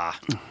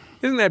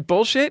 Isn't that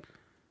bullshit?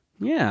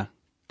 Yeah.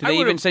 Did they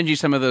even send you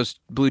some of those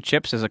blue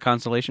chips as a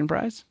consolation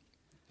prize?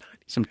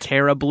 Some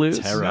Terra Blues?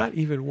 Not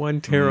even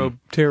one Terra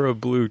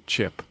Blue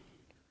chip.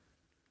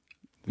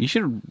 You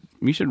should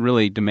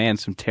really demand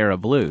some Terra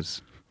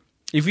Blues.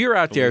 If you're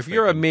out there, if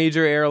you're a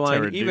major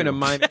airline, Terra even a Dew.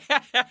 minor...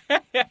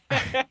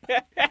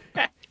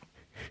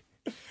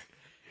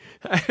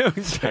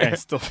 I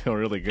still feel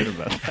really good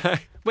about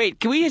that. Wait,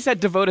 can we just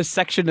devote a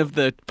section of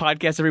the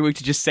podcast every week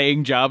to just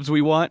saying jobs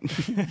we want?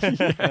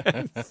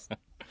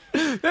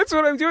 That's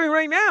what I'm doing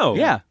right now.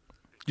 Yeah.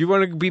 Do you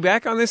want to be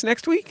back on this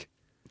next week?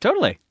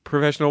 Totally.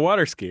 Professional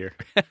water skier.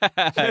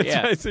 That's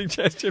Yeah. my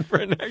suggestion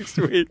for next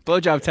week.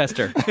 Blowjob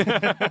tester.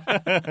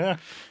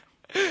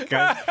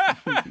 Guys,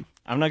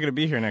 I'm not going to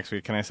be here next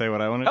week. Can I say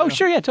what I want to do? Oh,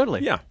 sure, yeah,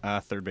 totally. Yeah.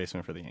 Third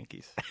baseman for the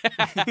Yankees.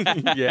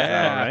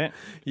 Yeah. All right.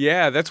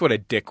 Yeah, that's what a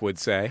dick would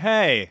say.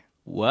 Hey, I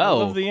Whoa.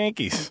 love the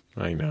Yankees.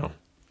 I know.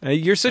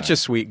 You're such a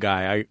sweet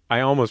guy. I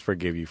almost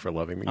forgive you for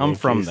loving the Yankees. I'm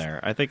from there.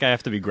 I think I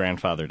have to be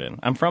grandfathered in.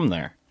 I'm from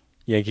there.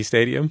 Yankee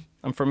Stadium?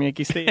 I'm from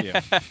Yankee Stadium.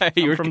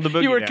 you were, from the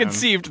Boogie you were Down.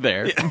 conceived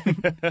there.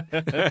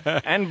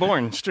 And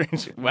born,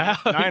 strange. Wow.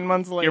 9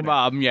 months later.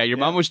 Your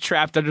mom was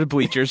trapped under the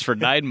bleachers for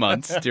 9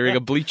 months during a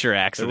bleacher There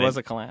accident. was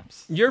a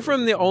collapse. You're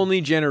from the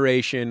only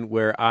generation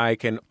where I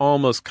can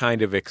almost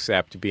kind of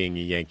accept being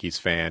a Yankees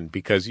fan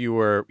because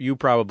you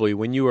probably,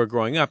 when you were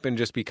growing up and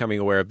just becoming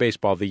aware of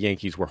baseball, the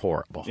Yankees were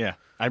horrible. Yeah.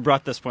 I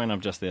brought this point up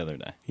just the other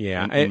day.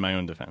 Yeah. In my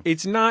own defense.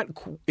 It's not,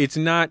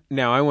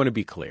 now I want to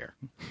be clear.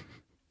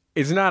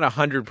 It's not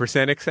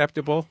 100%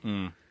 acceptable.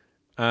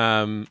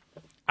 My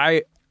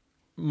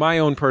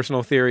own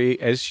personal theory,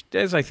 as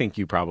I think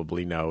you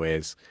probably know,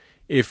 is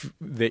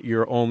that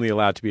you're only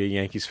allowed to be a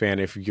Yankees fan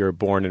if you're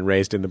born and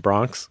raised in the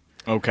Bronx.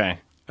 Okay.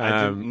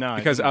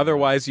 Because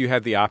otherwise you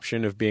had the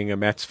option of being a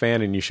Mets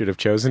fan and you should have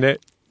chosen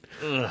it.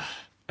 But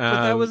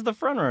that was the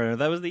front runner.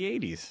 That was the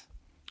 80s.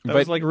 That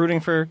was like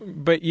rooting for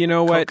But you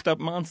know what? coked up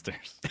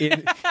monsters.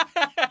 In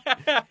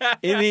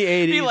the 80s,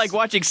 It'd be like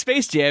watching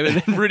Space Jam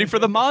and then rooting for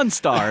the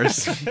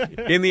Monstars.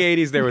 in the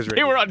 80s there was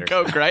They were on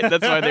Anderson. coke, right?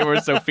 That's why they were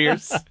so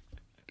fierce.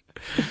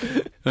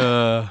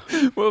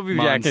 We'll be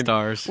back in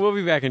Monstars. We'll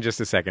be back in just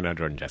a second on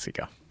Jordan Jesse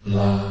Go.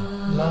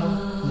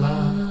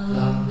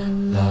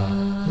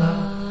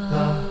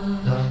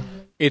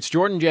 It's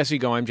Jordan Jesse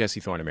Go. I'm Jesse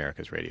Thorne,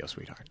 America's radio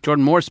sweetheart.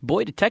 Jordan Morse,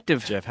 boy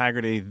detective. Jeff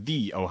Haggerty,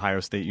 the Ohio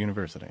State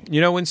University.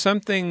 You know, when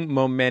something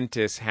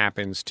momentous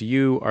happens to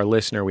you, our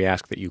listener, we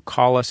ask that you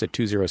call us at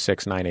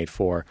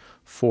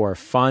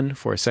 206-984-4FUN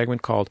for a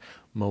segment called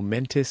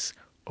Momentous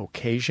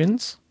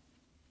Occasions,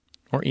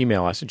 or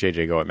email us at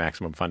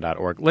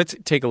jjgo@maximumfun.org. Let's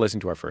take a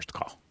listen to our first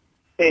call.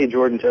 Hey,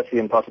 Jordan, Jesse,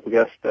 and possible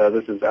guest.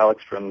 This is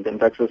Alex from Denton,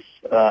 Texas.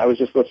 I was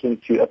just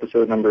listening to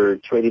episode number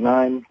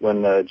 289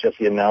 when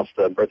Jesse announced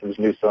the birth of his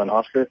new son,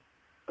 Oscar.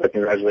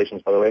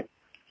 Congratulations, by the way.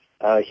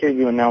 Here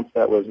you announced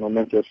that was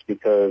momentous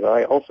because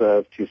I also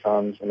have two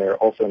sons, and they're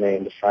also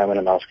named Simon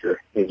and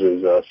Oscar,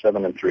 ages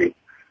 7 and 3.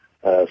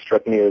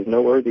 Struck me as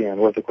noteworthy and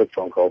worth a quick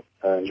phone call.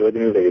 Enjoy the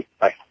new baby.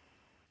 Bye.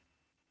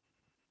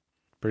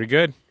 Pretty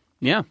good.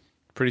 Yeah.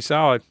 Pretty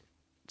solid.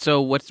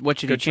 So what should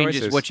he Good change?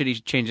 choices. What should he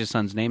change his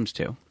son's names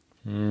to?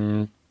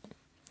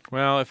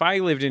 Well, if I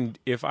lived in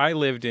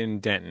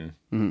Denton,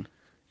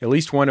 at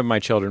least one of my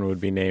children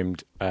would be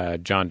named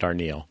John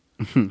Darnielle.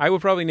 I would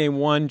probably name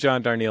one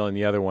John Darnielle and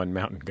the other one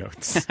Mountain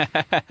Goats.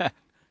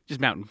 Just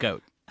Mountain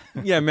Goat.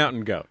 Yeah,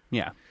 Mountain Goat.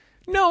 Yeah.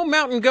 No,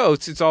 Mountain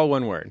Goats. It's all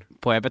one word.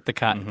 Boy, I bet the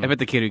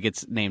kid who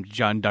gets named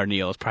John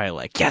Darnielle is probably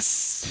like,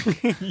 yes.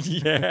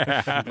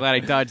 Yeah. I'm glad I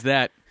dodged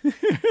that.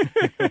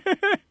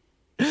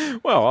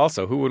 Well,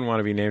 also, who wouldn't want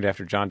to be named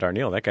after John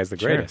Darnielle? That guy's the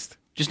greatest.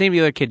 Just name the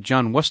other kid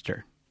John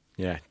Worcester.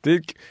 Yeah.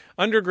 The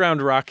underground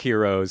rock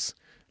heroes,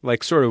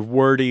 like sort of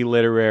wordy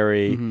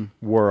literary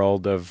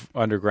world of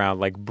underground,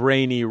 like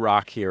brainy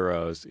rock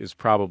heroes, is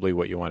probably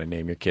what you want to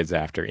name your kids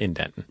after in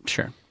Denton.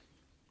 Sure.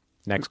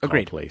 Next call,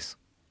 Agreed. please.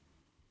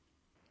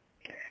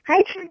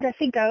 Hi,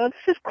 Jesse Go.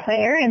 This is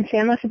Claire in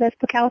San Luis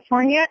Obispo,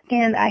 California,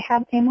 and I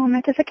have a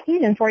momentous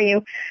occasion for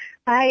you.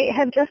 I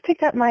have just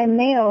picked up my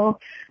mail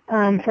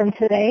from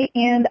today,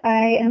 and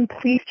I am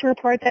pleased to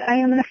report that I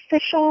am an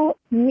official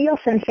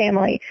Nielsen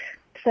family.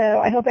 So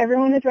I hope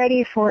everyone is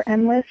ready for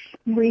endless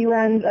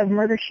reruns of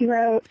Murder, She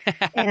Wrote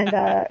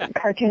and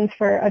cartoons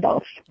for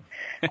adults.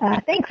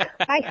 Thanks.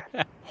 Bye.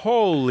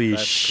 Holy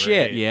That's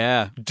shit. great.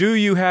 Yeah. Do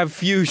you have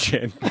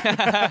fusion?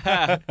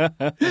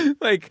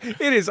 Like,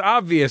 it is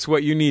obvious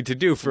what you need to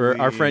do for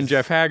our friend Please.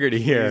 Jeff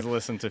Haggerty here. Please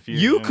listen to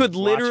Fusion. You could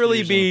Watch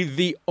literally Fusion. be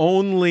the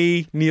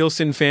only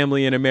Nielsen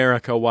family in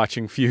America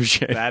watching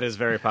Fusion. That is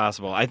very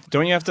possible.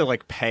 Don't you have to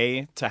like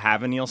pay to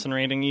have a Nielsen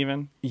rating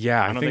even?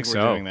 Yeah, I don't think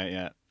so. we're doing that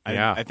yet.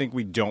 Yeah. I think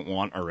we don't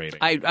want a rating.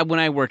 I when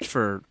I worked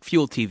for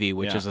Fuel TV,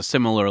 which Yeah. is a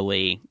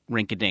similarly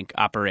rink-a-dink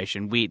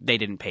operation, they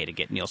didn't pay to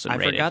get Nielsen I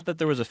rated. forgot that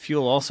there was a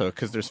Fuel also,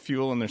 because there's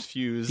Fuel and there's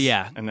Fuse.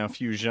 Yeah. And now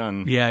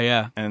Fusion.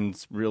 Yeah. And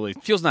it's really...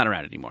 Fuel's not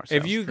around anymore. So.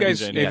 Have you guys,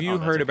 Strange idea. have you Oh,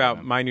 that's heard okay about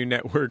then. my new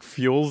network,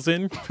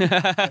 Fuelsin?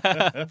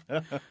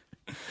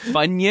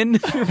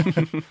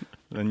 Funyun?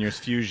 Then there's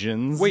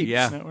Fusion's Wait,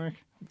 yeah. network.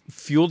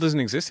 Fuel doesn't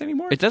exist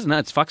anymore? It does not.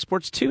 It's Fox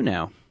Sports 2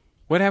 now.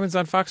 What happens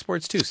on Fox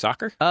Sports 2?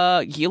 Soccer?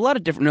 A lot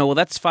of different. No, well,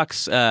 that's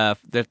Fox. There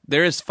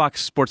is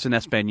Fox Sports in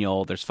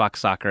Espanol. There's Fox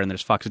Soccer, and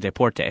there's Fox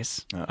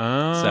Deportes.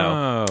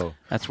 Oh.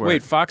 That's where.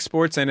 Wait, Fox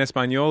Sports en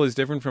Español is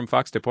different from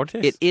Fox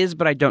Deportes? It is,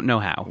 but I don't know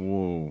how.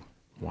 Whoa.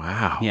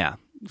 Wow. Yeah,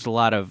 there's a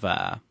lot of.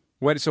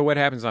 So what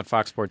happens on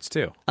Fox Sports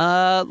 2?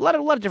 A lot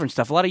of different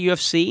stuff. A lot of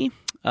UFC.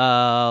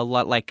 A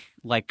lot like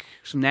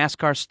some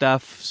NASCAR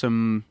stuff.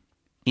 Some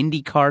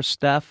IndyCar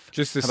stuff.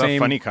 Just the How about same.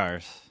 Funny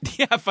Cars?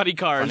 Yeah, funny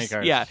cars. Funny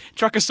cars. Yeah,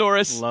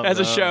 Truckosaurus Love as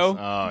a those. show.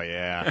 Oh,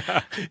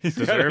 yeah. He's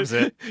Deserves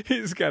got it.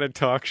 He's got a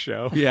talk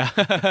show. Yeah,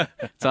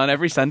 it's on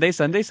every Sunday.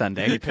 Okay,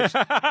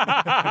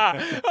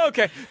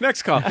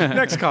 next call.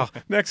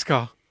 Next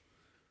call.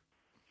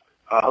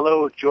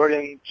 Hello,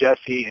 Jordan,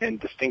 Jesse, and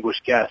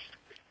distinguished guests.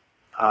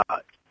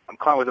 I'm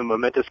calling with a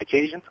momentous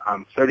occasion.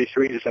 I'm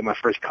 33, just had my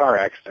first car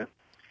accident.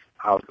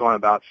 I was going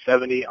about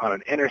 70 on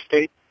an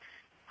interstate,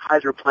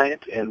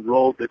 hydroplaned, and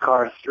rolled the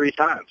car 3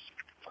 times.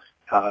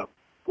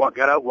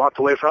 Got up, walked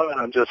away from it,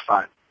 and I'm just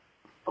fine.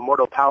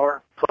 Immortal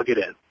power, plug it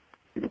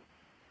in.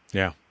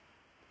 Yeah.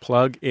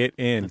 Plug it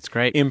in. That's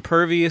great.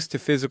 Impervious to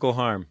physical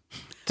harm.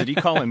 Did he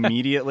call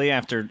immediately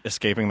after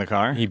escaping the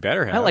car? He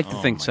better have. I like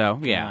to think so.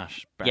 Yeah,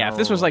 gosh, yeah. If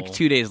this was like barrel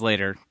 2 days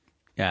later,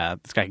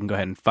 this guy can go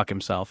ahead and fuck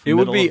himself. It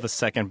would Middle be- of the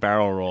second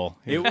barrel roll.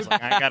 It was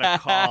like, I gotta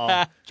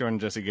call Jordan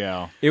Jesse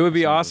Go. It would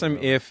be awesome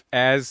if,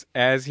 as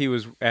he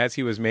was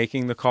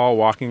making the call,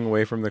 walking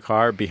away from the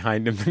car,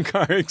 behind him the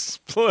car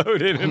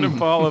exploded in a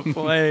ball of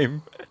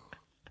flame.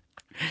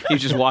 He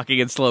was just walking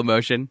in slow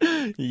motion.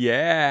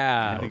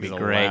 Yeah. I think be he's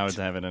great. allowed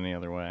to have it any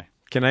other way.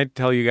 Can I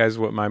tell you guys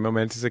what my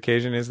momentous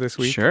occasion is this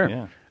week? Sure.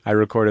 Yeah. I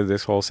recorded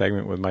this whole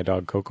segment with my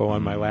dog Coco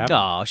on my lap.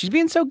 Oh, she's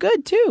being so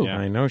good too.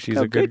 I know she's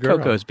How a good girl.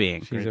 Coco's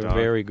being. She's Great a dog.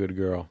 very good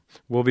girl.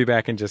 We'll be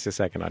back in just a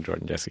second on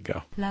Jordan Jesse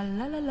Go. La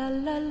la la la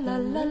la la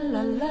la la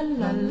la la la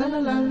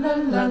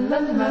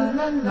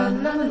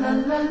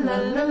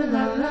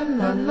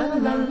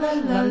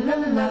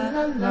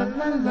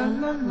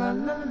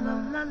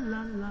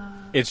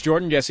It's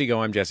Jordan Jesse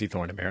Go. I'm Jesse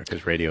Thorne,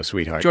 America's radio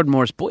sweetheart. Jordan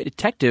Moore's boy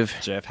detective.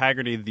 Jeff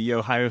Haggerty, The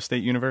Ohio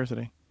State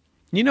University.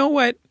 You know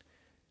what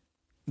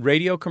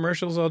radio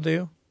commercials I'll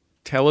do?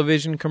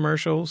 Television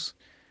commercials,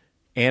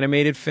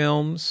 animated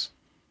films.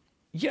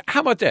 Yeah,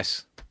 how about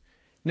this?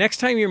 Next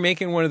time you're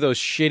making one of those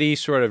shitty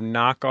sort of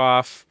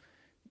knockoff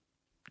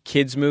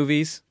kids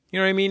movies, you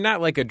know what I mean?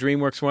 Not like a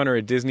DreamWorks one or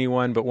a Disney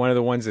one, but one of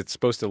the ones that's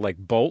supposed to like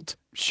bolt.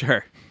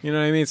 Sure. You know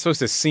what I mean? It's supposed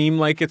to seem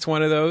like it's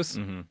one of those.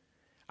 Mm-hmm.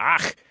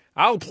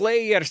 I'll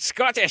play your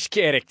Scottish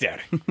character.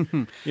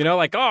 You know,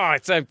 like, oh,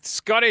 it's a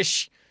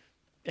Scottish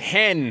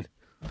hen.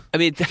 I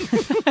mean,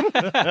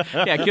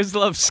 yeah, kids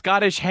love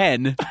Scottish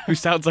hen who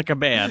sounds like a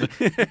man.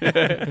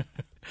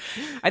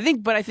 I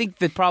think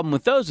the problem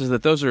with those is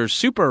that those are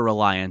super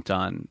reliant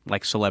on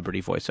like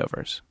celebrity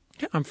voiceovers.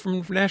 Yeah, I'm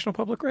from National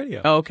Public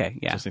Radio. Oh, okay,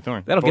 yeah. Jesse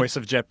Thorne. That'll Voice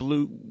of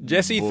JetBlue.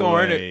 Jesse Boy.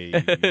 Thorne.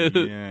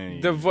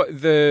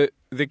 Yeah.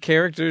 The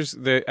characters,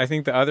 I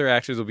think the other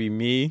actors will be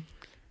me,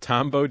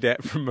 Tom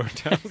Bodett from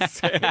Motel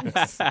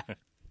 6.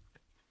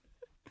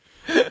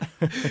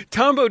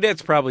 Tom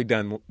Bodet's probably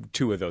done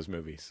 2 of those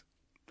movies.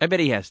 I bet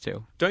he has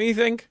to. Don't you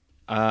think?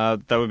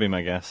 That would be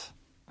my guess.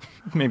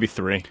 Maybe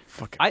 3.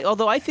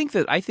 Although I think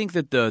that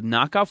the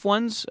knockoff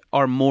ones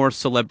are more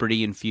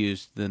celebrity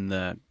infused than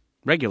the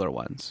regular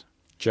ones.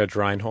 Judge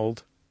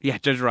Reinhold. Yeah,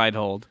 Judge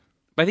Reinhold.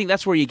 But I think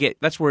that's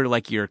where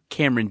like your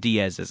Cameron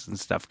Diaz's and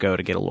stuff go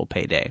to get a little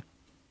payday.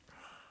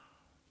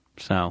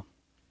 So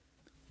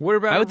What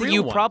about I would a think real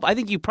you one? I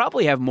think you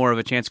probably have more of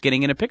a chance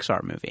getting in a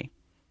Pixar movie.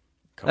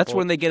 That's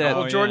when they get a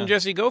Couple Jordan yeah.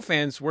 Jesse Go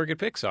fans work at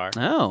Pixar.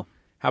 Oh,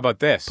 How about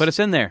this? put us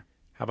in there.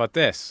 How about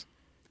this?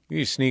 You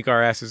just sneak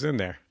our asses in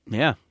there.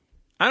 Yeah.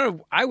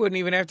 I wouldn't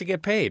even have to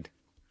get paid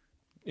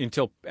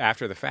until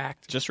after the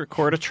fact. Just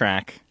record a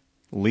track,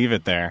 leave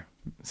it there,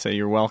 say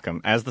you're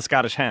welcome, as the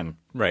Scottish hen.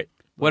 Right.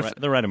 What if,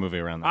 They'll write a movie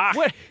around that.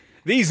 what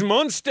These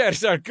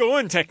monsters are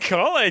going to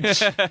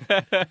college.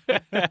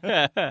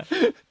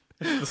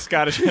 It's the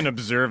Scottish and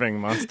Observing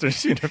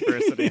Monsters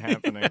University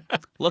happening.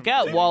 Look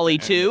out, Wally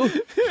 2.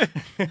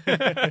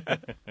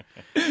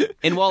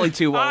 In Wally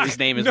 2, Wally's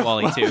name is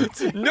Wally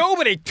 2.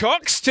 Nobody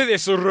talks to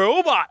this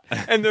robot,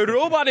 and the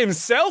robot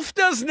himself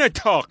doesn't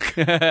talk.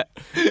 Yes,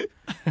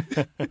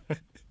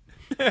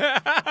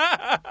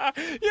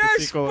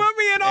 sequel- put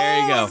me in There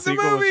you all go. of the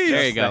Sequel is movies.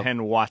 There you just go. The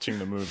hen watching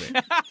the movie.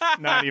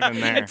 Not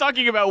even there. And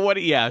talking about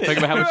talking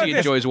about how much he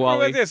enjoys What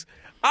Wally. about this?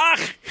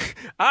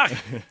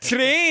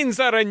 Trains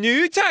are a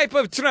new type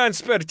of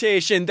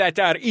transportation that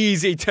are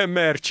easy to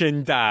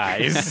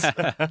merchandise.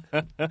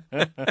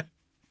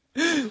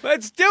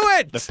 Let's do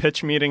it. The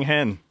pitch meeting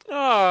hen.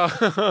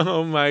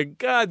 Oh my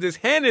God, this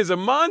hen is a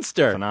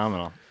monster.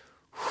 Phenomenal.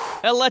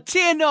 A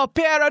Latino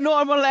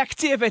paranormal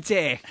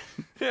activity.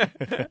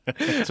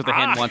 That's what the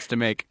hen wants to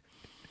make.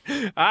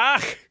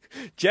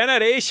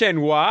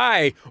 Generation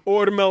Y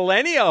or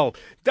millennial.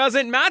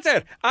 Doesn't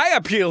matter. I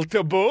appeal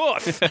to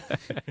both.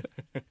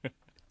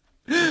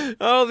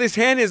 Oh, this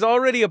hen is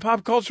already a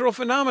pop cultural This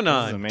is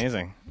phenomenon.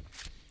 amazing.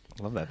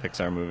 I love that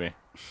Pixar movie.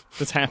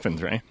 This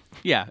happened, right?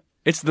 Yeah.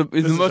 It's the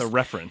This is most a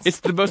reference.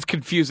 It's the most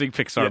confusing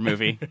Pixar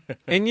movie.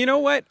 And you know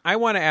what? I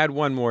want to add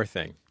one more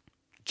thing.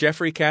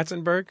 Jeffrey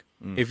Katzenberg,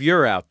 if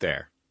you're out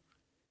there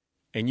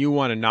and you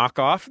want to knock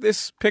off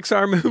this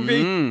Pixar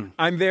movie,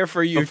 I'm there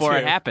for you Before too.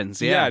 it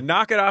happens, yeah.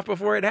 knock it off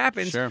before it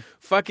happens. Sure.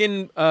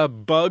 Fucking A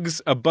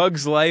Bug's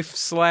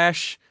Life /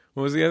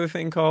 what was the other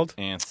thing called?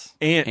 Ants.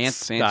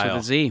 Ants Ants with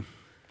a Z.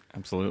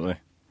 Absolutely.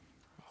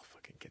 I'll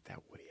fucking get that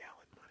Woody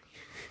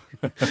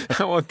Allen money.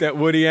 I want that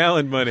Woody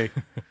Allen money.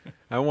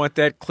 I want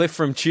that Cliff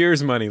from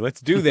Cheers money.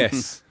 Let's do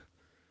this.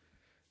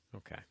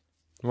 Okay.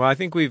 Well, I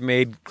think we've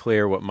made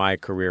clear what my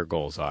career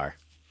goals are.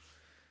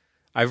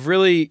 I've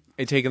really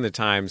taken the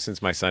time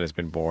since my son has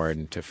been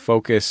born to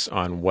focus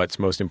on what's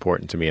most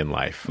important to me in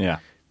life. Yeah.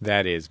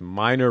 That is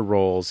minor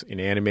roles in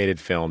animated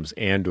films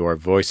and or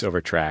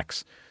voiceover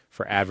tracks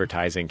for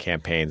advertising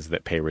campaigns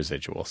that pay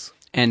residuals.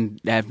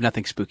 And have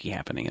nothing spooky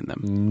happening in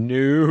them.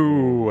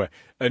 No.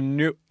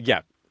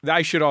 Yeah,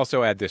 I should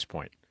also add this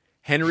point.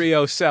 Henry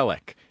O.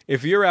 Selick,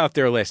 if you're out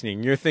there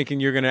listening, you're thinking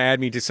you're going to add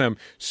me to some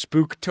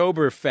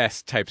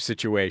Spooktoberfest type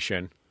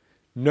situation.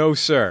 No,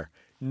 sir.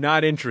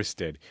 Not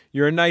interested.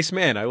 You're a nice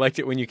man. I liked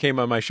it when you came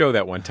on my show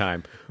that one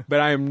time. But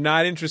I am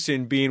not interested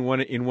in being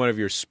in one of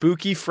your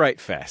spooky fright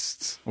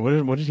fests.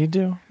 What did he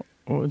do?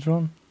 What was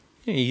wrong?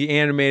 He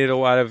animated a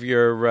lot of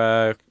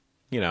your,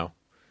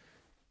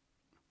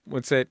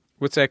 what's that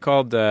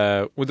called?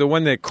 With the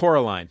one that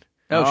Coraline.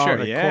 Oh, sure.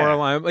 The yeah.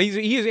 Coraline.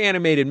 He's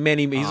animated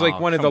many. He's like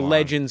one of the come on.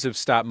 legends of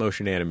stop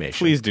motion animation.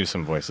 Please do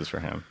some voices for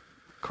him.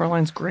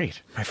 Coraline's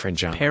great. My friend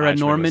John Paranorman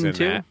Hodgman was in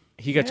too? that.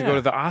 He got to go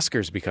to the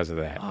Oscars because of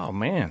that. Oh,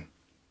 man.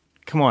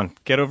 Come on.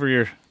 Get over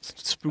your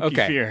spooky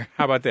Okay. fear.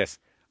 How about this?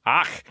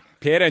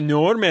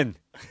 Paranorman.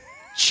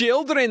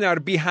 Children are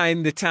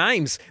behind the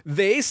times.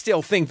 They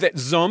still think that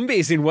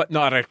zombies and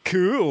whatnot are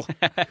cool.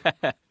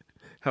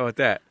 How about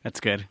that? That's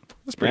good.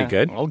 That's pretty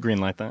good. I'll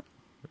greenlight that.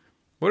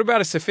 What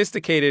about a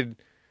sophisticated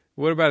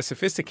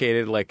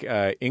like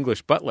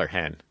English butler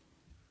hen?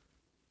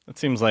 That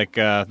seems like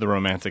the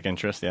romantic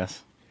interest,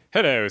 yes.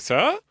 Hello,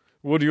 sir.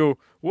 Would you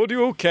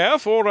care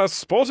for a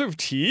spot of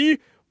tea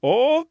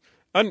or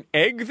an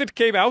egg that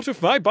came out of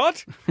my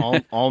butt?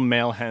 All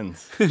male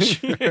hens.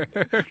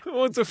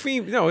 Well, it's a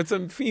female. No, it's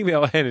a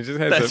female hen. It just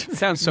has a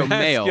Sounds so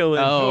male.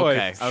 masculine Oh,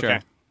 voice. okay. Sure.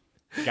 Okay.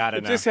 Got it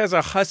It now. just has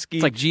a husky.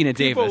 It's like Gina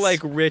People Davis. like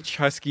rich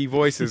husky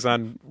voices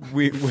on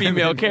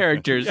Female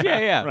characters.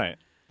 Yeah. Right.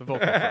 The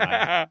vocal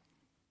fry.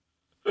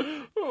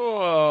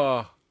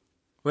 Oh.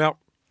 Well,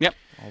 Yep.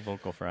 All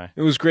vocal fry.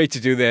 it was great to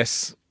do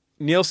this.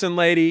 Nielsen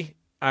lady,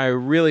 I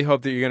really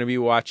hope that you're going to be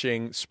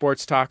watching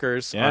Sports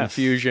Talkers on Yes.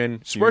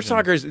 Fusion. Sports Fusion.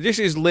 Talkers, this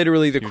is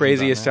literally the Fusion's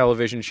craziest on that.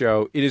 television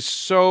show. It is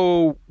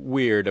so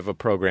weird of a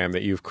program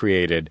that you've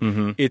created.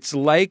 Mm-hmm. It's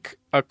like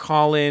a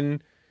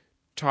call-in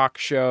talk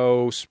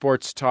show,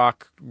 sports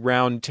talk,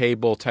 round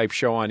table type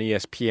show on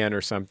ESPN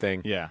or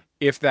something. Yeah.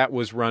 If that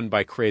was run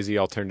by crazy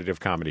alternative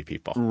comedy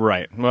people.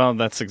 Right. Well,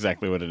 that's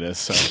exactly what it is,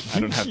 so I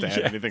don't have to add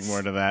Yes. anything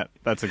more to that.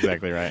 That's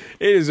exactly right.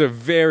 It is a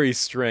very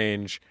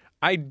strange.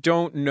 I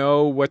don't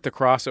know what the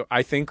crossover.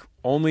 I think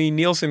only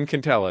Nielsen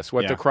can tell us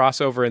what the Yeah.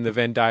 crossover in the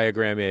Venn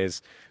diagram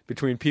is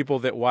between people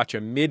that watch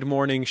a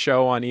mid-morning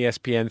show on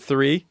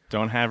ESPN3.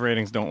 Don't have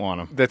ratings, don't want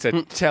them. That's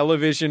a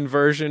television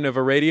version of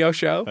a radio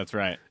show. That's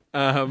right.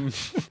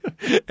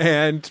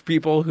 And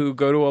people who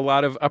go to a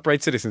lot of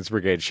Upright Citizens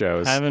Brigade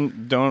shows.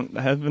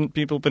 Haven't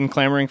people been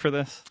clamoring for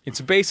this?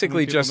 It's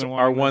basically people just been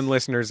our wanting one this?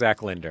 listener,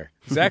 Zach Linder.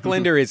 Zach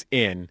Linder is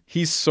in.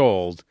 He's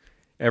sold.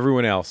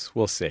 Everyone else,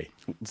 we'll see.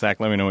 Zach,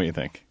 let me know what you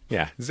think.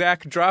 Yeah.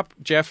 Zach, drop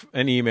Jeff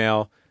an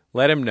email.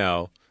 Let him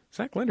know.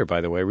 Zach Linder,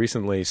 by the way,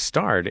 recently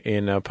starred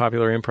in a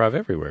Popular Improv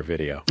Everywhere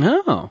video.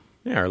 Oh.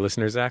 Yeah, our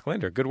listener, Zach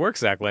Linder. Good work,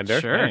 Zach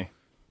Linder. Sure. Hey.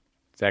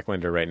 Zach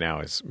Linder right now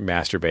is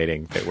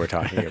masturbating that we're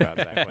talking about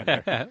Zach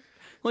Linder.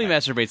 Well, he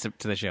masturbates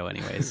to the show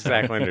anyways.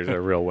 Zach Linder's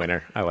a real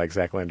winner. I like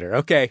Zach Linder.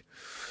 Okay.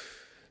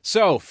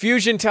 So,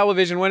 Fusion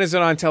Television, when is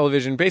it on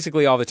television?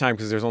 Basically all the time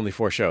because there's only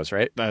 4 shows,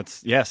 right?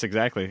 Yes,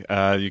 exactly.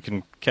 You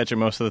can catch it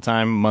most of the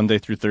time. Monday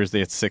through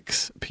Thursday at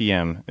 6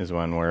 p.m. is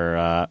when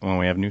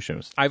we have new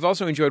shows. I've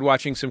also enjoyed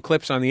watching some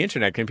clips on the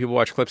internet. Can people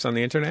watch clips on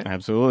the internet?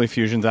 Absolutely.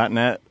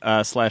 Fusion.net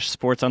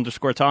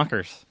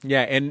 /sports_talkers.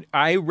 Yeah, and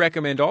I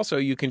recommend also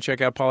you can check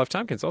out Paul F.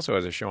 Tompkins also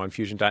has a show on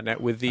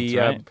Fusion.net with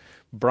the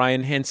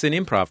Brian Henson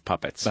Improv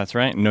Puppets. That's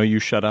right. No, You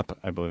Shut Up,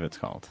 I believe it's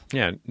called.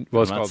 Yeah.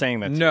 Well, it's I'm not called saying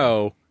that.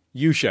 No,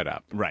 You Shut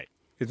Up. Right.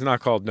 It's not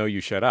called No,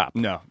 You Shut Up.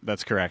 No,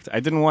 that's correct. I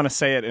didn't want to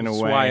say it in a way.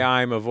 That's why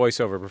I'm a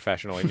voiceover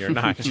professional and you're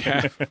not,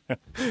 Jeff.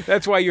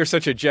 That's why you're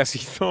such a Jesse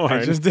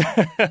Thorne.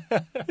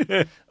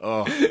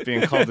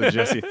 Being called a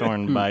Jesse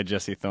Thorne by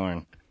Jesse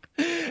Thorne.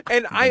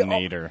 And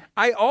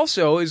I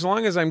also, as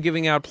long as I'm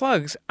giving out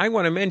plugs, I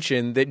want to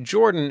mention that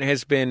Jordan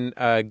has been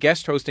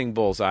guest hosting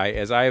Bullseye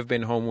as I have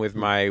been home with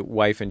my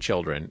wife and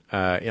children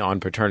on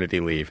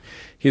paternity leave.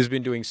 He's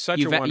been doing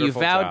such a wonderful You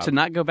vowed job. to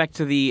not go back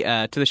to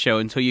the show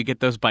until you get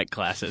those bike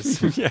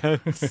classes.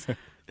 Yes.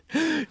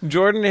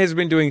 Jordan has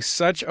been doing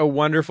such a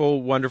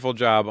wonderful, wonderful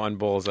job on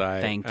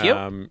Bullseye. Thank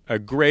you. A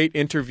great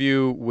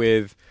interview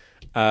with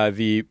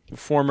the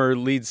former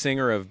lead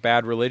singer of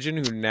Bad Religion,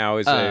 who now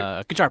is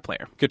a guitar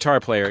player.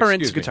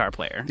 Current guitar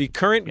player. The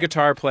current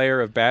guitar player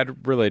of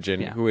Bad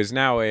Religion, who is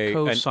now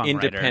an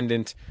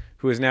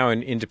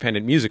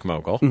independent music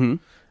mogul.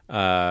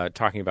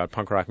 Talking about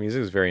punk rock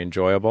music is very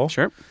enjoyable.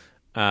 Sure.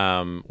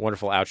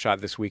 Wonderful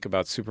outshot this week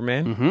about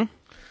Superman.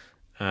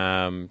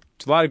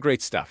 It's a lot of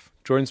great stuff.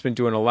 Jordan's been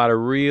doing a lot of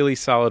really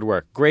solid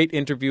work. Great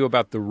interview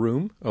about The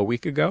Room a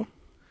week ago.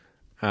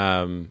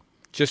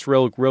 Just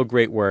real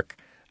great work.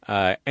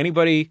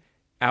 Anybody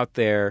out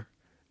there,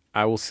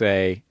 I will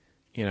say,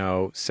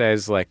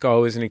 says like,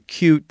 oh, isn't it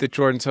cute that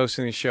Jordan's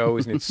hosting the show?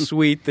 Isn't it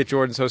sweet that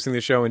Jordan's hosting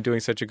the show and doing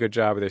such a good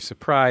job? They're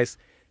surprised.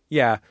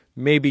 Yeah,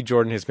 maybe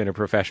Jordan has been a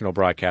professional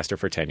broadcaster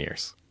for 10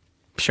 years.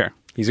 Sure.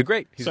 He's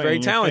very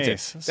talented.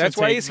 That's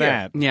why he's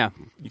here. Yeah.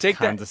 Take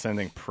that.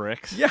 Condescending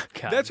pricks. Yeah,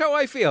 that's how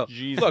I feel.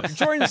 Jesus. Look,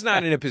 Jordan's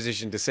not in a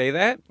position to say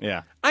that.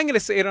 Yeah. I'm going to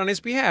say it on his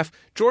behalf.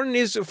 Jordan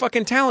is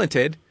fucking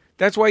talented.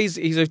 That's why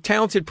he's a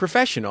talented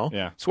professional.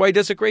 Yeah. That's why he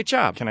does a great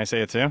job. Can I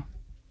say it too?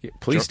 Yeah,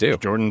 please do.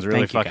 Jordan's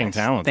really fucking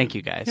talented. Thank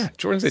you, guys. Yeah,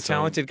 Jordan's a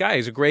talented guy.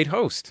 He's a great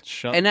host.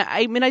 And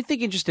I mean, I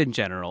think just in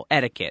general,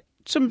 etiquette.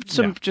 Some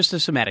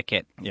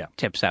etiquette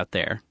tips out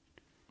there.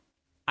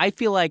 I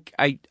feel like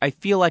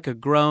a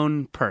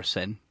grown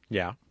person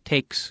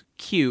takes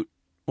cute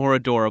or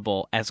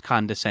adorable as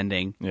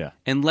condescending. Yeah.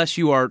 Unless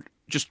you are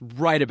just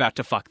right about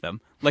to fuck them.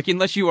 Like,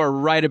 unless you are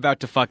right about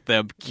to fuck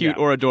them, cute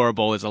or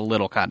adorable is a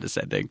little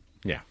condescending.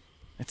 Yeah.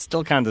 It's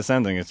still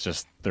condescending. It's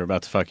just they're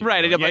about to fuck you.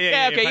 Right. And I'm like,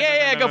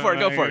 go for it.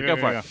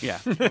 Yeah.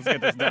 Let's get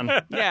this done.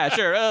 Yeah,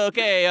 sure.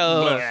 Okay.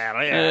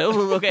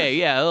 Okay.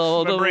 Yeah.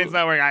 My brain's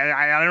not working.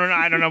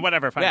 I don't know.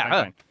 Whatever.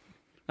 Fine.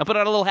 I'll put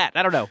on a little hat.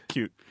 I don't know.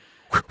 Cute.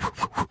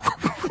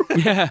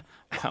 Yeah.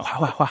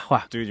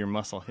 Wow. Dude, your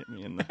muscle hit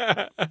me in the...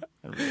 That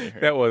really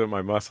hurt. That wasn't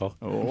my muscle.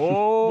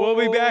 Oh. We'll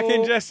be back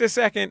in just a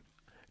second.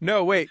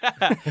 No, wait.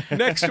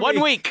 Next week. 1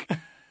 week.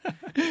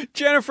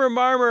 Jennifer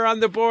Marmer on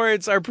the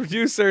boards, our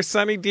producer,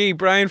 Sunny D,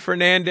 Brian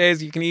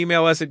Fernandez. You can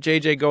email us at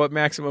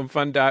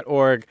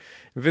jjgo@maximumfun.org.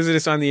 Visit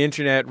us on the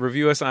internet.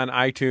 Review us on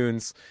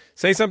iTunes.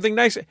 Say something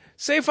nice.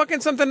 Say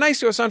fucking something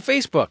nice to us on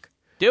Facebook.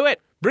 Do it.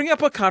 Bring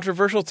up a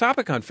controversial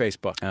topic on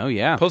Facebook. Oh,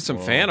 yeah. Post some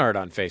fan art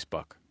on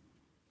Facebook.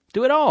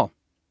 Do it all.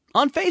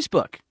 On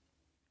Facebook.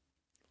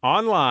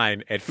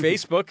 Online at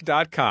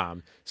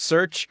facebook.com.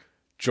 Search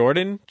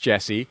Jordan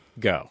Jesse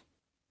Go.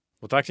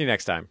 We'll talk to you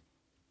next time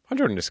on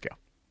Jordan to Scale.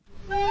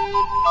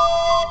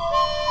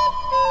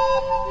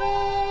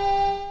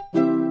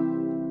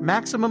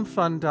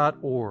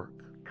 MaximumFun.org.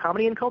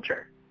 Comedy and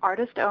culture.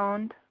 Artist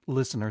owned.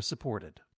 Listener supported.